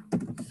tema.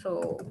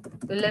 So,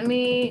 let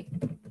me...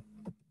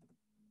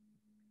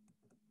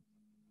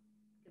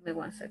 Give me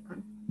 1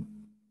 second.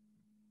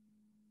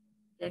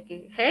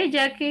 Jackie. Hey,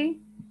 Jackie.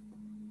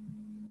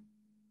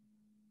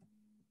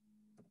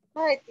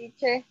 Hi,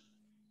 teacher.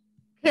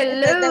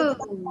 Hello.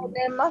 Tengo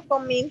problemas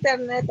con mi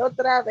internet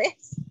otra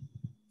vez.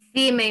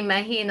 Sí, me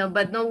imagino,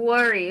 but no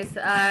worries.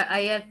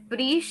 I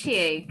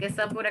appreciate que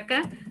está por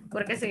acá,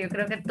 porque sí, yo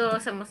creo que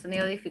todos hemos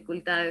tenido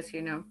dificultades,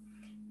 you know.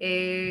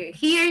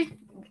 Here,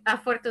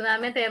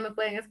 afortunadamente ya me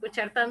pueden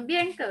escuchar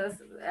también, que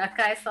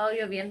acá ha estado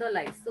lloviendo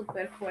like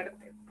súper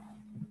fuerte.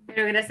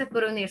 Pero gracias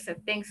por unirse.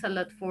 Thanks a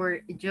lot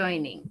for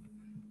joining.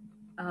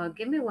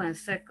 Give me 1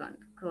 second,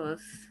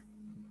 because...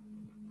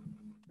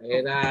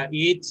 Era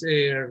it's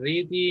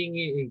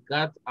reading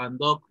cat and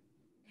dog.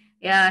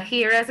 Yeah,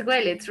 here as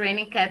well, it's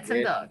raining cats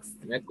and dogs.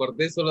 Me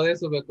acordé solo de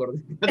eso, me acordé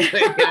cuando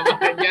estaba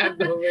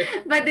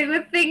bañándome. But the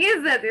good thing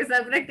is that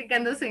está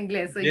practicando su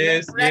inglés. So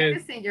yes, you're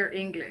practicing your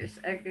English,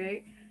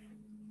 okay?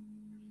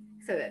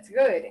 So that's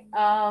good.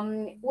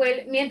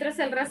 Well, mientras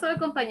el resto de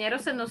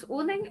compañeros se nos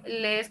unen,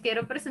 les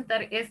quiero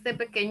presentar este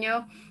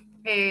pequeño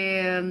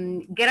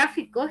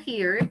gráfico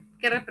here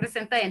que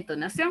representa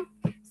entonación.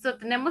 So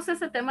tenemos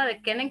ese tema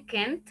de can and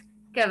can't,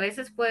 que a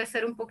veces puede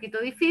ser un poquito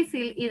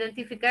difícil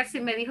identificar si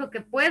me dijo que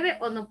puede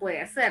o no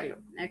puede hacerlo,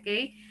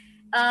 ¿ok?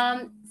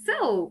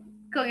 So,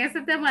 con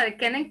este tema de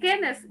can and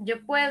can't es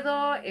yo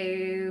puedo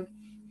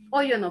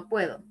o yo no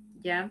puedo,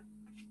 ¿ya?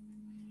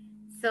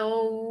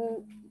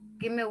 So,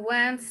 give me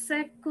 1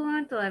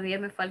 second, todavía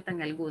me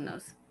faltan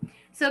algunos.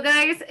 So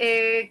guys,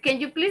 can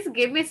you please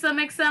give me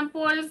some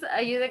examples?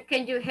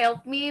 Can you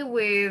help me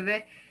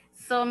with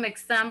some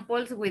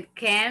examples with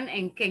can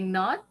and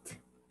cannot?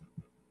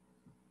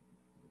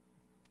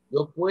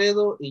 Yo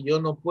puedo y yo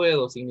no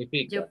puedo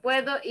significa. Yo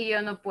puedo y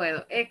yo no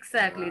puedo.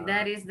 Exactly.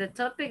 That is the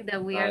topic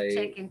that we are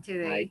taking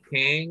today. I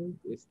can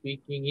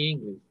speak in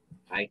English.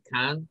 I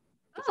can't.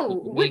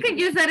 Oh, we could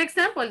use that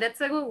example.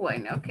 That's a good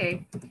one.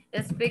 Okay.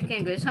 Speak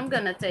English. I'm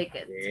going to take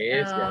it.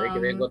 Yes, ya ve que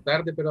vengo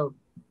tarde, pero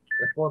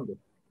respondo.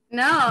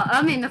 No,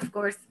 I mean, of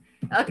course.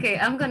 Okay,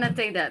 I'm going to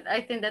take that.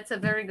 I think that's a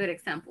very good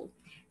example.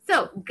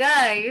 So,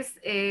 guys,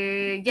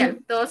 ya,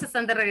 todos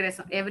están de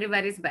regreso.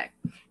 Everybody's back.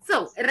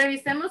 So,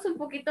 revisemos un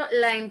poquito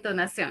la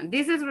entonación.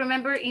 This is,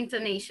 remember,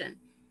 intonation.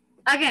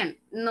 Again,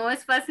 no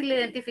es fácil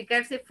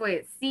identificar si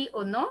fue sí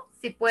o no,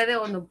 si puede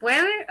o no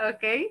puede,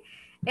 ok.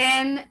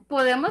 And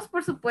podemos,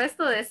 por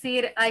supuesto,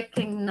 decir I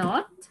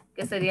cannot,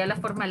 que sería la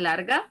forma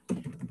larga,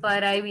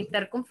 para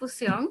evitar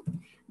confusión.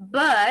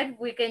 But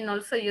we can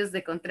also use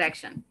the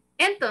contraction.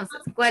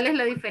 Entonces, ¿cuál es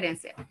la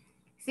diferencia?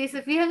 Si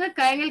se fijan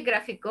acá en el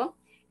gráfico,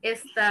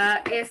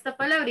 está esta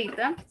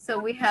palabrita. So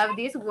we have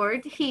this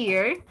word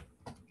here,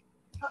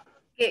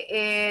 que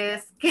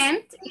es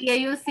can't, y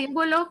hay un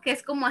símbolo que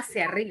es como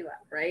hacia arriba,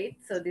 right?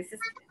 So this is,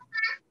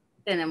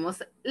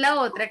 tenemos la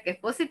otra que es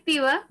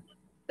positiva,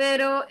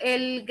 pero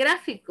el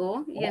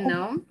gráfico, you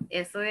know,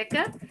 eso de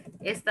acá,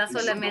 está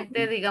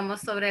solamente,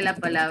 digamos, sobre la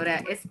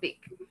palabra speak.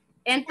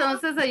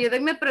 Entonces,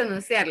 ayúdenme a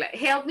pronunciarla.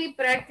 Help me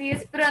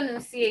practice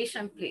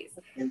pronunciation, please.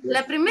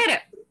 La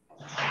primera,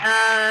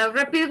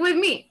 repeat with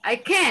me. I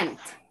can't.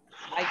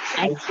 I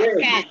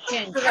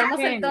can't. Subamos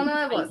el tono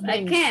de voz.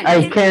 I can't.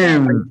 I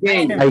can.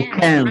 I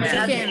can.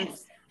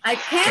 I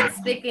can't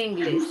speak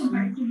English.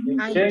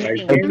 I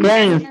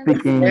can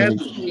speak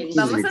English.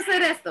 Vamos a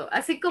hacer esto,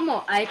 así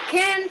como I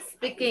can't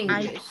speak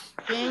English.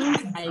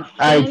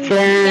 I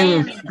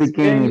can speak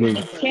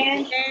English.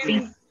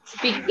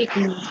 Speak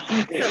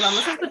English. So,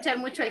 vamos a escuchar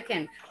mucho I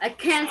can. I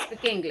can't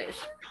speak English.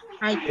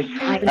 I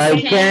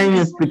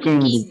can speak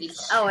English.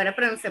 Ahora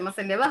pronunciamos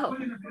el de abajo.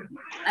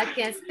 I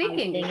can speak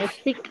English.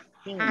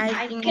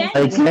 I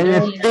I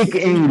can speak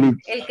English.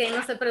 El que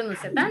no se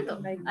pronuncia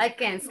tanto. I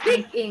can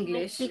speak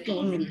English.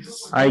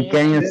 I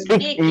can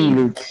speak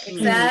English.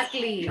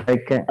 Exactly. I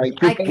can I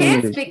speak can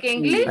English. speak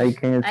English. I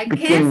can I speak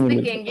can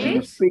speak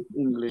English.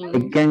 English.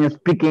 I can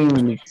speak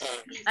English.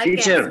 I can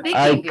Teacher, speak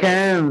I English.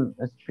 can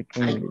speak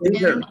English.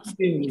 teacher,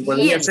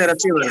 podría Yes. ser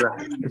así, ¿verdad?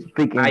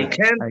 Speak I English.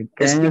 can I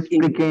can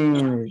speak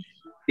English.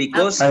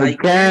 because I I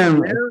can.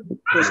 learn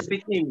to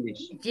speak English.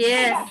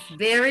 Yes,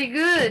 very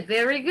good,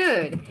 very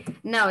good.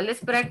 Now let's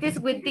practice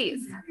with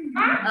this.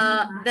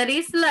 That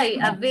is like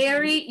a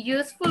very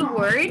useful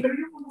word.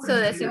 So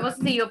decimos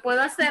si yo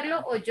puedo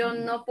hacerlo o yo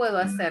no puedo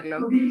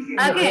hacerlo.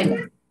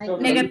 Again,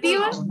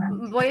 negativa,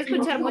 voy a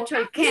escuchar mucho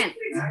el can't,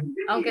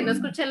 aunque no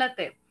escuche la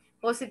T.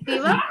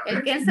 Positiva,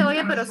 el can se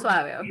oye pero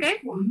suave,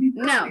 ¿ok?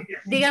 Now,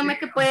 díganme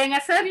que pueden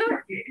hacerlo.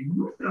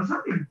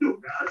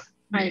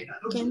 I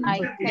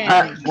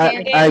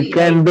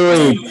can do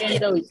it.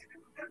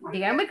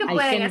 Díganme que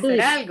pueden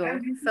hacer algo.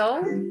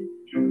 So,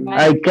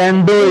 I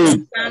can do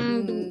it.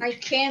 I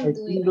can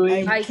do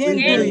it. I can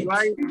do it.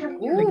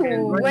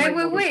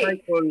 Wait.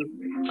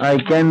 I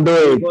can do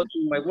it. Go to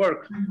my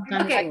work.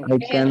 Okay. I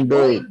can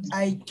do it.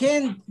 I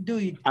can do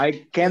it. I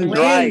can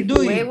Wait,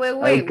 drive.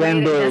 wait,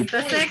 can do just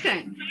a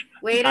second.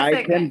 Wait a I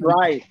can second.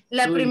 drive.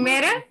 La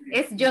primera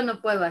es yo no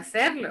puedo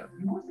hacerlo.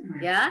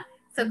 ¿Ya?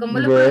 So, ¿cómo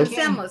lo Yes.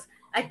 pronunciamos?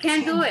 I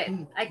can't do it.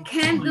 I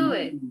can't do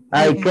it.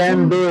 I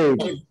can do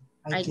it.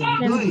 I can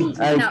do it.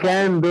 I No.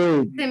 can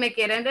do it. Si me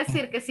quieren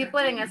decir que sí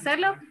pueden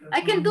hacerlo,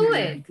 I can do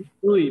it.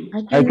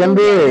 I can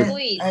do it.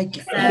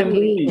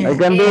 Exactly. I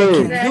can do it.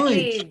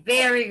 Exactly.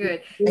 Very good.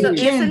 So,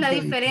 esa es la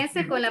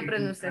diferencia con la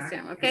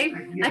pronunciación, ¿ok?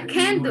 I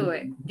can do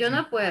it. Yo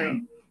no puedo.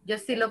 Yo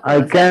sí lo puedo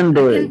I can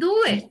do I can it. do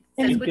it.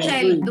 Se escucha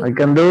el do. I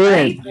can do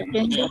it.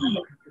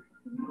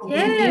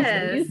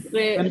 Yes.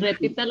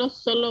 Repítalo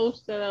solo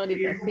usted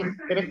ahorita, sí.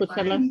 Quiero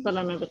escucharla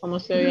solamente cómo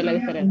se oye la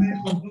diferencia.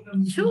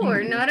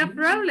 Sure, not a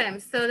problem.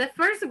 So the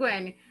first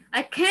one,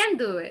 I can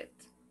do it.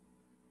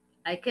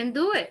 I can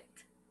do it.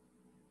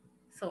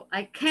 So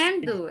I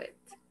can do it.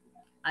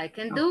 I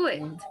can do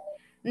it.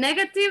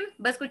 Negative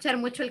va a escuchar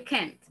mucho el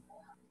can't.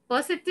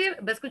 Positive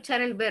va a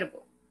escuchar el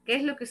verbo. ¿Qué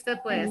es lo que usted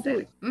puede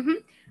hacer?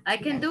 I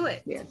can do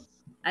it.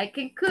 I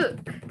can cook.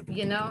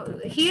 You know,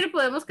 here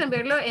podemos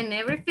cambiarlo en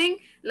everything.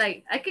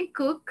 Like, I can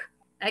cook,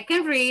 I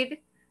can read,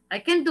 I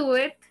can do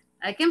it,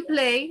 I can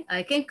play,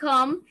 I can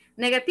come.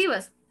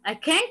 Negativas, I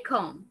can't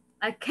come,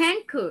 I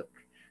can't cook,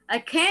 I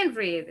can't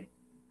read.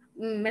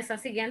 ¿Me están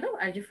siguiendo?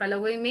 Are you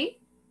following me?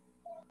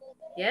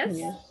 Yes?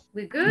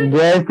 We good?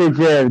 Yes,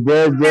 teacher.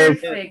 Yes.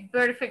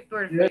 Perfect.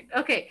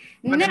 Okay.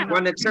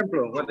 One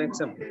example.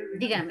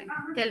 Dígame,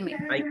 tell me.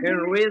 I can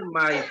read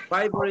my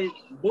favorite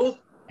book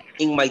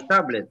in my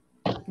tablet.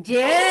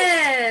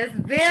 Yes,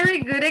 very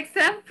good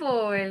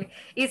example.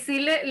 Y sí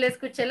le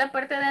escuché la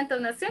parte de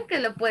entonación que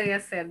lo puede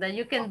hacer, that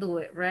you can do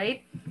it,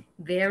 right?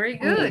 Very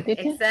good,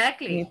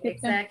 exactly.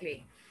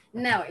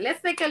 Now,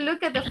 let's take a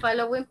look at the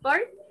following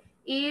part.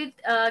 Y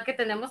que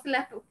tenemos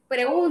las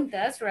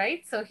preguntas,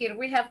 right? So here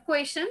we have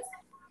questions.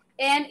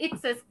 And it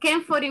says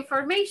can for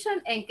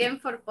information and can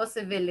for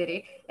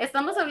possibility.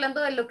 Estamos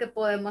hablando de lo que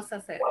podemos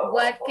hacer.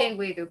 What can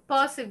we do?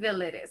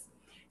 Possibilities.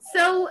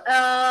 So,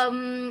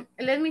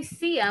 let me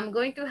see. I'm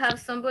going to have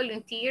some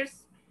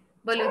volunteers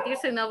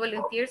and no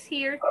volunteers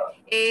here.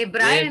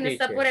 Brian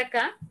está por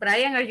acá.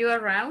 Brian, are you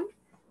around?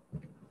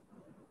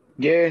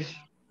 Yes.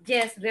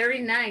 Yes, very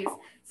nice.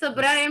 So,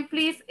 Brian,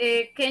 please,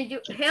 can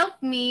you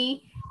help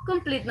me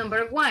complete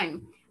number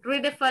 1?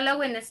 Read the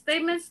following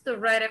statements to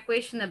write a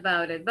question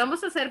about it.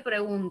 Vamos a hacer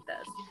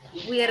preguntas.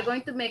 We are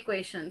going to make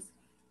questions.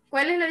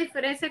 ¿Cuál es la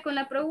diferencia con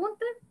la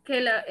pregunta?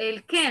 Que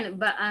el can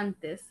va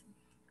antes.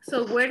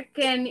 So where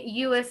can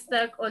you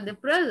stock all the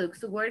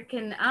products? Where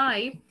can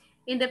I?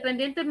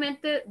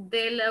 Independientemente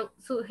del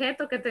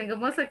sujeto que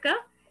tengamos acá,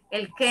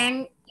 el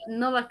can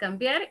no va a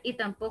cambiar y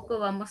tampoco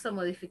vamos a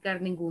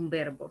modificar ningún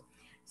verbo.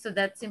 So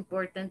that's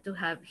important to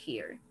have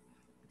here.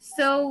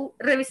 So,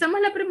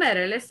 revisamos la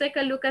primera. Let's take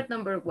a look at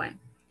number 1.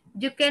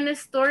 You can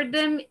store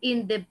them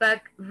in the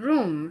back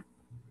room.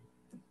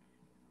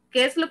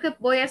 ¿Qué es lo que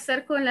voy a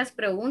hacer con las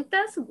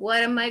preguntas?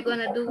 What am I going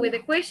to do with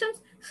the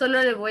questions?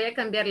 Solo le voy a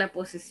cambiar la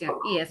posición.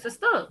 Y eso es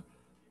todo.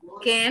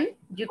 Can,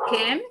 you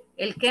can,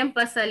 el can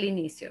pasa al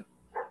inicio.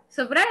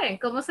 So, Brian,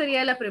 ¿cómo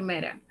sería la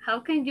primera?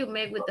 How can you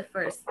make with the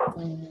first?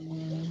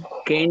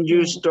 Can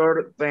you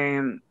store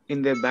them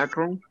in the back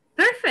room?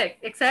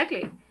 Perfect,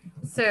 exactly.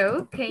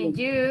 So, can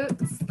you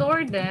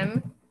store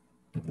them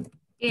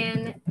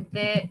in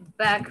the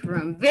back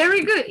room?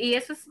 Very good. Y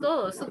eso es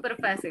todo, súper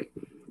fácil.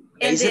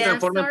 Ahí se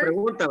transforma en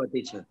pregunta,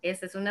 teacher.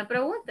 Esa es una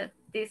pregunta.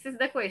 This is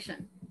the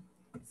question.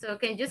 So,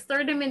 can you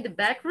store them in the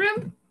back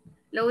room?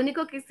 Lo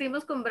único que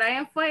hicimos con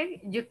Brian fue,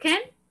 you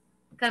can,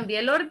 cambié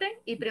el orden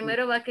y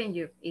primero va can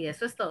you. Y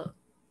eso es todo.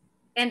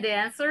 And the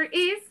answer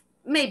is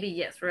maybe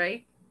yes,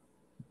 right?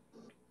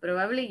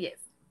 Probably yes.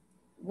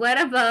 What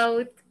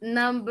about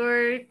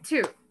number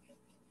 2?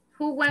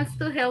 Who wants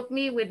to help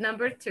me with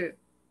number 2?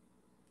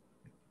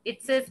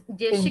 It says,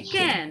 yes, she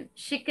can.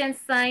 She can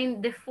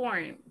sign the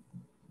form.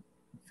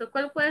 So,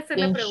 ¿cuál puede ser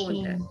la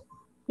pregunta?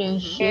 Can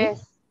she?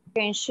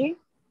 Can she?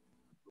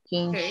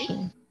 Can Okay.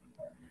 she?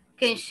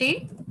 Can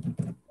she?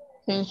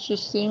 Can she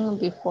sing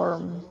the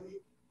form?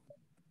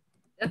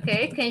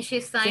 Okay, can she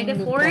sign the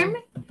Sing the form?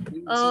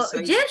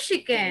 form. Yes,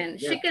 she can.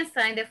 She can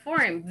sign the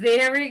form.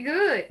 Very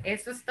good.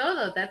 Eso es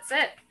todo. That's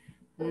it.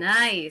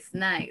 Nice,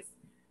 nice.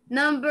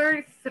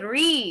 Number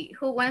 3.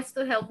 Who wants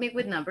to help me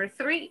with number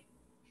 3?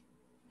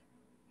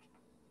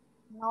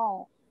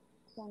 No.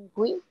 Can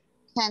we?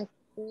 Can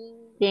we?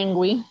 Can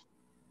we?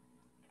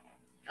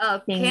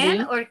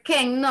 Can or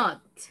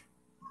cannot?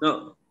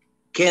 No.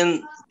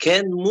 Can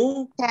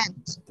move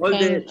all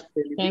the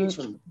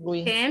television.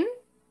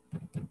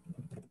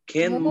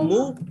 Can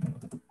move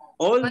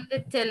all on the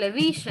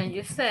television,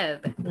 you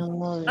said.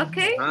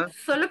 Okay,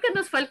 solo que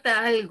nos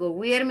falta algo.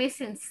 We are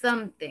missing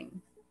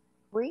something.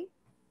 We?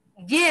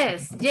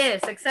 Yes,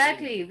 yes,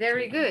 exactly.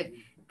 Very good.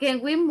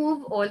 Can we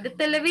move all the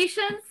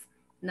televisions?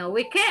 No,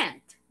 we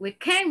can't. We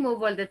can't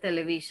move all the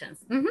televisions.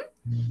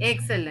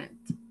 Excellent.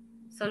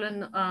 Solo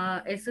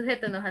el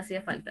sujeto nos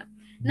hacía falta.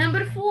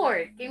 Number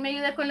 4. ¿Quién me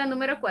ayuda con la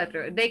número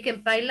 4? They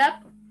can pile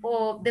up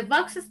the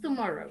boxes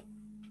tomorrow.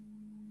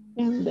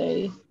 Can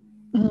they?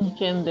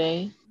 Can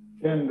they?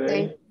 Can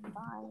they?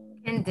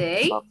 Can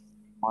they?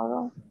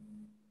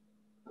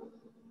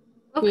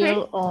 Okay.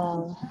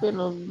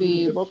 Fill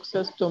the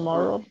boxes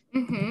tomorrow.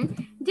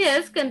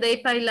 Yes, can they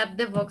pile up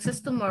the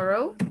boxes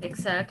tomorrow?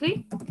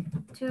 Exactly.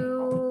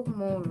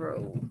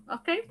 Tomorrow.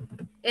 Okay.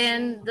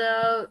 And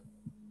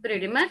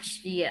pretty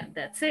much, yeah,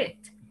 that's it.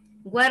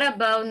 What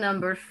about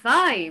number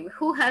 5?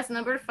 Who has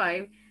number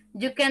 5?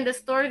 You can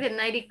store the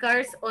 90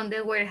 cars on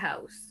the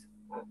warehouse.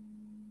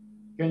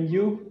 Can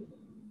you?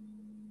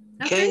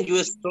 Okay. Can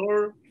you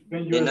store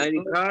the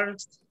 90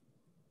 cars?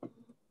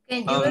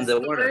 Can you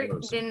store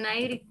the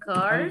 90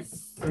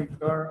 cars?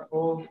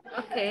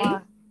 Okay.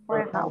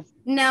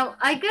 Now,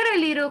 I got a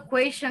little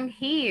question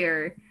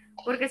here.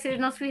 Porque si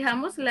nos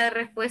fijamos, la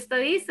respuesta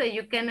dice,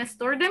 you can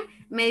store them.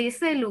 Me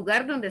dice el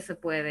lugar donde se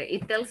puede.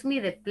 It tells me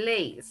the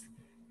place.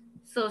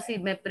 So, si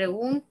me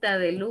pregunta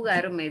del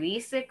lugar, me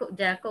dice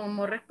ya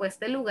como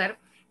respuesta el lugar,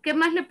 ¿qué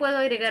más le puedo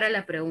agregar a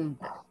la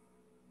pregunta?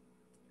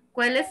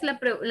 ¿Cuál es la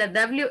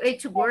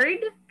WH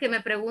word que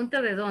me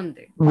pregunta de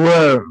dónde?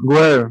 Where?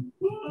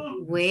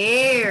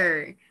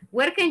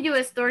 Where can you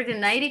store the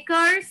 90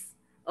 cars?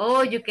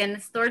 Oh, you can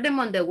store them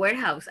on the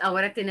warehouse.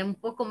 Ahora tiene un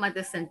poco más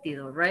de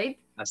sentido, right?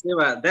 Así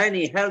va.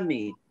 Danny, help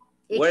me.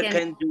 Where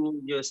can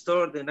you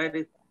store the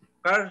 90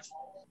 cars?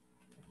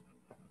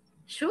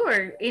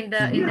 Sure, in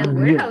the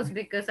warehouse,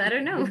 because I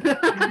don't know.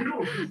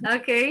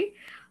 Okay.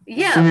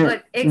 Yeah,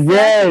 but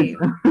exactly.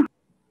 Yes.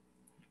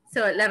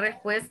 So, la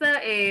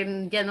respuesta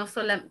ya no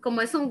solo,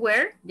 como es un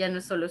where, ya no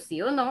es solo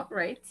sí o no,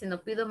 right? Sino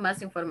pido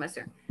más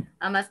información.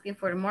 I'm asking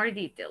for more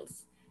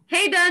details.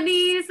 Hey,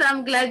 Danis,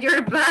 I'm glad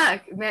you're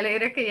back. Me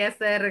alegra que ya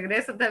esté de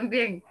regreso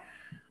también.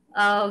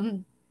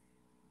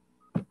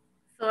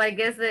 So, I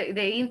guess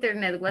the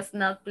internet was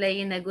not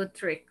playing a good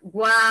trick.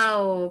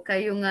 Wow,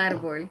 cayó un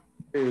árbol.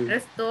 Pero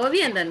es todo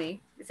bien, Dani?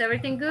 Is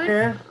everything good?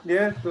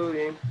 Yeah, todo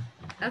bien.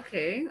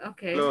 Okay.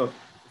 No,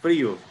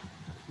 frío.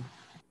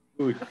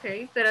 Uy.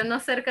 Okay, pero no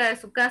cerca de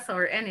su casa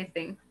or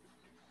anything.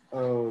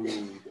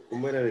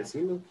 ¿Cómo era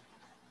vecino?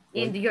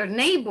 In your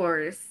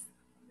neighbors.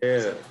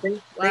 Yeah.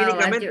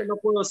 Técnicamente no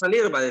puedo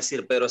salir, va a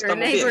decir, pero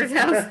estamos bien.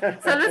 House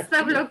solo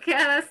está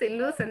bloqueada, sin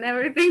luz and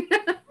everything.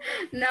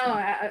 No,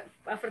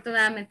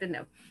 afortunadamente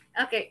no.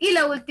 Okay, y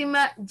la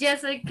última,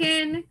 yes, I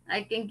can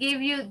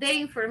give you the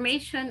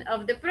information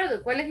of the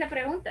product. ¿Cuál es la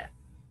pregunta?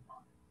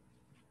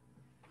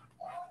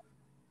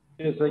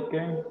 Yes, I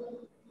can.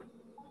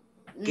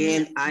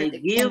 Can I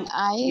give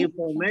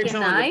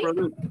information on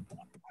the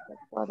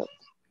product?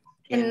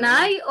 Can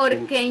I or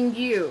can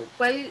you?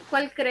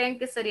 ¿Cuál creen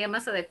que sería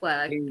más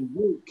adecuada?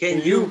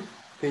 Can you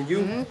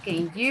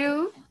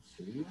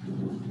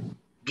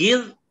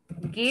give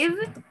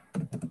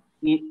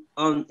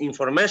on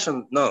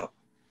information? No.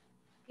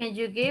 Can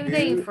you give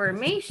the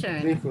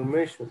information? The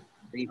information.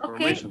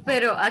 Okay,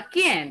 pero ¿a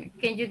quién?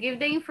 Can you give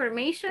the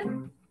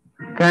information?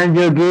 Can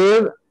you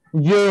give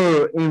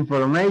your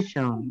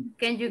information?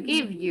 Can you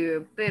give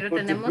you? Pero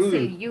tenemos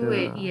el you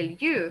y el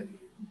you.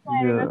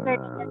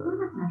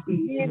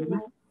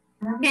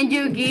 Can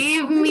you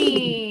give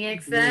me?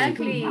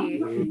 Exactly.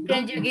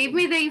 Can you give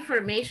me the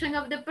information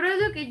of the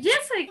product?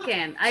 Yes, I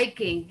can. I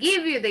can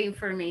give you the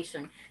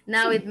information.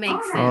 Now it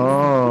makes sense.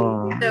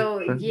 Oh,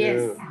 So,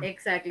 yes,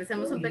 exactly.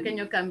 Hacemos un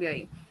pequeño cambio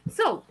ahí.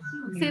 So,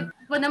 si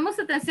ponemos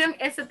atención,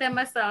 este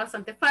tema está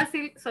bastante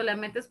fácil.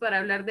 Solamente es para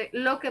hablar de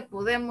lo que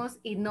podemos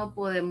y no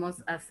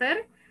podemos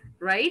hacer,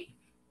 right?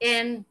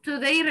 And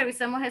today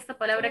revisamos esta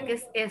palabra que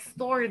es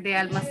store de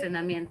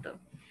almacenamiento.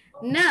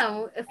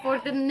 Now, for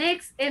the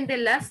next and the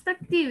last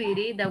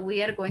activity that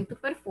we are going to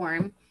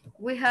perform,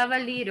 we have a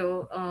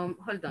little,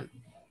 hold on.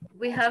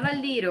 We have a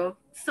little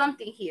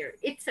something here.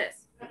 It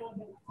says,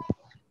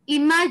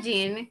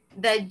 imagine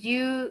that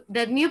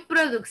new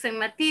products and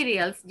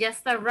materials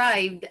just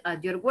arrived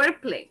at your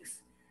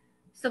workplace.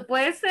 So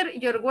puede ser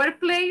your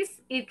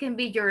workplace, it can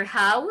be your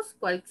house,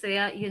 cual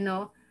sea,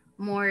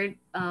 more,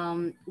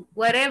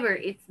 whatever,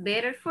 it's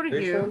better for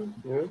you.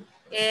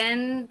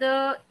 And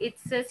it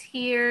says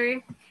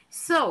here,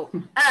 so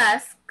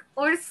ask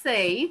or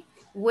say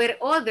where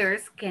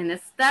others can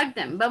stack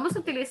them. Vamos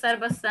a utilizar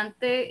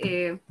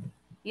bastante,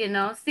 you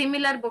know,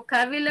 similar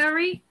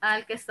vocabulary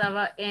al que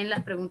estaba en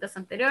las preguntas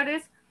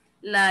anteriores.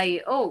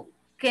 Like, oh,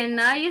 can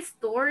I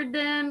store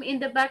them in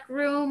the back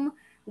room?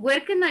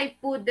 Where can I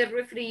put the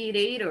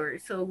refrigerator?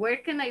 So where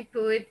can I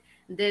put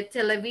the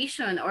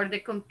television or the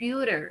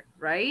computer,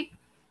 right?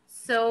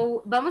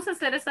 So vamos a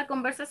hacer esta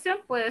conversación.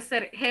 Puede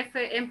ser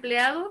jefe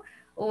empleado,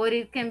 or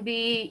it can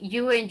be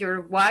you and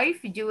your wife,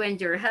 you and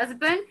your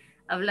husband,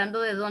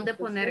 hablando de dónde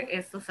poner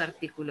estos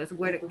artículos.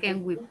 Where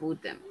can we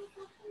put them?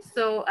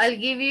 So I'll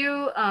give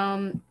you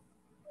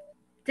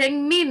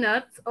 10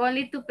 minutes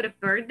only to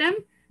prepare them.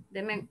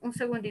 Deme un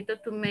segundito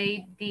to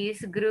make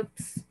these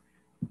groups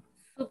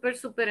super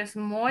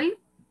small,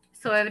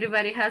 so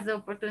everybody has the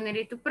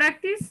opportunity to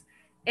practice,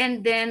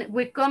 and then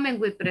we come and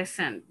we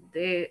present.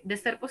 De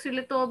ser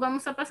posible todos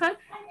vamos a pasar,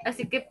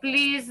 así que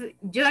please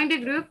join the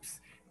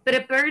groups,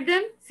 prepare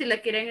them. Si la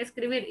quieren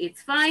escribir,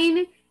 it's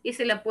fine, y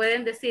si la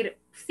pueden decir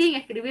sin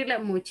escribirla,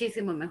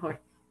 muchísimo mejor.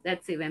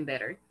 That's even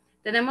better.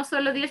 Tenemos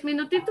solo 10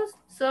 minutitos,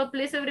 so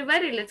please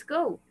everybody, let's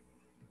go.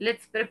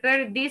 Let's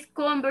prepare this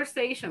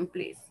conversation,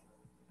 please.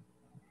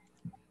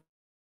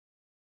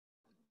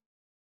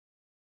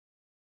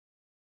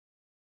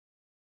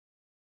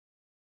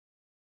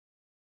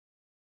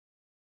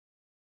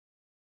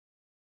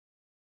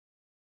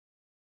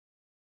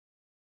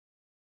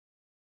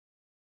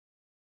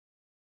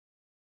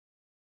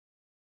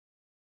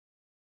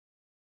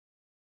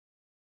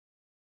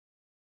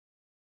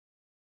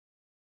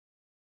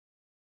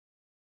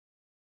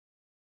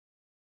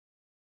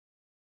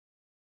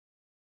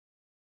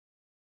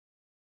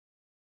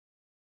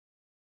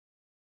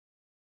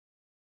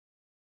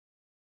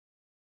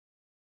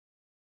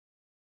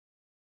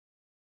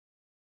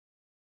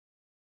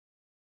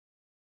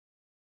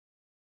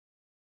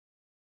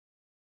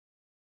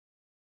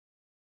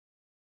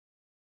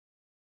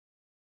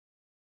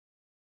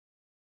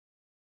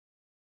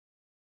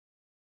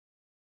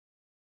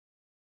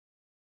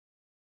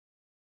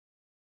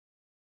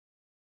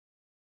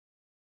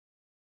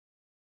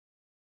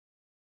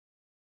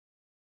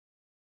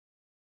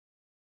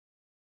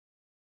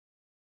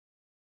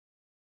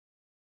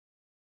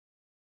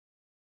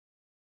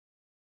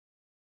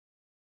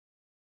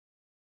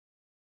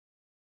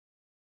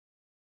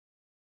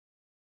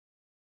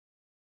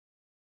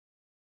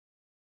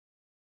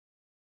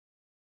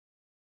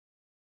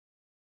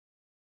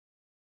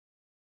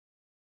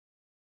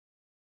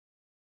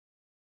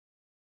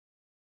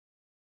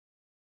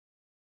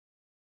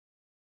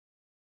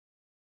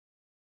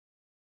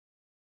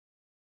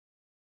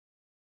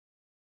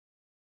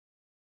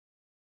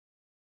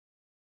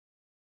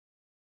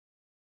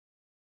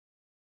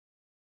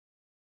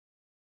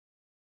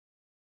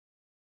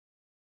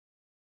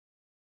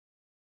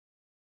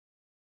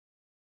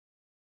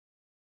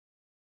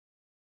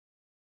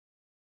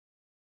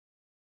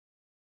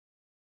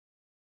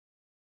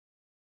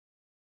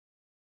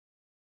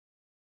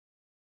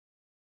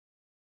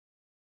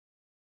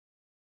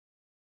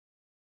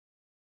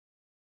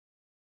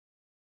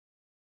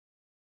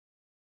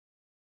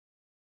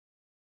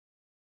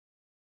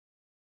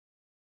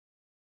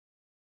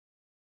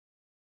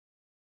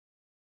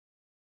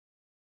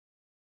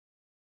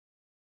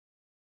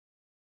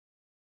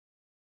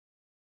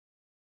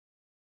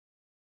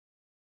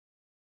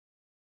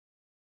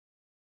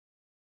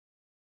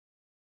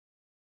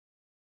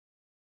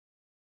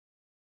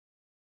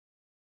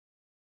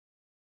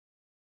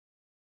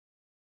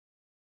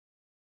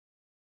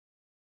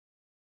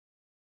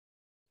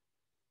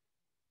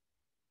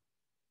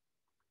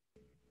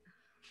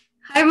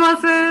 Hi,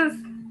 Moses.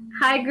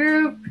 Hi,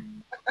 group.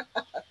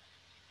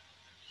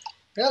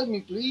 Help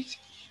me, please.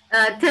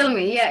 Tell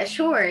me, yeah,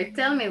 sure.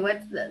 Tell me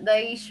what's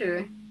the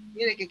issue.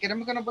 Mire, que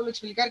queremos que nos vuelva a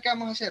explicar qué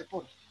vamos a hacer,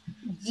 por.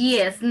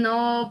 Yes,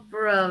 no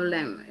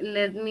problem.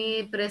 Let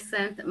me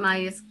present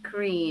my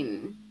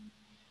screen.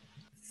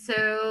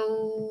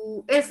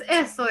 So, es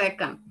eso de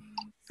acá.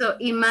 So,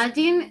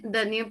 imagine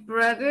the new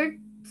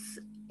products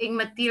and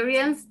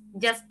materials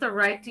just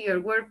arrived to your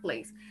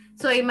workplace.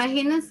 So,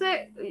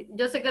 imagínense,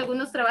 yo sé que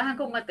algunos trabajan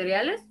con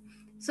materiales.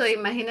 So,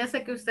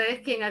 imagínense que usted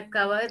es quien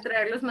acaba de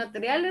traer los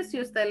materiales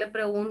y usted le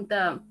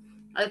pregunta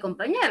al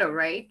compañero,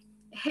 right?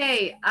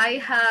 Hey, I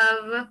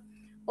have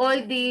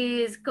all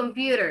these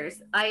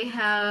computers. I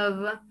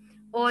have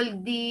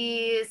all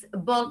these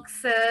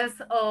boxes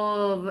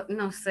of,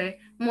 no sé,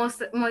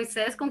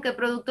 Moisés, ¿con qué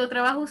producto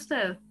trabaja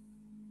usted?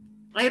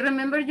 I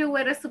remember you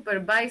were a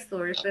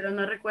supervisor, pero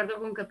no recuerdo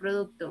con qué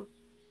producto.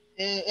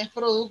 Es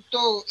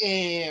producto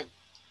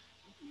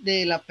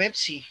de la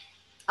Pepsi.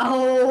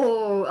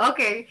 Oh,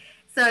 ok.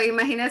 So,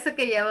 imagínese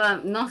que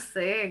lleva, no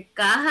sé,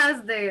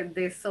 cajas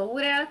de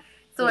soda.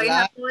 So, I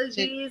have all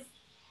these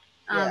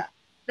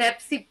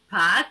Pepsi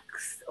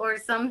packs or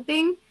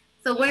something.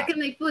 So, where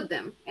can I put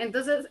them?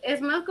 Entonces,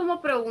 es más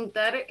como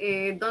preguntar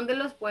dónde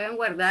los pueden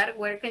guardar.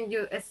 Where can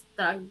you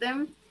stock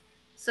them?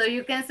 So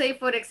you can say,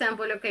 for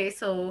example, okay,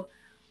 so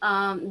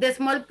the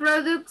small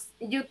products,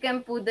 you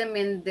can put them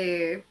in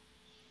the,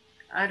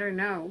 I don't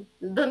know,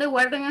 ¿dónde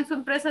guardan en su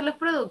empresa los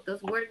productos?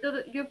 Where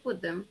do you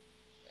put them?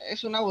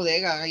 Es una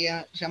bodega,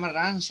 ella se llama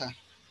Ranza.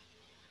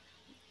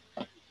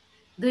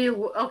 Do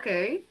you,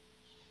 okay.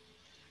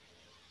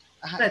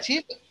 Ajá,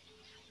 sí.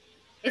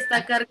 Está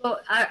a cargo,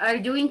 are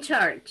you in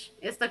charge?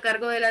 ¿Está a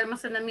cargo del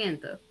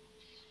almacenamiento?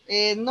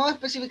 No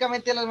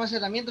específicamente del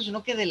almacenamiento,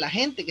 sino que de la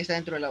gente que está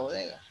dentro de la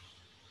bodega.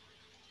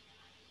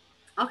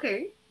 Ok.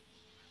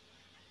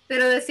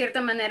 Pero de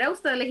cierta manera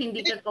usted les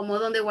indica cómo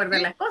dónde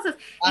guardar las cosas.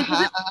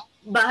 Entonces,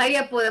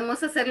 vaya,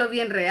 podemos hacerlo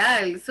bien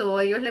real.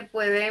 So, ellos le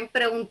pueden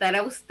preguntar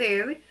a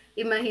usted,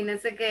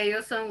 imagínense que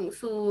ellos son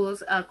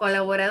sus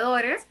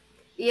colaboradores,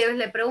 y ellos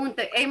le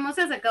preguntan, hey,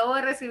 Moses, acabo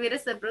de recibir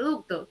este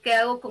producto, ¿qué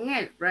hago con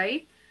él?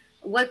 Right?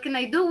 What can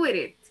I do with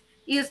it?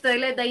 Y usted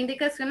les da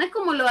indicaciones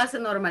como lo hace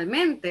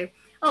normalmente.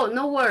 Oh,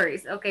 no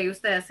worries. Ok,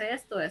 usted hace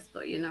esto,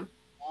 you know.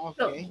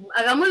 Okay. So,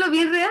 hagámoslo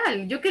bien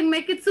real. You can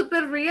make it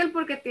super real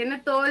porque tiene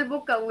todo el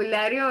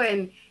vocabulario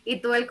y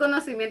todo el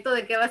conocimiento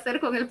de qué va a hacer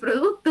con el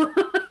producto.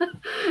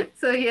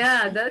 So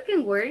yeah, that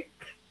can work.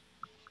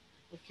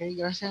 Okay,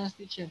 gracias,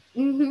 teacher.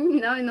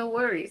 No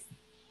worries.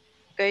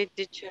 Okay,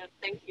 teacher,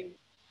 thank you.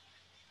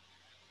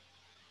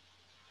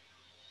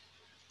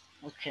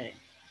 Okay.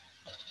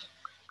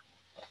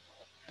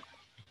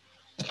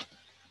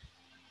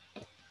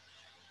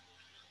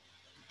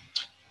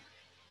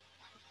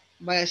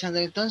 Vaya,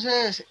 Sandra,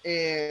 entonces,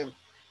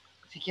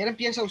 si quieren,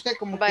 piensa usted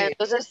como vaya, que...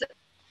 entonces,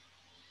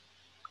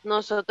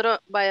 nosotros,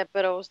 vaya,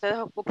 pero ustedes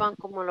ocupan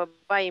como los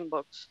buying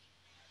box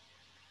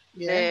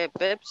de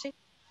Pepsi.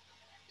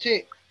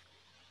 Sí.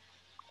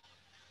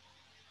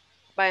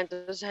 Vaya,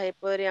 entonces ahí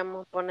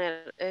podríamos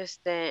poner,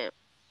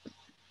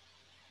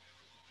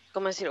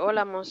 como decir,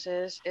 hola,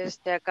 Moses,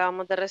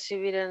 acabamos de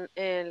recibir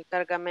el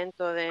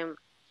cargamento de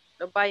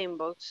los buying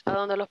box. ¿A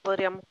dónde los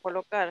podríamos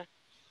colocar?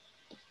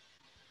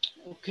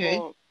 Ok.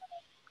 O,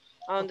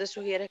 ¿a dónde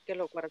sugieres que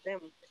lo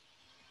guardemos?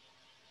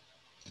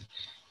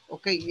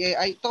 Ok,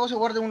 todo se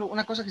guarda en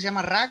una cosa que se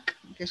llama rack,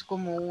 que es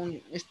como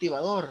un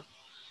estibador.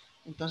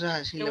 Entonces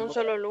así en un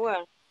solo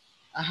lugar.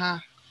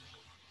 Ajá,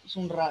 es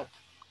un rack.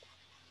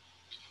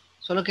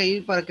 Solo que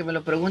ahí para que me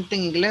lo pregunte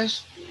en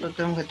inglés, lo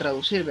tengo que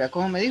traducir. Vea,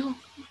 ¿cómo me dijo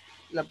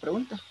la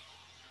pregunta?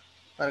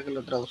 Para que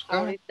lo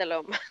traduzcamos. Ahorita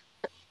lo...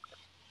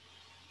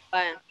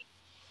 Vaya.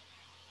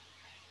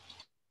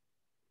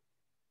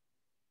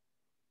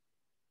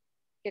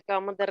 Que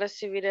acabamos de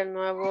recibir un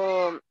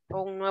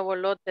nuevo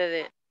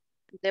lote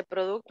de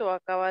producto,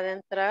 acaba de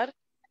entrar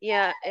y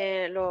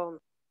los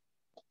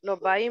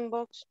buying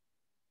box,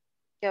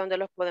 que es donde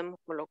los podemos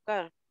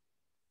colocar.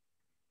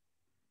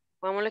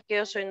 Vámonos que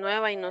yo soy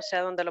nueva y no sé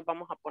a dónde los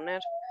vamos a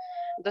poner.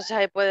 Entonces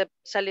ahí puede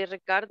salir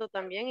Ricardo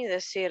también y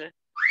decir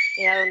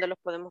a dónde los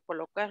podemos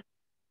colocar.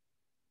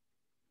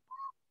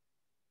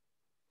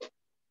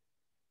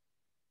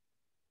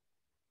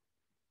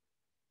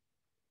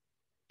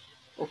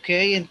 Ok,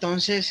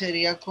 entonces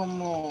sería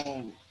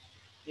como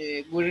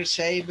we're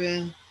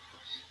saving,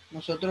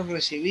 nosotros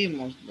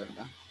recibimos,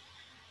 ¿verdad?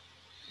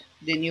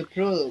 The new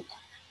product.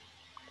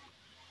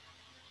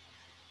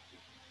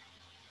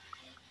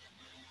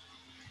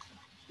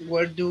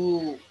 Where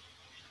do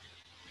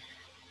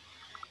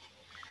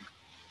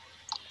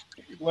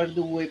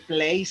we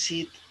place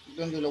it?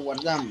 ¿Dónde lo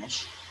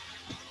guardamos?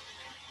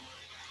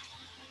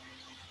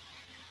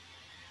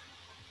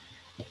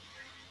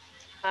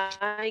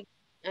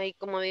 Ahí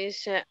como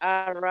dice,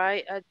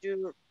 arrive at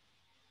your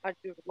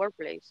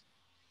workplace.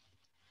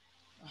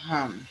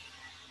 Ajá.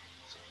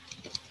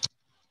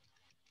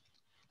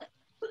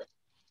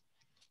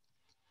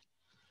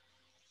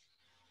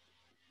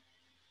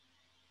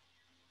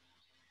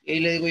 Y ahí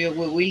le digo yo,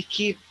 we will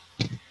keep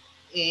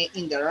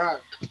in the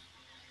rack.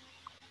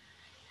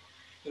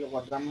 Que lo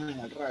guardamos en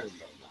el rack,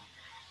 ¿verdad?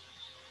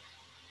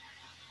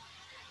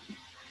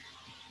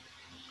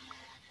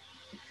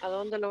 ¿A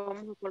dónde lo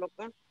vamos a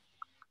colocar?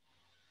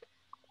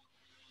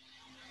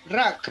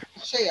 Rack,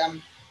 se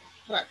llama.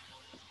 Rack.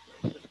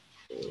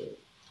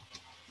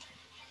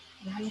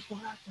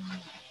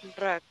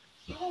 Rack.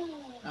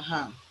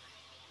 Ajá.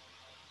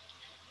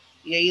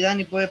 Y ahí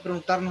Dani puede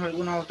preguntarnos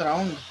alguna otra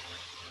onda.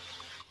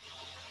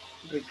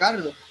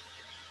 Ricardo.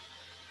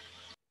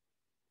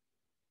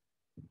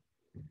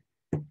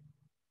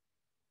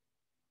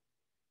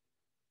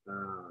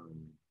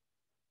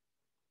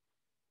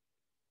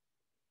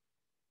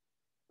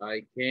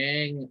 I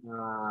can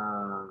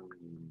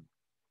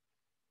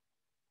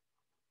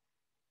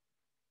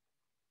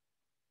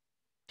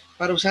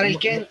Para usar el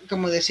can,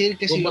 como decir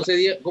que si...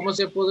 ¿Cómo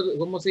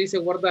se dice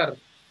guardar?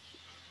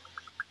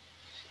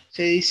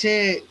 Se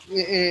dice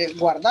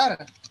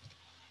guardar.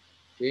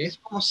 ¿Sí? Es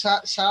como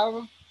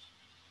save.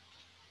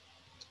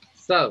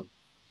 Save.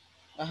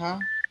 Ajá.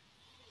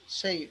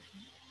 Save.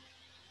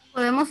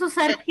 Podemos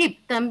usar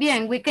keep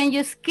también. We can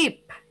use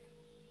keep.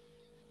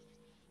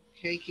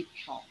 Okay, keep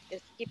home.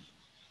 Skip.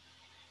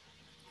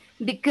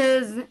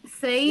 Because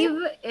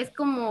save es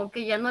como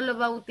que ya no lo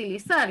va a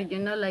utilizar, you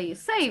know, like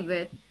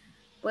save it.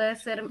 puede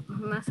ser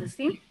más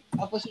así.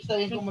 Ah, pues está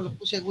bien como lo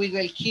puse, we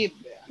will keep.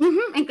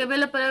 En cambio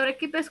la palabra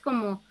keep es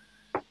como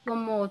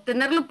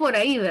tenerlo por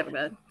ahí,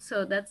 ¿verdad?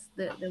 So that's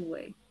the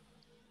way.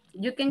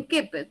 You can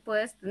keep it.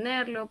 Puedes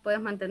tenerlo, puedes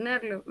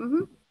mantenerlo.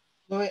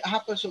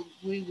 Ajá, pues so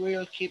we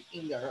will keep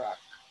in the rack.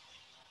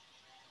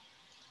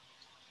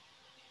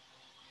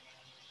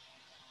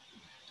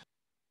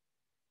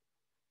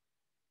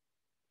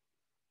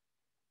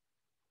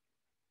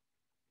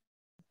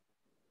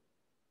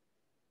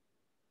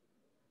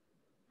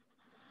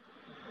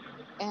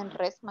 En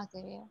resmas,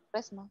 diría.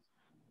 Resmas.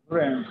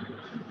 Bien.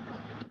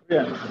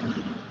 Bien.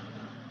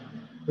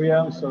 We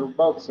answer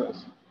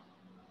boxes.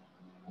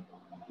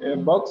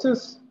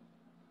 Boxes.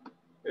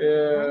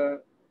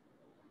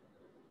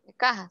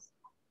 Cajas.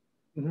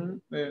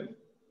 Por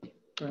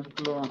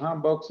ejemplo, ajá,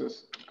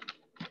 boxes.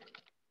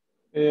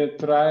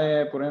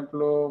 Trae, por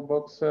ejemplo,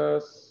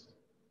 boxes.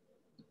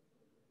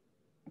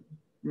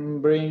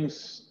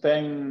 Brings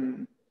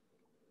 10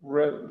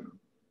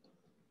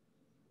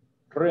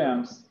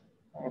 reams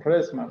o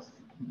resmas.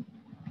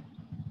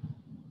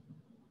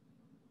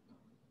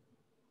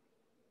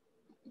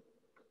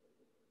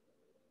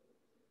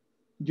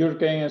 Your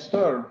can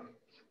store.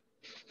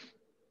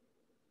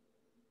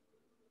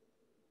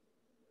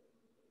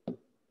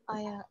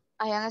 I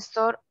am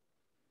store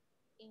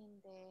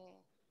in the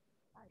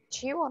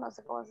archivo, no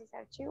sé cómo se dice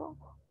archivo.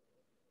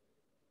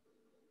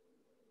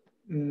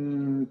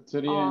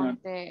 Sería en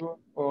archivo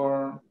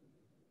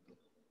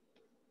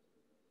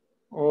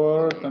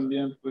o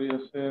también podría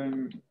ser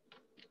en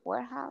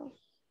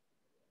warehouse.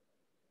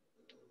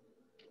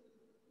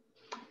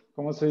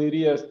 ¿Cómo se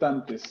diría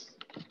estantes?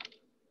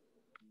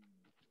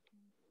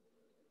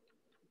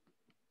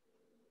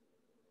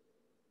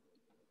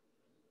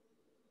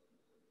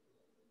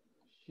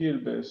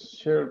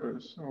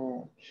 Shelves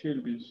o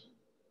shelves.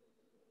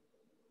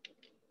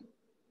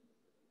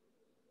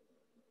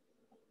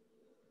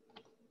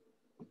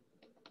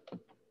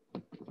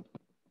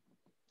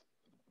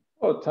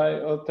 O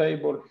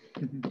table.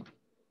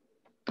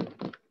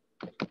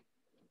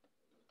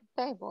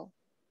 Table.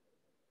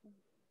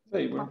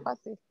 Table. Más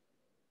fácil.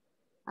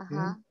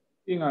 Ajá.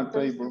 In a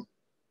table.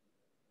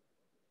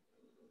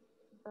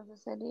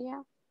 Entonces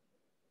sería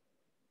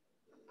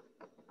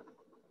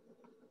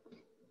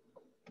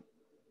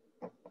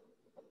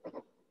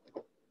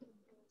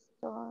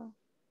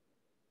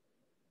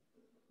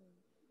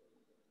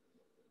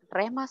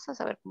remas, a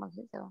saber cómo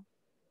se dice.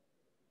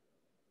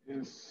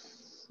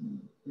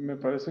 Me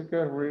parece que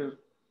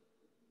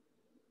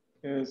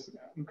es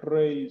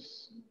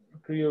race,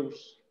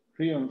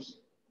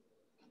 rios,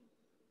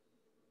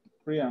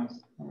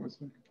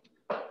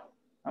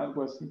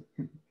 algo así.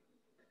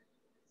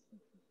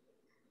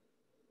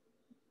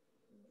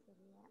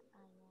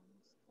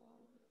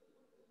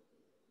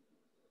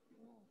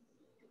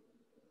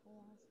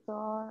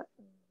 Store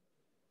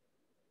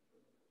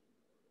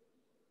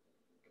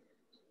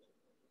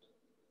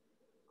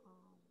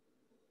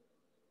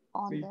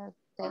on the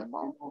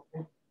table.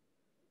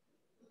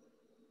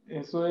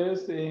 Eso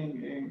es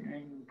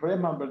en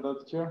rema, ¿verdad,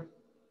 teacher?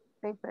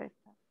 Paper.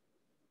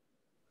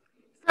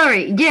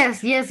 Sorry,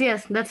 yes,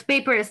 that's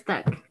paper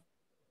stack.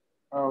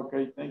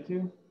 Okay, thank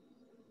you.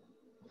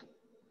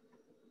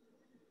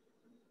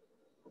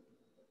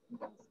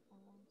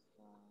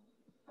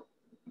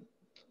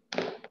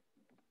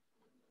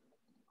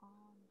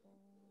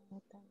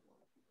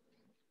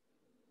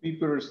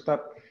 Paper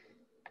stack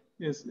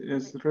es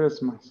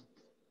resmas.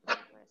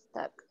 Paper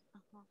stack.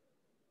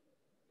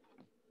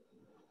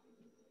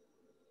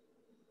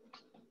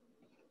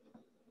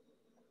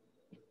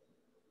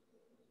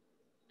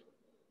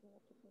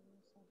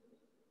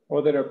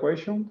 Other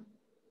question?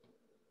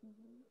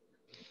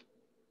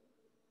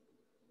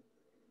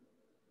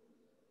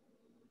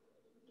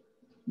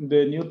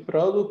 The new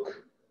product.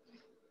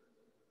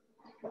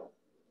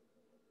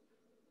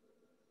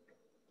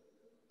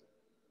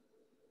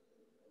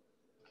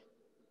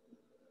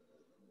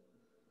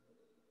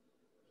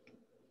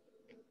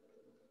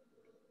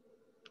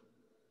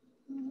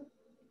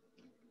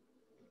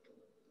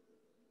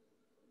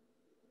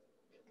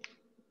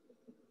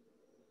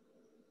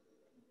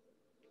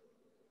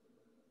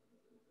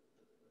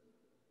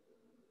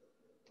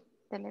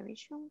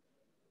 Television.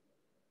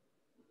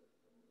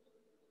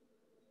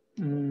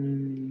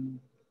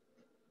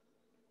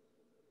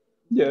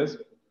 Yes.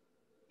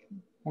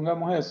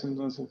 Pongamos eso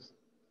entonces.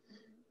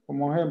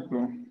 Como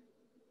ejemplo.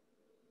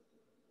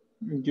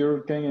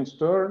 You can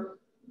store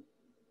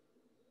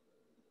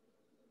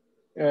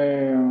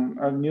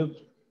a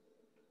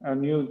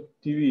new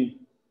TV.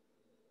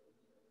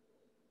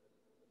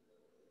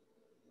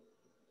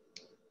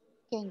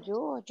 Can you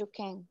or you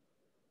can?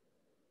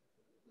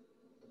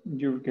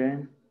 You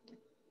can.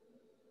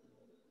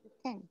 You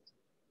can.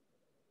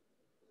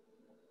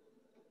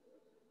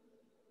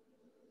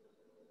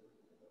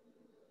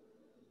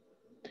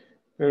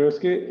 Pero es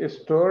que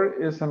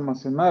store es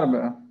almacenar,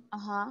 ¿verdad?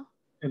 Ajá.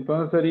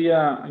 Entonces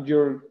sería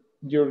your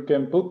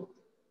can put.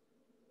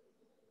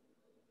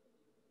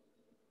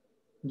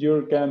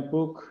 You can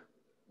put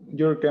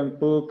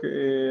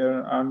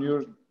a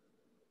new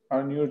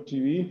Our new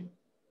TV.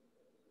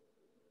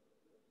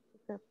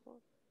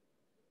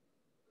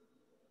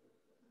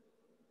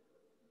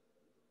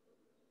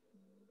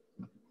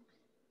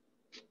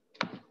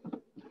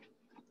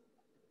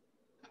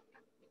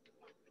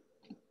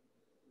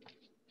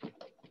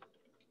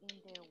 In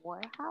the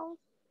warehouse,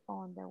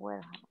 on the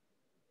warehouse.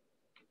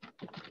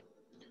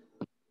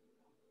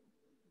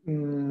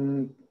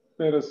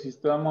 Pero si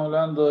estamos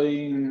hablando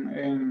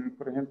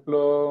por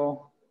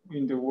ejemplo,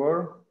 in the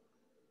work,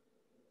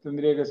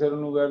 tendría que ser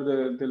un lugar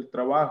del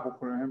trabajo.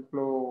 Por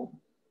ejemplo,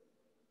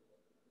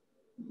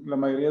 la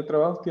mayoría de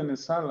trabajos tiene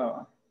sala,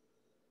 ¿va?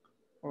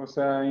 O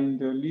sea, in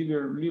the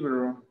living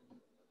room.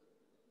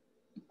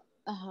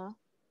 Ajá.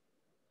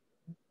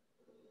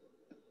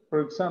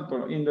 For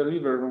example, in the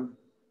living room.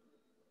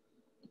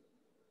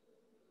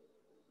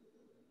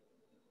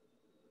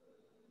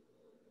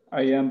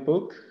 I am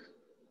book.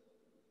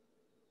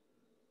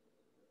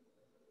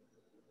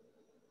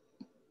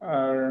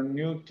 Our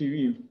new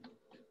TV.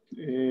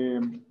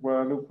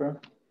 Guadalupe.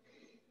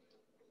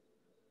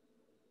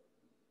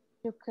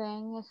 You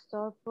can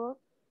store book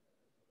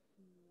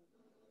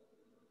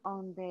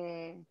on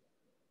the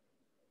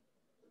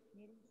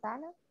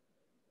salad.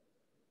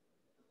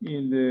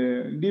 In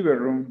the living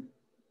room.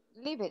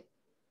 Leave it.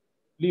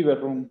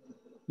 Living room.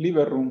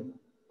 Living room.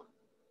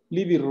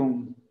 Living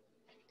room.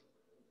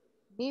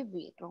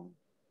 Living room.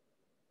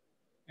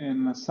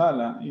 En la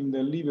sala, in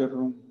the living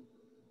room.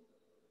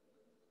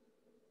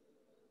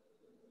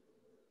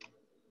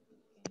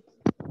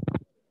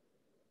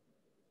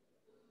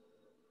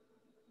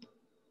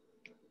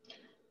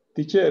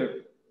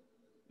 Teacher,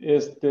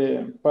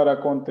 para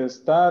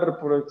contestar,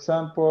 por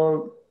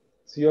ejemplo,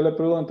 si yo le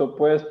pregunto,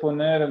 ¿puedes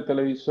poner el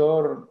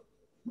televisor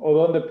o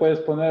dónde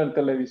puedes poner el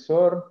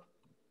televisor?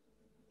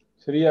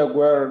 Sería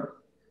where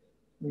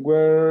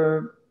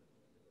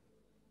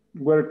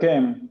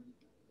can?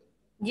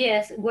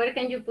 Yes, where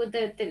can you put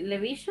the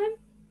television?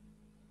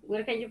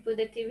 Where can you put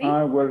the TV?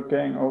 Ah, where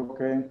can,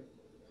 ok.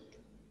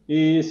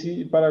 Y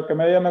si para que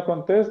ella me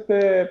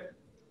conteste,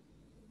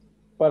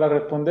 para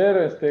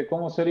responder,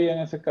 ¿cómo sería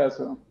en ese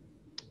caso?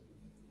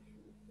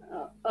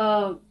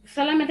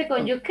 Solamente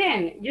con you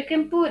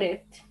can put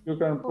it. You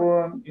can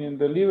put in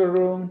the living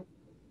room.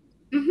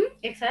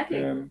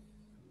 Exactly.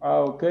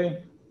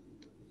 Okay.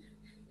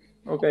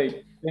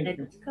 Okay, thank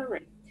you. That's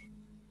correct.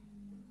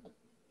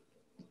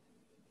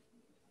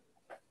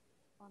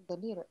 On the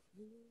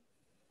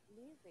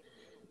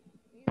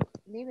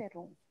living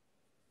room.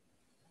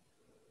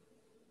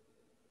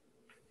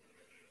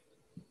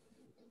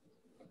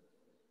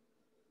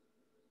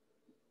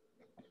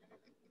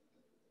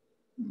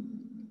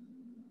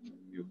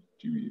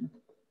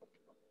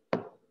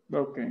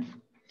 Ok.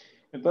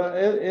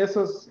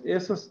 Entonces,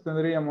 esos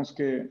tendríamos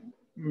que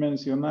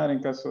mencionar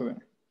en caso de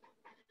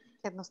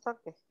Que nos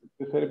toque.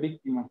 De ser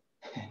víctima.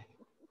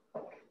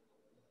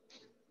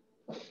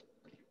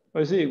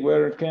 Pues sí,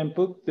 where can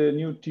put the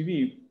new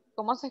TV?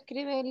 ¿Cómo se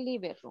escribe el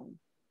living room?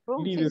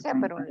 Room, Living sí sé,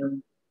 room. pero...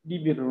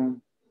 Living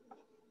room.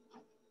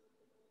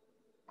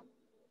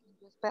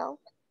 You spell?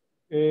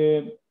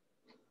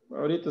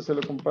 Ahorita se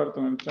lo comparto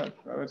en el chat.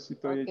 A ver si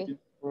estoy Okay. aquí.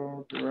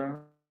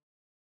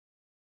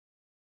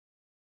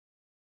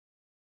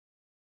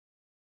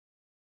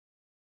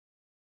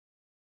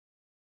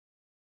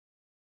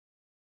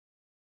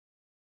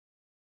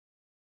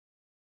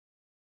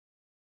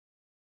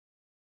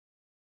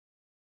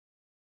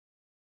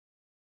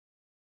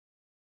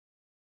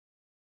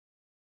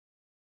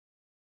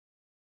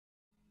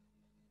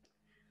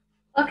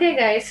 Okay,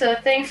 guys, so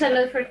thanks a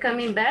lot for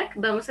coming back.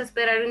 Vamos a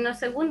esperar unos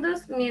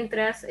segundos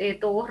mientras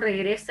todos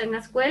regresan a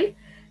escuela.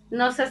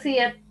 No sé si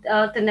ya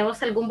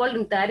tenemos algún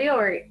voluntario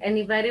or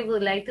anybody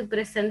would like to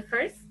present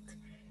first.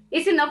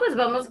 Y si no, pues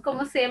vamos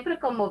como siempre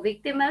como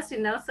víctimas,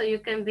 so you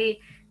can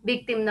be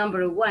victim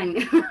number 1.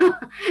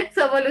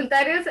 So,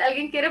 voluntarios,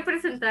 ¿alguien quiere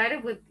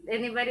presentar? Would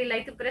anybody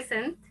like to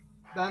present?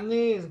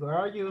 Danis, where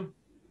are you?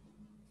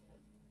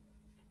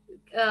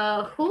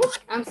 Who?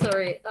 I'm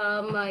sorry.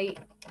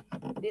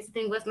 This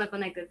thing was not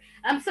connected.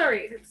 I'm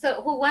sorry.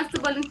 So, who wants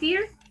to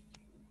volunteer?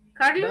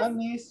 Carlos?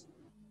 Danis.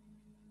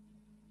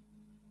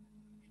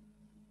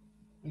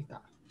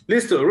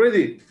 Listo,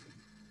 ready.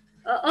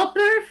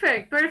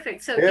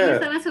 Perfect. So, ¿quién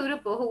estaba en su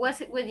grupo? Who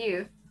was it with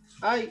you?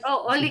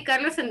 Only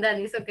Carlos and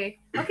Danis. Okay.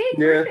 Okay,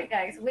 perfect,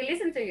 guys. We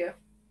listen to you.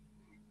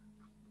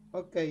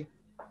 Okay.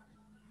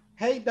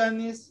 Hey,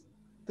 Danis.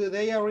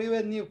 Today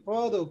arrived new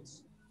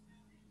products.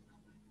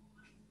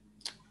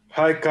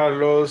 Hi,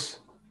 Carlos.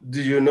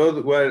 Do you know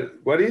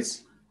what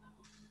is?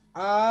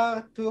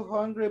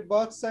 200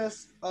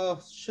 boxes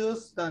of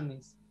shoes,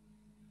 Danis.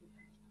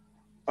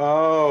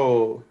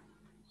 Oh,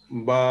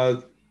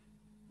 but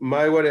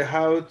my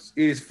warehouse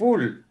is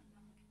full.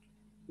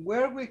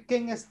 Where we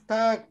can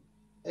stack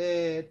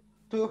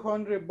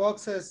 200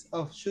 boxes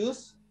of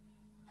shoes?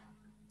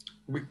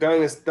 We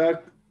can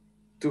stack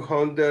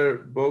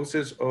 200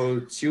 boxes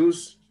of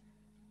shoes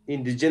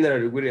in the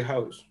general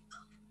warehouse.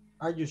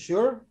 Are you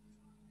sure?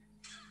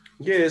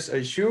 Yes,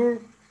 I'm sure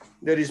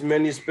there is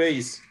many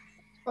space.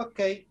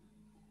 Okay.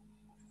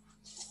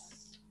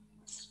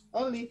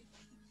 only.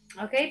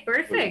 Okay,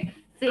 perfect.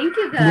 Thank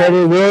you, guys.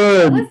 Very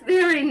good. That was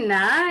very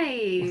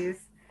nice.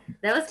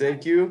 That was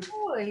Thank you.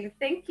 cool.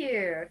 Thank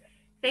you.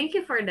 Thank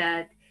you for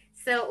that.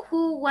 So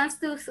who wants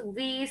to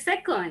be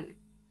second?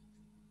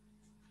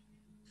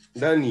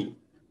 Danny.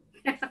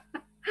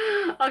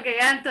 Okay,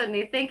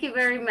 Anthony, thank you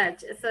very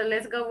much. So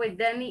let's go with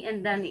Danny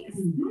and Dennis.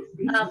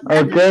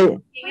 Okay.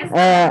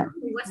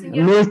 What's in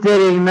your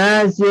Mr.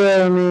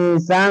 Ignacio,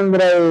 Miss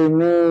Sandra, y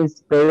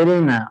Miss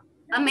Pedrina.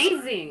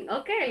 Amazing.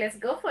 Okay, let's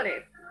go for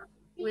it.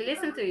 We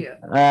listen to you.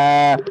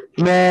 Hi,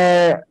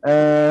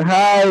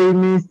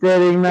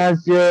 Mr.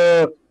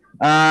 Ignacio.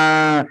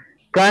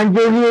 Can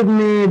you give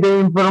me the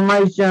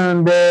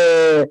information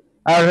the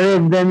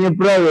arrive the new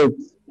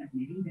products?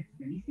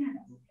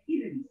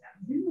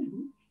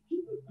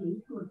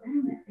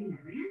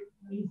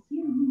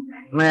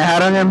 Me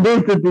dejaron en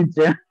visto,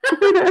 teacher.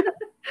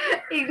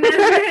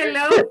 Ignacio,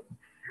 hello.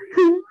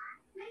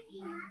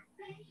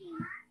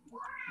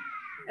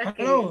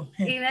 Okay. Hello.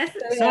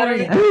 Ignacio.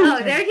 Sorry.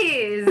 Oh, there he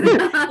is.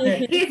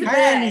 He's Hi, back.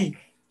 Danny.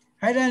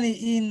 Hi,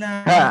 Danny. In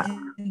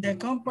the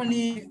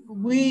company,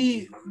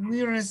 we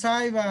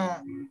receive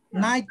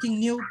 19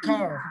 new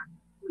car,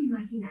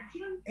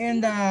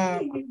 and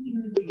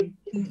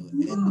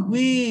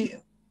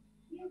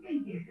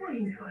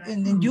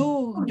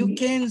you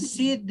can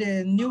see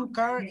the new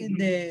car in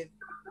the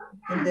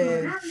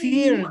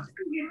field.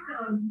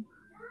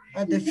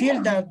 At the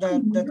field that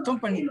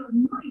company.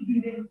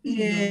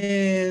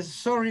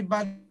 Sorry,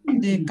 but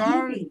the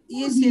car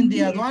is in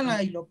the aduana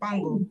y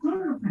Lopango.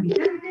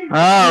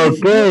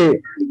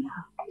 Okay.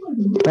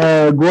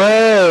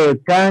 Where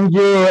can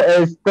you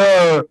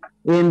store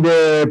in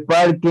the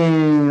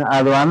parking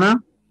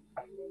aduana?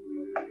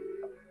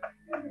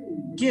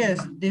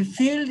 Yes, the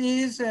field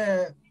is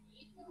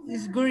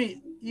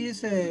great.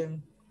 Is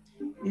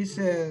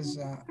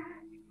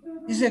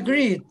a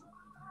grid.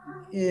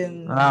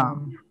 In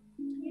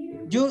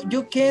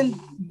you can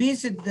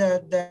visit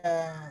the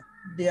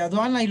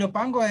aduana y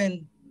Lopango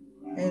and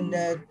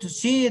to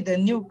see the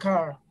new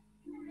car.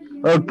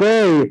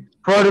 Okay,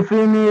 for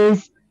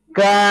finish,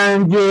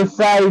 can you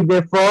say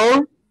the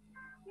phone?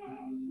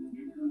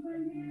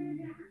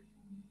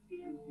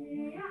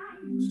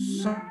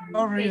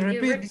 Sorry, Can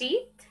you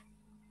repeat?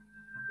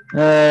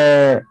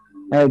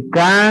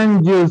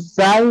 Can you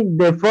sign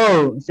the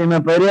form? Si me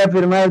podría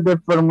firmar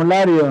el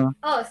formulario.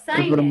 Oh,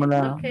 sign it.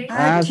 Okay.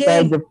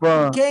 Sign the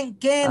form. Can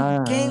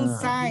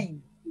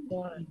sign.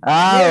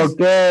 Yes.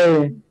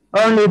 Okay.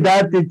 Only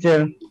that,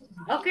 teacher.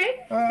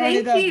 Okay.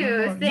 Thank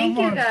you. Thank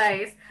you,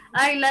 guys.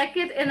 I like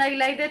it, and I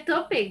like the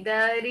topic.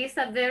 That is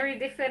a very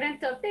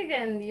different topic,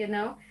 and you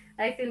know,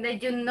 I think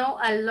that you know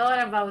a lot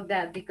about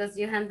that because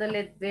you handle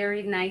it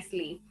very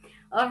nicely.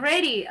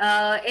 Alrighty.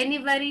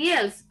 Anybody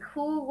else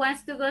who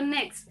wants to go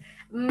next?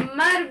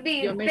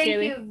 Marvin,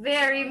 thank you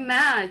very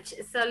much.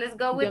 So let's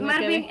go with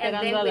Marvin and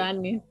then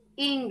with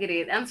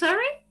Ingrid. I'm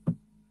sorry?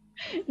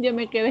 Yo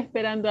me quedé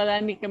esperando a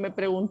Dani que me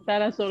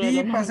preguntara sobre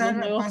los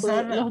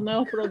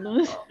nuevos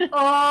productos.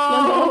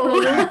 Oh.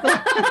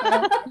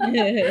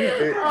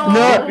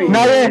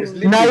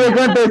 Nadie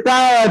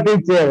contestaba,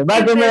 teacher.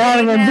 Va que me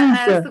dejaron en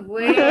visto.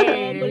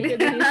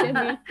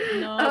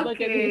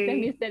 Porque dijiste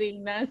Mr.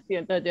 Ignacio.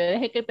 Entonces yo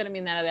dejé que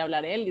terminara de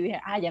hablar él y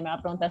dije, ya me va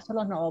a preguntar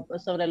sobre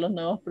los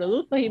nuevos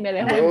productos y me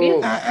dejó en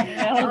visto. Me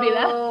dejó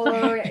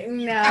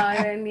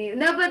olvidar.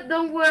 No, but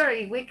don't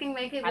worry. We can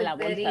make it with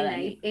Pedrina.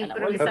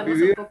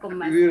 Improvisamos un poco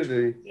más.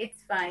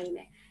 It's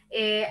fine.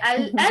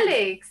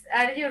 Alex,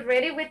 are you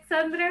ready with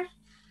Sandra?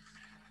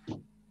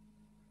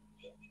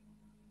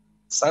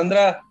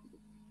 Sandra.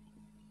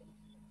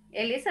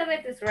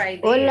 Elizabeth is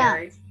right Hola.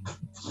 there.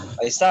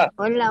 Ahí está.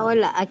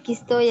 Hola, aquí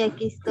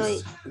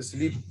estoy.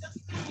 Sleep.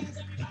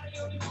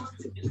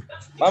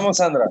 Vamos,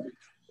 Sandra.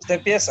 Usted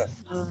empieza.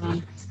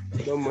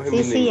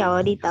 Sí,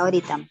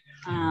 ahorita.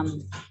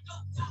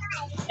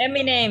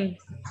 Eminem.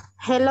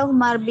 Hello,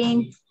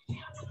 Marvin.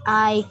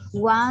 I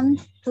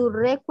want to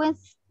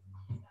request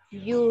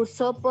your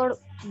support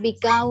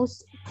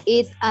because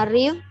it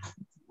arrived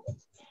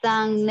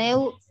some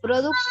new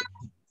products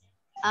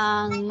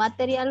and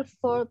material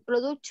for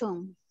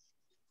production.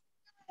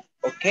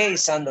 Okay,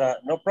 Sandra,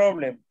 no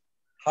problem.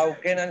 How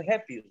can I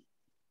help you?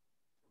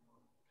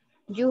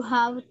 You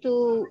have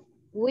to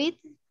wait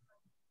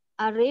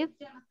arrive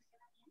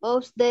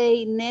of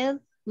the need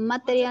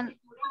material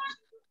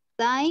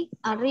they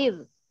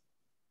arrive.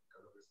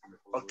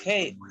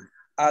 Okay,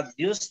 I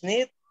just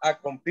need a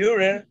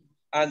computer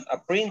and a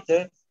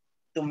printer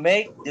to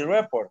make the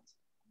report.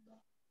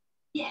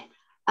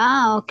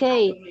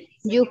 Okay.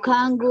 You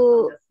can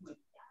go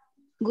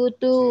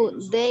to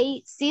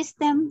the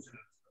system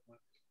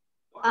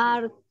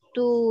or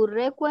to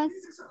request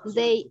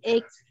the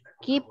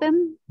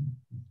equipment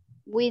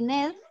we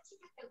need.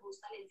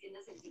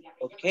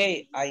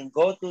 Okay, I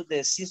go to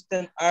the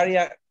system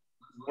area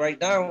right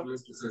now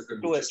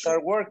to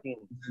start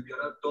working.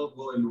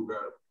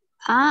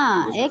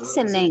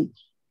 Excellent.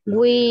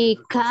 We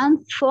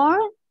can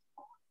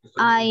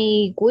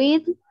I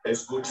will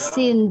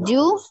send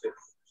you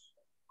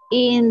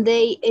in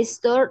the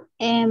store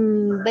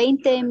en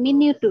 20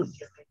 minutos.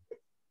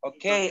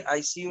 Okay,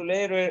 I see you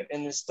later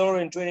in the store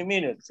in 20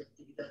 minutes.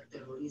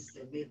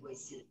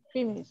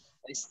 Finish.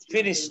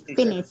 Finish.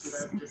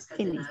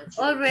 Finish.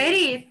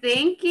 Already,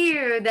 thank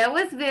you. That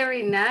was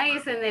very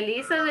nice. And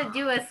Elizabeth,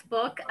 you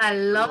spoke a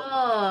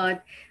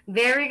lot.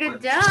 Very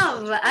good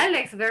job.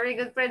 Alex, very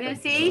good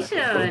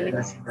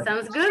pronunciation.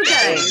 Sounds good,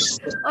 guys.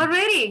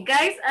 Already,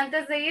 guys,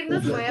 antes de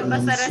irnos voy a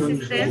pasar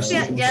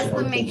asistencia just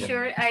to make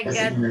sure I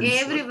got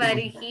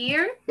everybody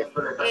here.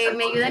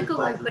 Me ayudan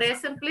con un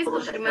present, please,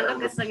 confirmando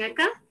que están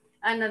acá.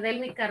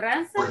 Anadelmi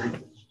Carranza.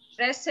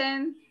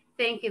 Present.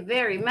 Thank you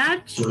very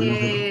much.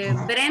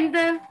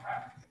 Brenda.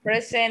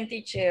 Present,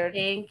 teacher.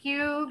 Thank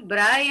you.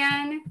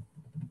 Brian.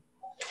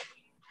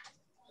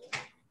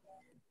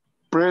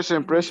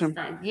 Present.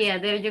 Yeah,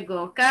 there you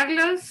go.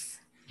 Carlos.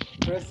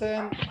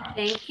 Present.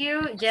 Thank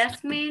you.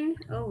 Jasmine.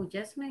 Oh,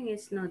 Jasmine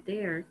is not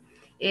there.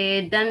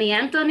 Danny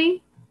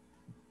Anthony.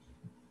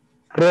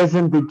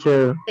 Present,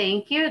 teacher.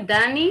 Thank you.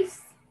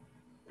 Danis.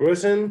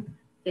 Present.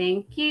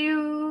 Thank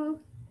you.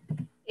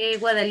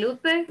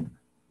 Guadalupe.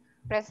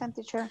 Present,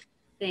 teacher.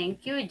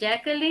 Thank you.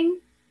 Jacqueline.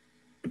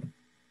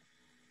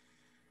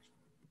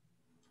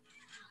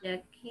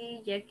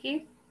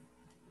 Jackie.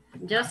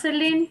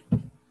 Jocelyn.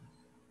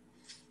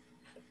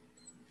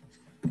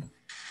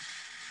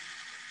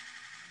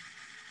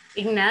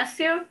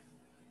 Ignacio.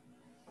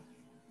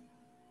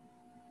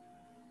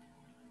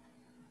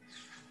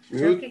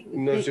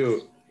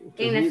 Ignacio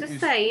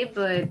está ahí,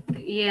 but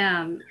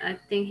yeah, I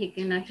think he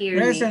cannot hear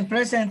Present, me.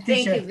 Present,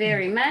 teacher. Thank you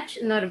very much.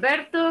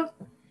 Norberto.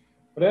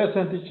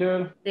 Present,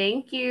 teacher.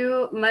 Thank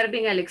you.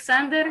 Marvin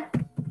Alexander.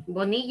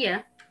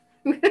 Bonilla.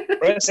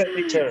 Present,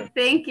 teacher.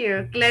 Thank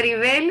you.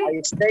 Claribel.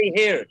 I stay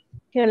here.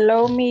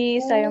 Hello,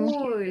 Miss. I am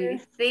Cool. here.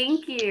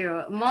 Thank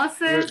you.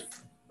 Moses.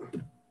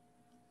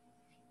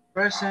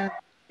 Present.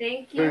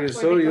 Thank you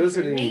Regresó for the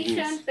Jocelyn.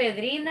 confirmation.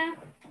 Pedrina.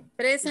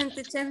 Present,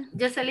 teacher.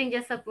 Jocelyn ya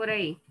está por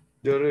ahí.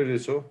 Ya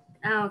regresó.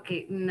 Ah,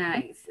 ok.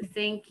 Nice.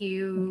 Thank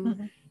you.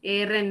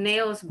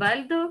 René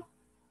Osvaldo.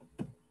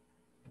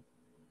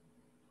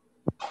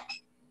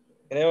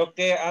 Creo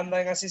que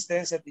anda en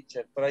asistencia,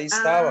 teacher. Por ahí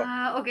estaba.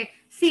 Ah, ok.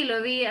 Sí,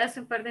 lo vi hace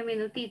un par de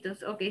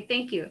minutitos. Ok,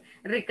 thank you.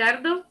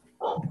 Ricardo.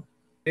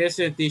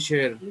 Present,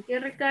 teacher. Thank you,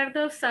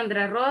 Ricardo.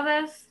 Sandra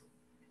Rodas.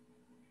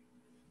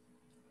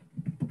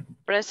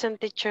 Present,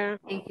 teacher.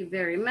 Thank you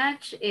very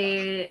much.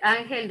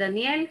 Ángel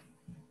Daniel.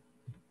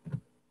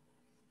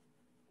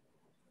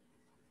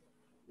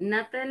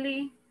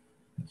 Natalie.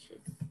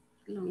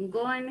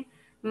 Longoen.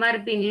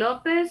 Marvin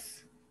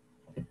López.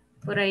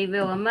 Por ahí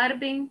veo a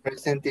Marvin.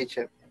 Present,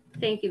 teacher.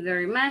 Thank you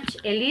very much.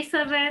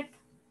 Elizabeth.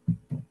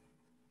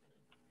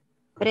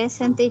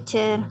 Present,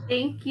 teacher.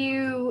 Thank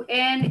you.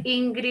 And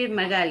Ingrid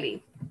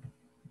Magali.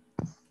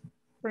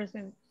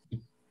 Present.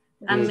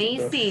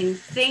 Amazing.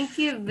 Thank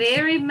you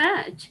very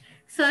much.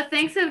 So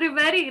thanks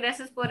everybody.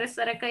 Gracias por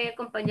estar acá y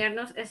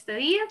acompañarnos este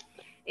día.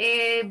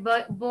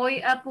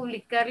 Voy a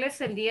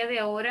publicarles el día de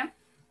ahora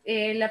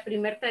la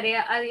primera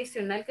tarea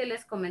adicional que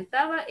les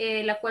comentaba,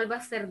 la cual va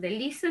a ser de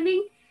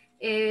listening.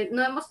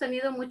 No hemos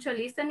tenido mucho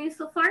listening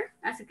so far,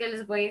 así que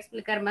les voy a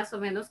explicar más o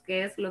menos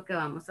qué es lo que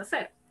vamos a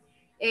hacer.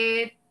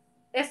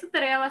 Esta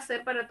tarea va a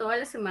ser para toda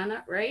la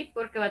semana, right?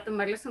 Porque va a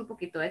tomarles un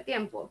poquito de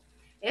tiempo.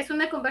 Es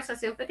una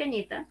conversación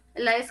pequeñita,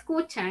 la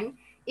escuchan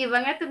y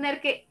van a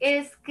tener que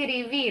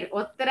escribir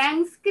o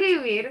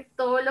transcribir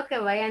todo lo que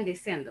vayan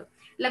diciendo.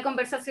 La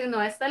conversación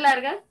no está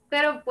larga,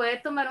 pero puede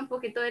tomar un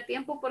poquito de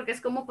tiempo porque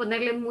es como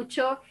ponerle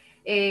mucho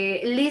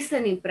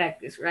listening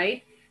practice,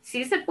 right?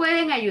 Sí se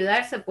pueden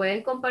ayudar, se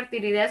pueden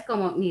compartir ideas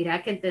como,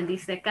 mira, que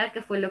entendiste acá,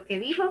 qué fue lo que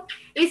dijo.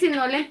 Y si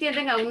no le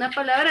entienden a una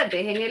palabra,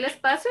 dejen el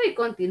espacio y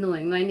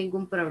continúen, no hay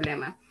ningún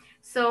problema.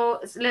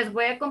 So, les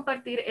voy a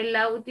compartir el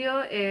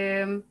audio.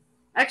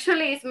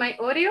 Actually, it's my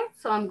audio,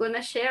 so I'm going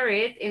to share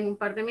it en un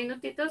par de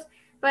minutitos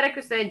para que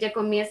ustedes ya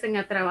comiencen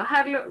a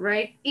trabajarlo,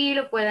 right? Y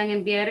lo puedan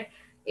enviar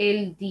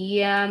el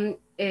día,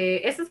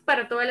 eso es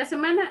para toda la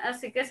semana,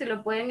 así que si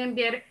lo pueden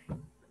enviar,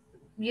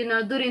 you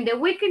know, during the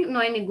weekend, no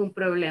hay ningún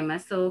problema.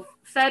 So,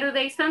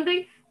 Saturday,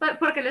 Sunday,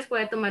 porque les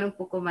puede tomar un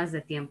poco más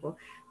de tiempo.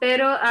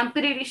 Pero I'm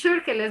pretty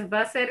sure que les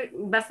va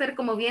a ser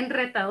como bien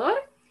retador,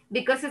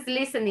 because it's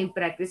listening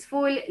practice,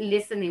 full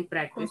listening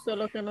practice.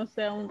 Solo que no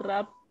sea un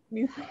rap.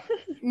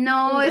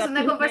 No, es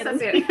una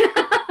conversación.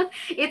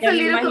 It's a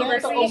little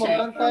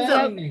conversation.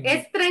 So,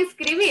 es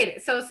transcribir.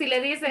 So, si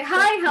le dice,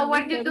 hi, how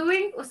are you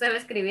doing? Usted va a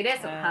escribir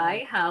eso.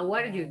 Hi, how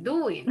are you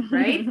doing?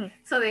 Right?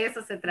 So, de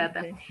eso se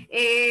trata.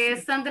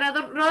 Sandra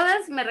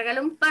Rodas, me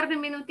regala un par de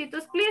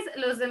minutitos, please.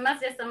 Los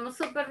demás ya estamos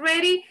super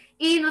ready.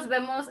 Y nos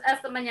vemos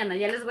hasta mañana.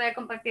 Ya les voy a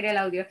compartir el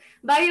audio.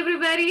 Bye,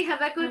 everybody.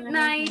 Have a good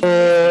night.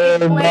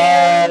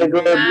 Bye,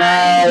 good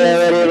night,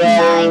 everybody.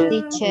 Bye,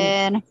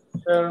 teacher.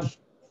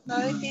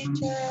 Bye,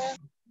 teacher.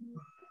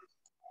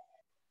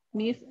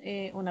 Miss,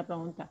 una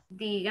pregunta.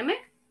 Dígame.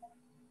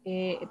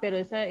 Pero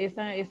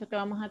eso que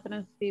vamos a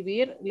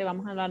transcribir, le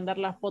vamos a mandar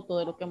la foto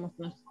de lo que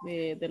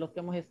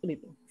hemos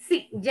escrito.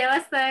 Sí, ya va a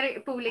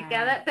estar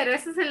publicada, pero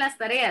eso es en las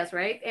tareas,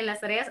 right? En las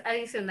tareas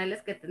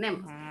adicionales que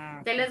tenemos.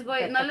 Ya les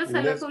voy, no los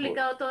he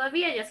publicado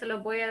todavía, ya se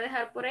los voy a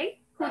dejar por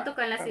ahí, junto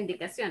con las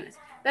indicaciones.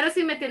 Pero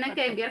sí me tienen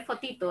que enviar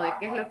fotito de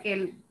qué es lo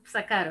que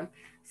sacaron.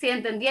 Si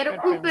entendieron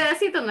un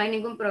pedacito, no hay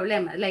ningún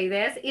problema. La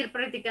idea es ir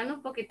practicando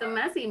un poquito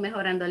más y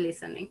mejorando el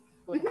listening.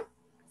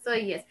 So,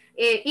 yes.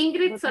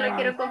 Ingrid, solo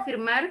quiero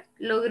confirmar,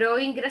 logró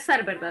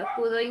ingresar, ¿verdad?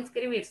 Pudo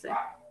inscribirse.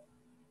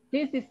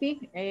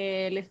 Sí.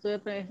 Le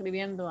estuve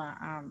escribiendo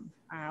a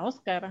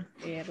Oscar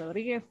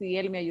Rodríguez y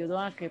él me ayudó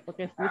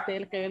porque dice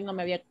él que él no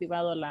me había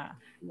activado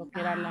lo que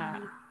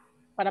era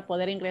para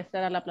poder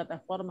ingresar a la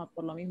plataforma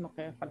por lo mismo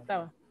que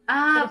faltaba.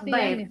 Sí,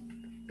 vale.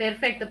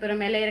 Perfecto, pero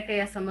me alegra que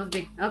ya estamos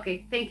bien.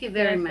 Ok, thank you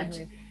very much.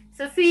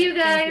 So see you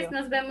guys.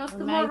 Nos vemos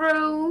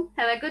tomorrow.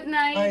 Have a good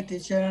night. Bye,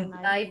 teacher.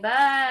 Bye,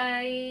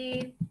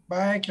 bye.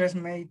 Bye,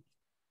 classmate.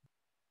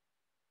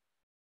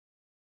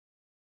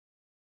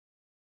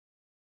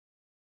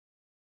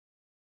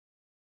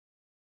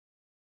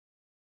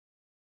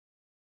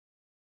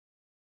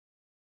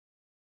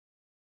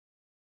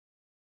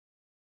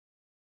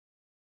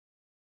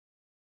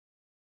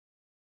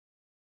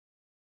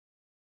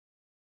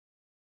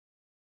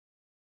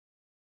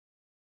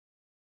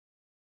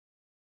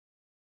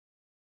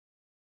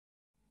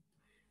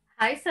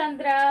 Hi,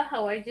 Sandra.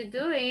 How are you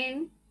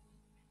doing?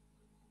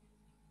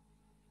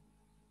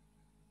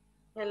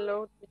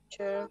 Hello,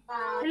 teacher.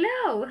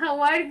 Hello,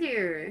 how are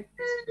you?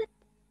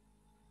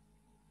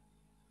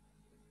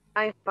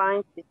 I'm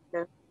fine,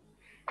 teacher.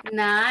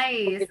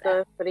 Nice. Un poquito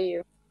de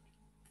frío.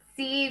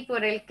 Sí,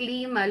 por el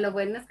clima. Lo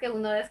bueno es que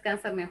uno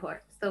descansa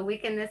mejor. So we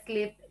can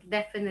sleep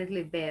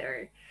definitely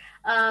better.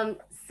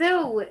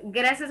 So,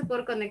 gracias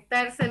por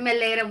conectarse. Me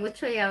alegra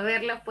mucho ya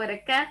verla por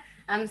acá.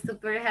 I'm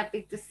super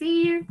happy to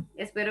see you.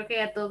 Espero que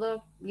ya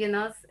todo,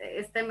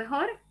 esté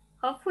mejor.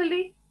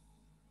 Hopefully.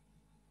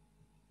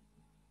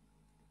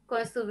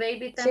 Con su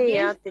baby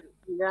también. Sí,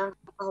 ya,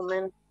 más o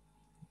menos.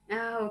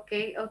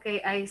 Ok,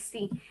 I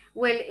see.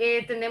 Well,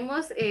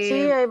 tenemos...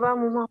 sí, ahí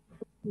vamos.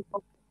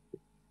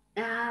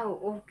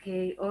 Ok,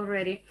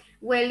 already.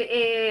 Well,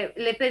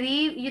 le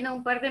pedí,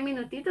 un par de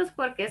minutitos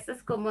porque esta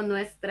es como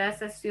nuestra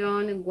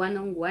sesión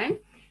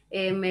one-on-one.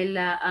 Me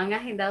la han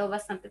agendado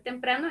bastante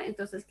temprano,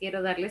 entonces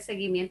quiero darle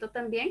seguimiento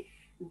también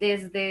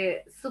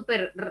desde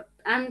súper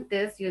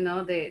antes,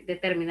 de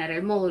terminar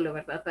el módulo,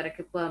 ¿verdad? Para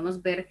que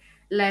podamos ver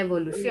la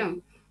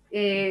evolución.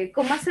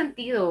 ¿Cómo ha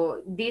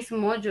sentido these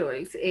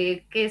modules?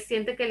 ¿Qué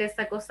siente que le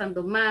está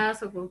costando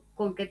más o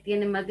con qué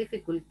tiene más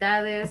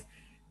dificultades?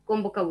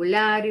 ¿Con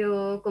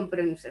vocabulario, con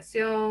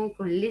pronunciación,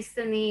 con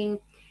listening?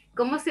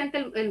 ¿Cómo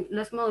sienten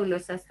los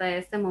módulos hasta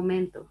este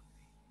momento?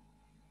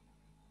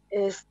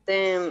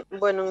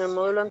 Bueno, en el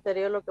módulo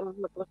anterior lo que más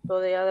me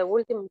costó de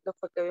último que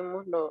fue que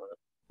vimos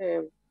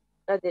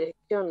las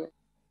direcciones.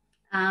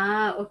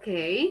 Ok.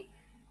 ¿Y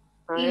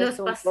los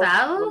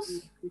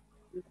pasados?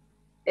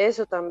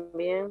 Eso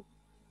también.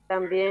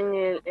 También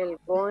el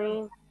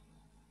going.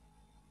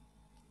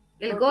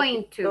 El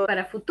going to,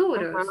 para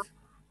futuros.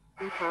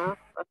 Ajá,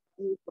 para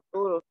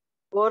futuros.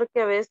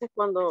 Porque a veces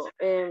cuando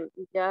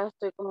ya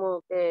estoy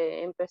como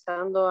que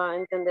empezando a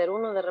entender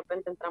uno, de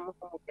repente entramos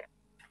como que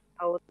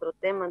a otro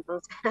tema,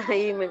 entonces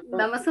ahí me...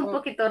 Vamos un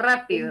poquito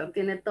rápido,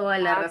 tiene toda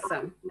la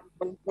razón. Me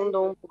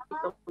confundo un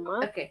poquito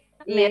más. Okay.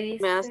 Y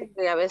me hace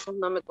que a veces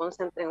no me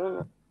concentre en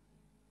uno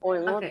o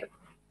en otro.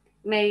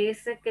 Me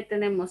dice que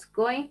tenemos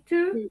going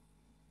to.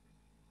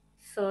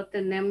 So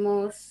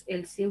tenemos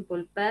el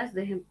simple past,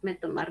 déjenme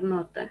tomar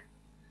nota.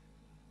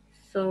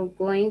 So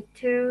going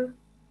to,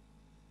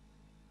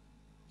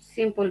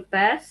 simple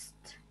past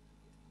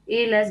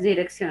y las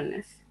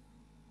direcciones.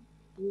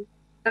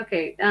 Ok,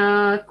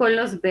 con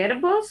los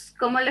verbos,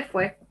 ¿cómo le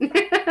fue?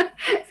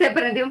 Se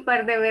aprendió un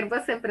par de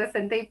verbos en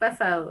presente y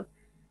pasado.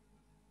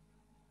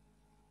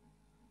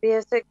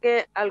 Fíjese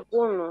que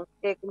algunos,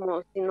 que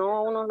como si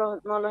no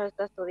uno no los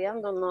está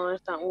estudiando, no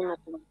está uno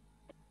como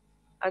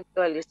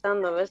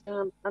actualizando. A veces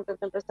antes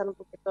de empezar un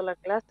poquito la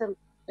clase,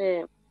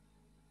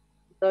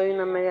 doy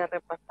una media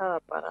repasada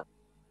para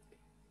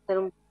hacer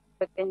un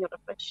pequeño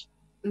refresh.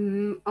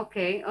 Ok,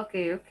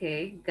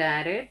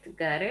 got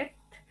it.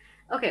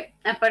 Ok,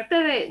 aparte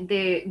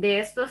de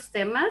estos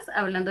temas,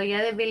 hablando ya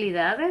de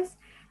habilidades,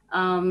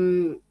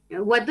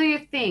 what do you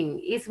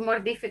think is more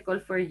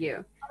difficult for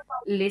you?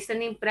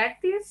 Listening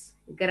practice,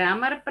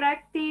 grammar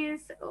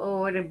practice,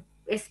 or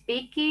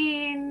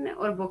speaking,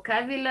 or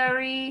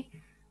vocabulary?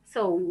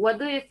 So, what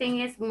do you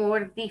think is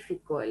more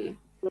difficult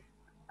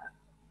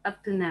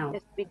up to now?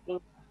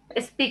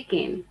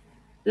 Speaking.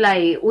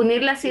 Like,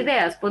 unir las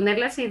ideas, poner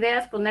las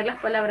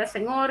palabras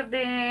en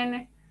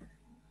orden.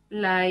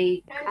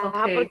 Like,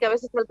 okay. Porque a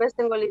veces tal vez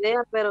tengo la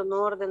idea, pero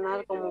no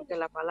ordenar como que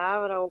la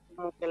palabra o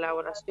como que la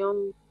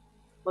oración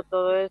o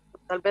todo eso.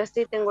 Tal vez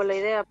sí tengo la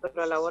idea,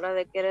 pero a la hora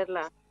de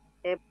quererla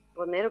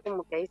poner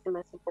como que ahí se me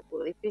hace un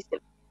poco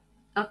difícil.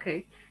 Ok.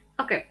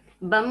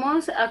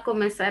 vamos a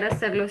comenzar a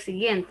hacer lo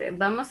siguiente.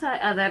 Vamos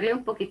a darle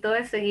un poquito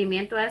de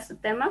seguimiento a este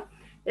tema,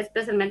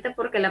 especialmente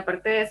porque la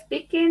parte de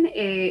speaking,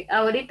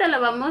 ahorita la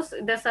vamos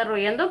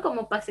desarrollando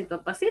como pasito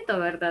a pasito,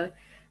 ¿verdad?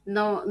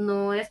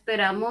 No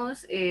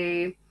esperamos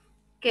que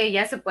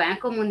ya se puedan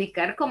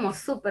comunicar como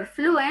super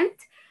fluent,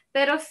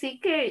 pero sí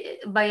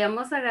que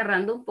vayamos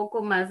agarrando un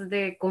poco más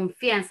de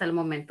confianza al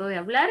momento de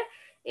hablar.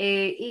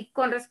 Y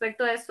con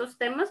respecto a estos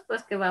temas,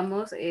 pues que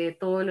vamos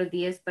todos los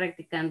días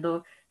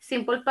practicando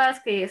Simple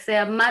Past, que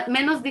sea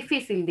menos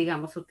difícil,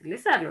 digamos,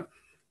 utilizarlo.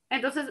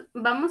 Entonces,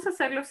 vamos a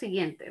hacer lo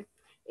siguiente.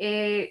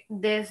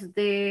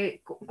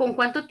 ¿Con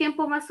cuánto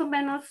tiempo más o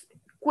menos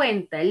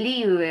cuenta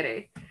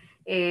libre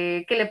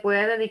que le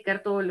pueda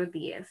dedicar todos los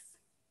días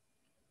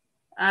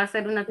a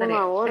hacer una tarea?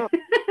 Una hora.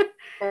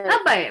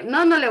 Vaya,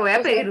 no le voy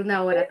a pedir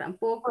una hora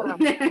tampoco. No,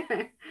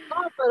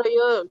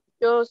 pero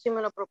yo si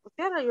me lo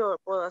propusiera, yo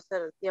puedo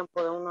hacer el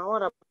tiempo de una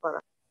hora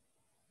para,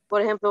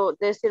 por ejemplo,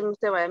 decirme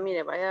usted,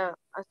 vaya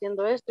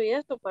haciendo esto y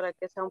esto para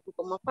que sea un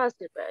poco más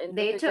fácil. Entonces,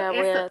 de hecho,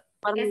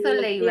 eso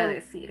le iba a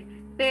decir,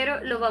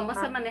 pero lo vamos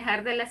a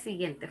manejar de la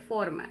siguiente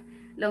forma.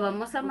 Lo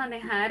vamos a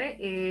manejar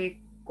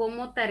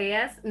como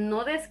tareas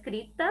no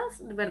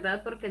descritas,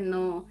 ¿verdad? Porque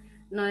no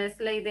es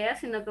la idea,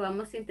 sino que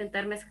vamos a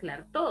intentar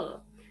mezclar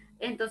todo.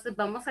 Entonces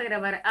vamos a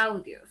grabar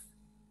audios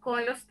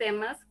con los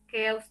temas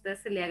que a usted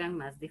se le hagan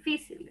más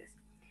difíciles.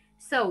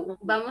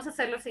 Vamos a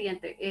hacer lo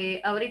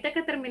siguiente. Ahorita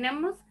que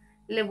terminemos,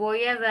 le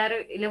voy a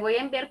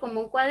enviar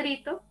como un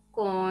cuadrito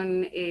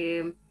con,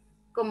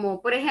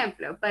 como por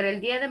ejemplo, para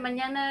el día de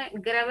mañana,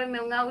 grábeme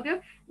un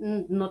audio,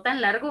 no tan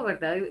largo,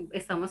 ¿verdad?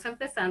 Estamos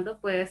empezando,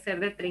 puede ser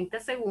de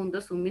 30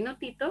 segundos, un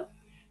minutito,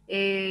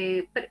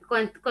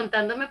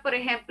 contándome, por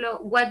ejemplo,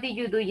 what did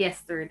you do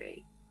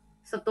yesterday?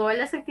 Todas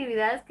las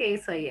actividades que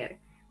hizo ayer,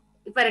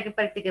 para que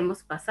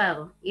practiquemos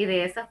pasado. Y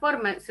de esa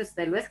forma, si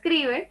usted lo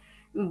escribe,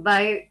 va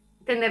a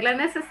tener la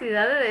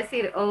necesidad de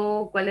decir,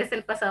 ¿cuál es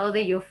el pasado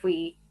de yo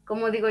fui?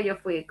 ¿Cómo digo yo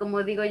fui?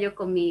 ¿Cómo digo yo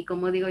comí?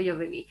 ¿Cómo digo yo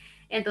bebí?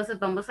 Entonces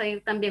vamos a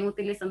ir también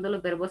utilizando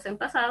los verbos en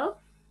pasado.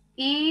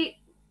 Y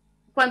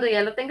cuando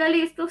ya lo tenga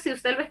listo, si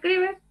usted lo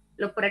escribe,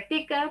 lo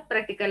practica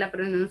la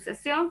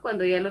pronunciación.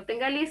 Cuando ya lo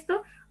tenga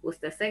listo,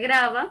 usted se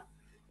graba.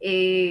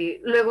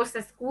 Luego se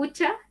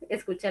escucha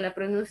la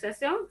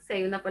pronunciación. Si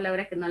hay una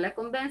palabra que no la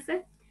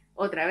convence,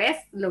 otra vez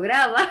lo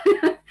graba,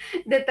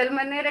 de tal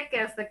manera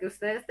que hasta que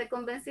usted esté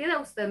convencida,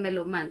 usted me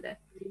lo manda.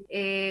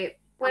 Puede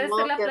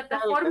ser la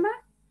plataforma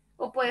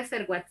o puede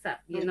ser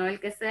WhatsApp, el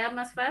que sea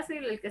más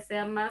fácil, el que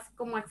sea más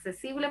como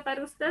accesible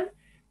para usted,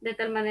 de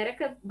tal manera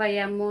que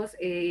vayamos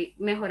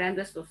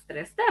mejorando estos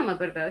 3 temas,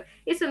 ¿verdad?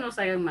 Y se nos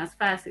hagan más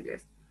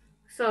fáciles.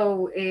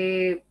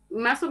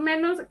 Más o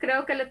menos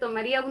creo que le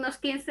tomaría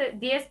unos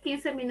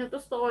 10-15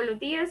 minutos todos los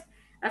días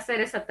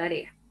hacer esa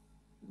tarea.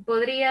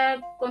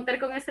 ¿Podría contar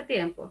con ese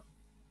tiempo?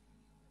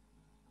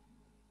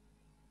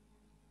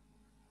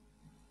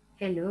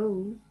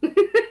 Hello.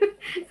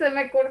 Se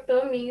me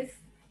cortó Miss.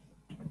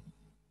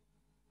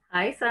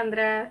 Hi,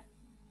 Sandra.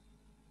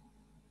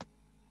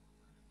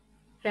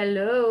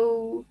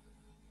 Hello.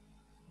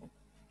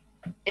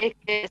 Es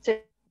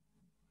que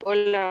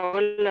hola,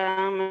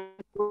 ¿me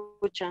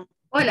escucha?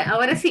 Hola,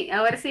 ahora sí,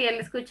 ya le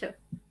escucho.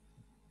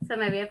 Se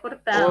me había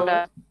cortado.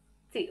 Hola.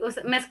 Sí,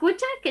 ¿me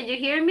escucha? Can you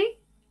hear me?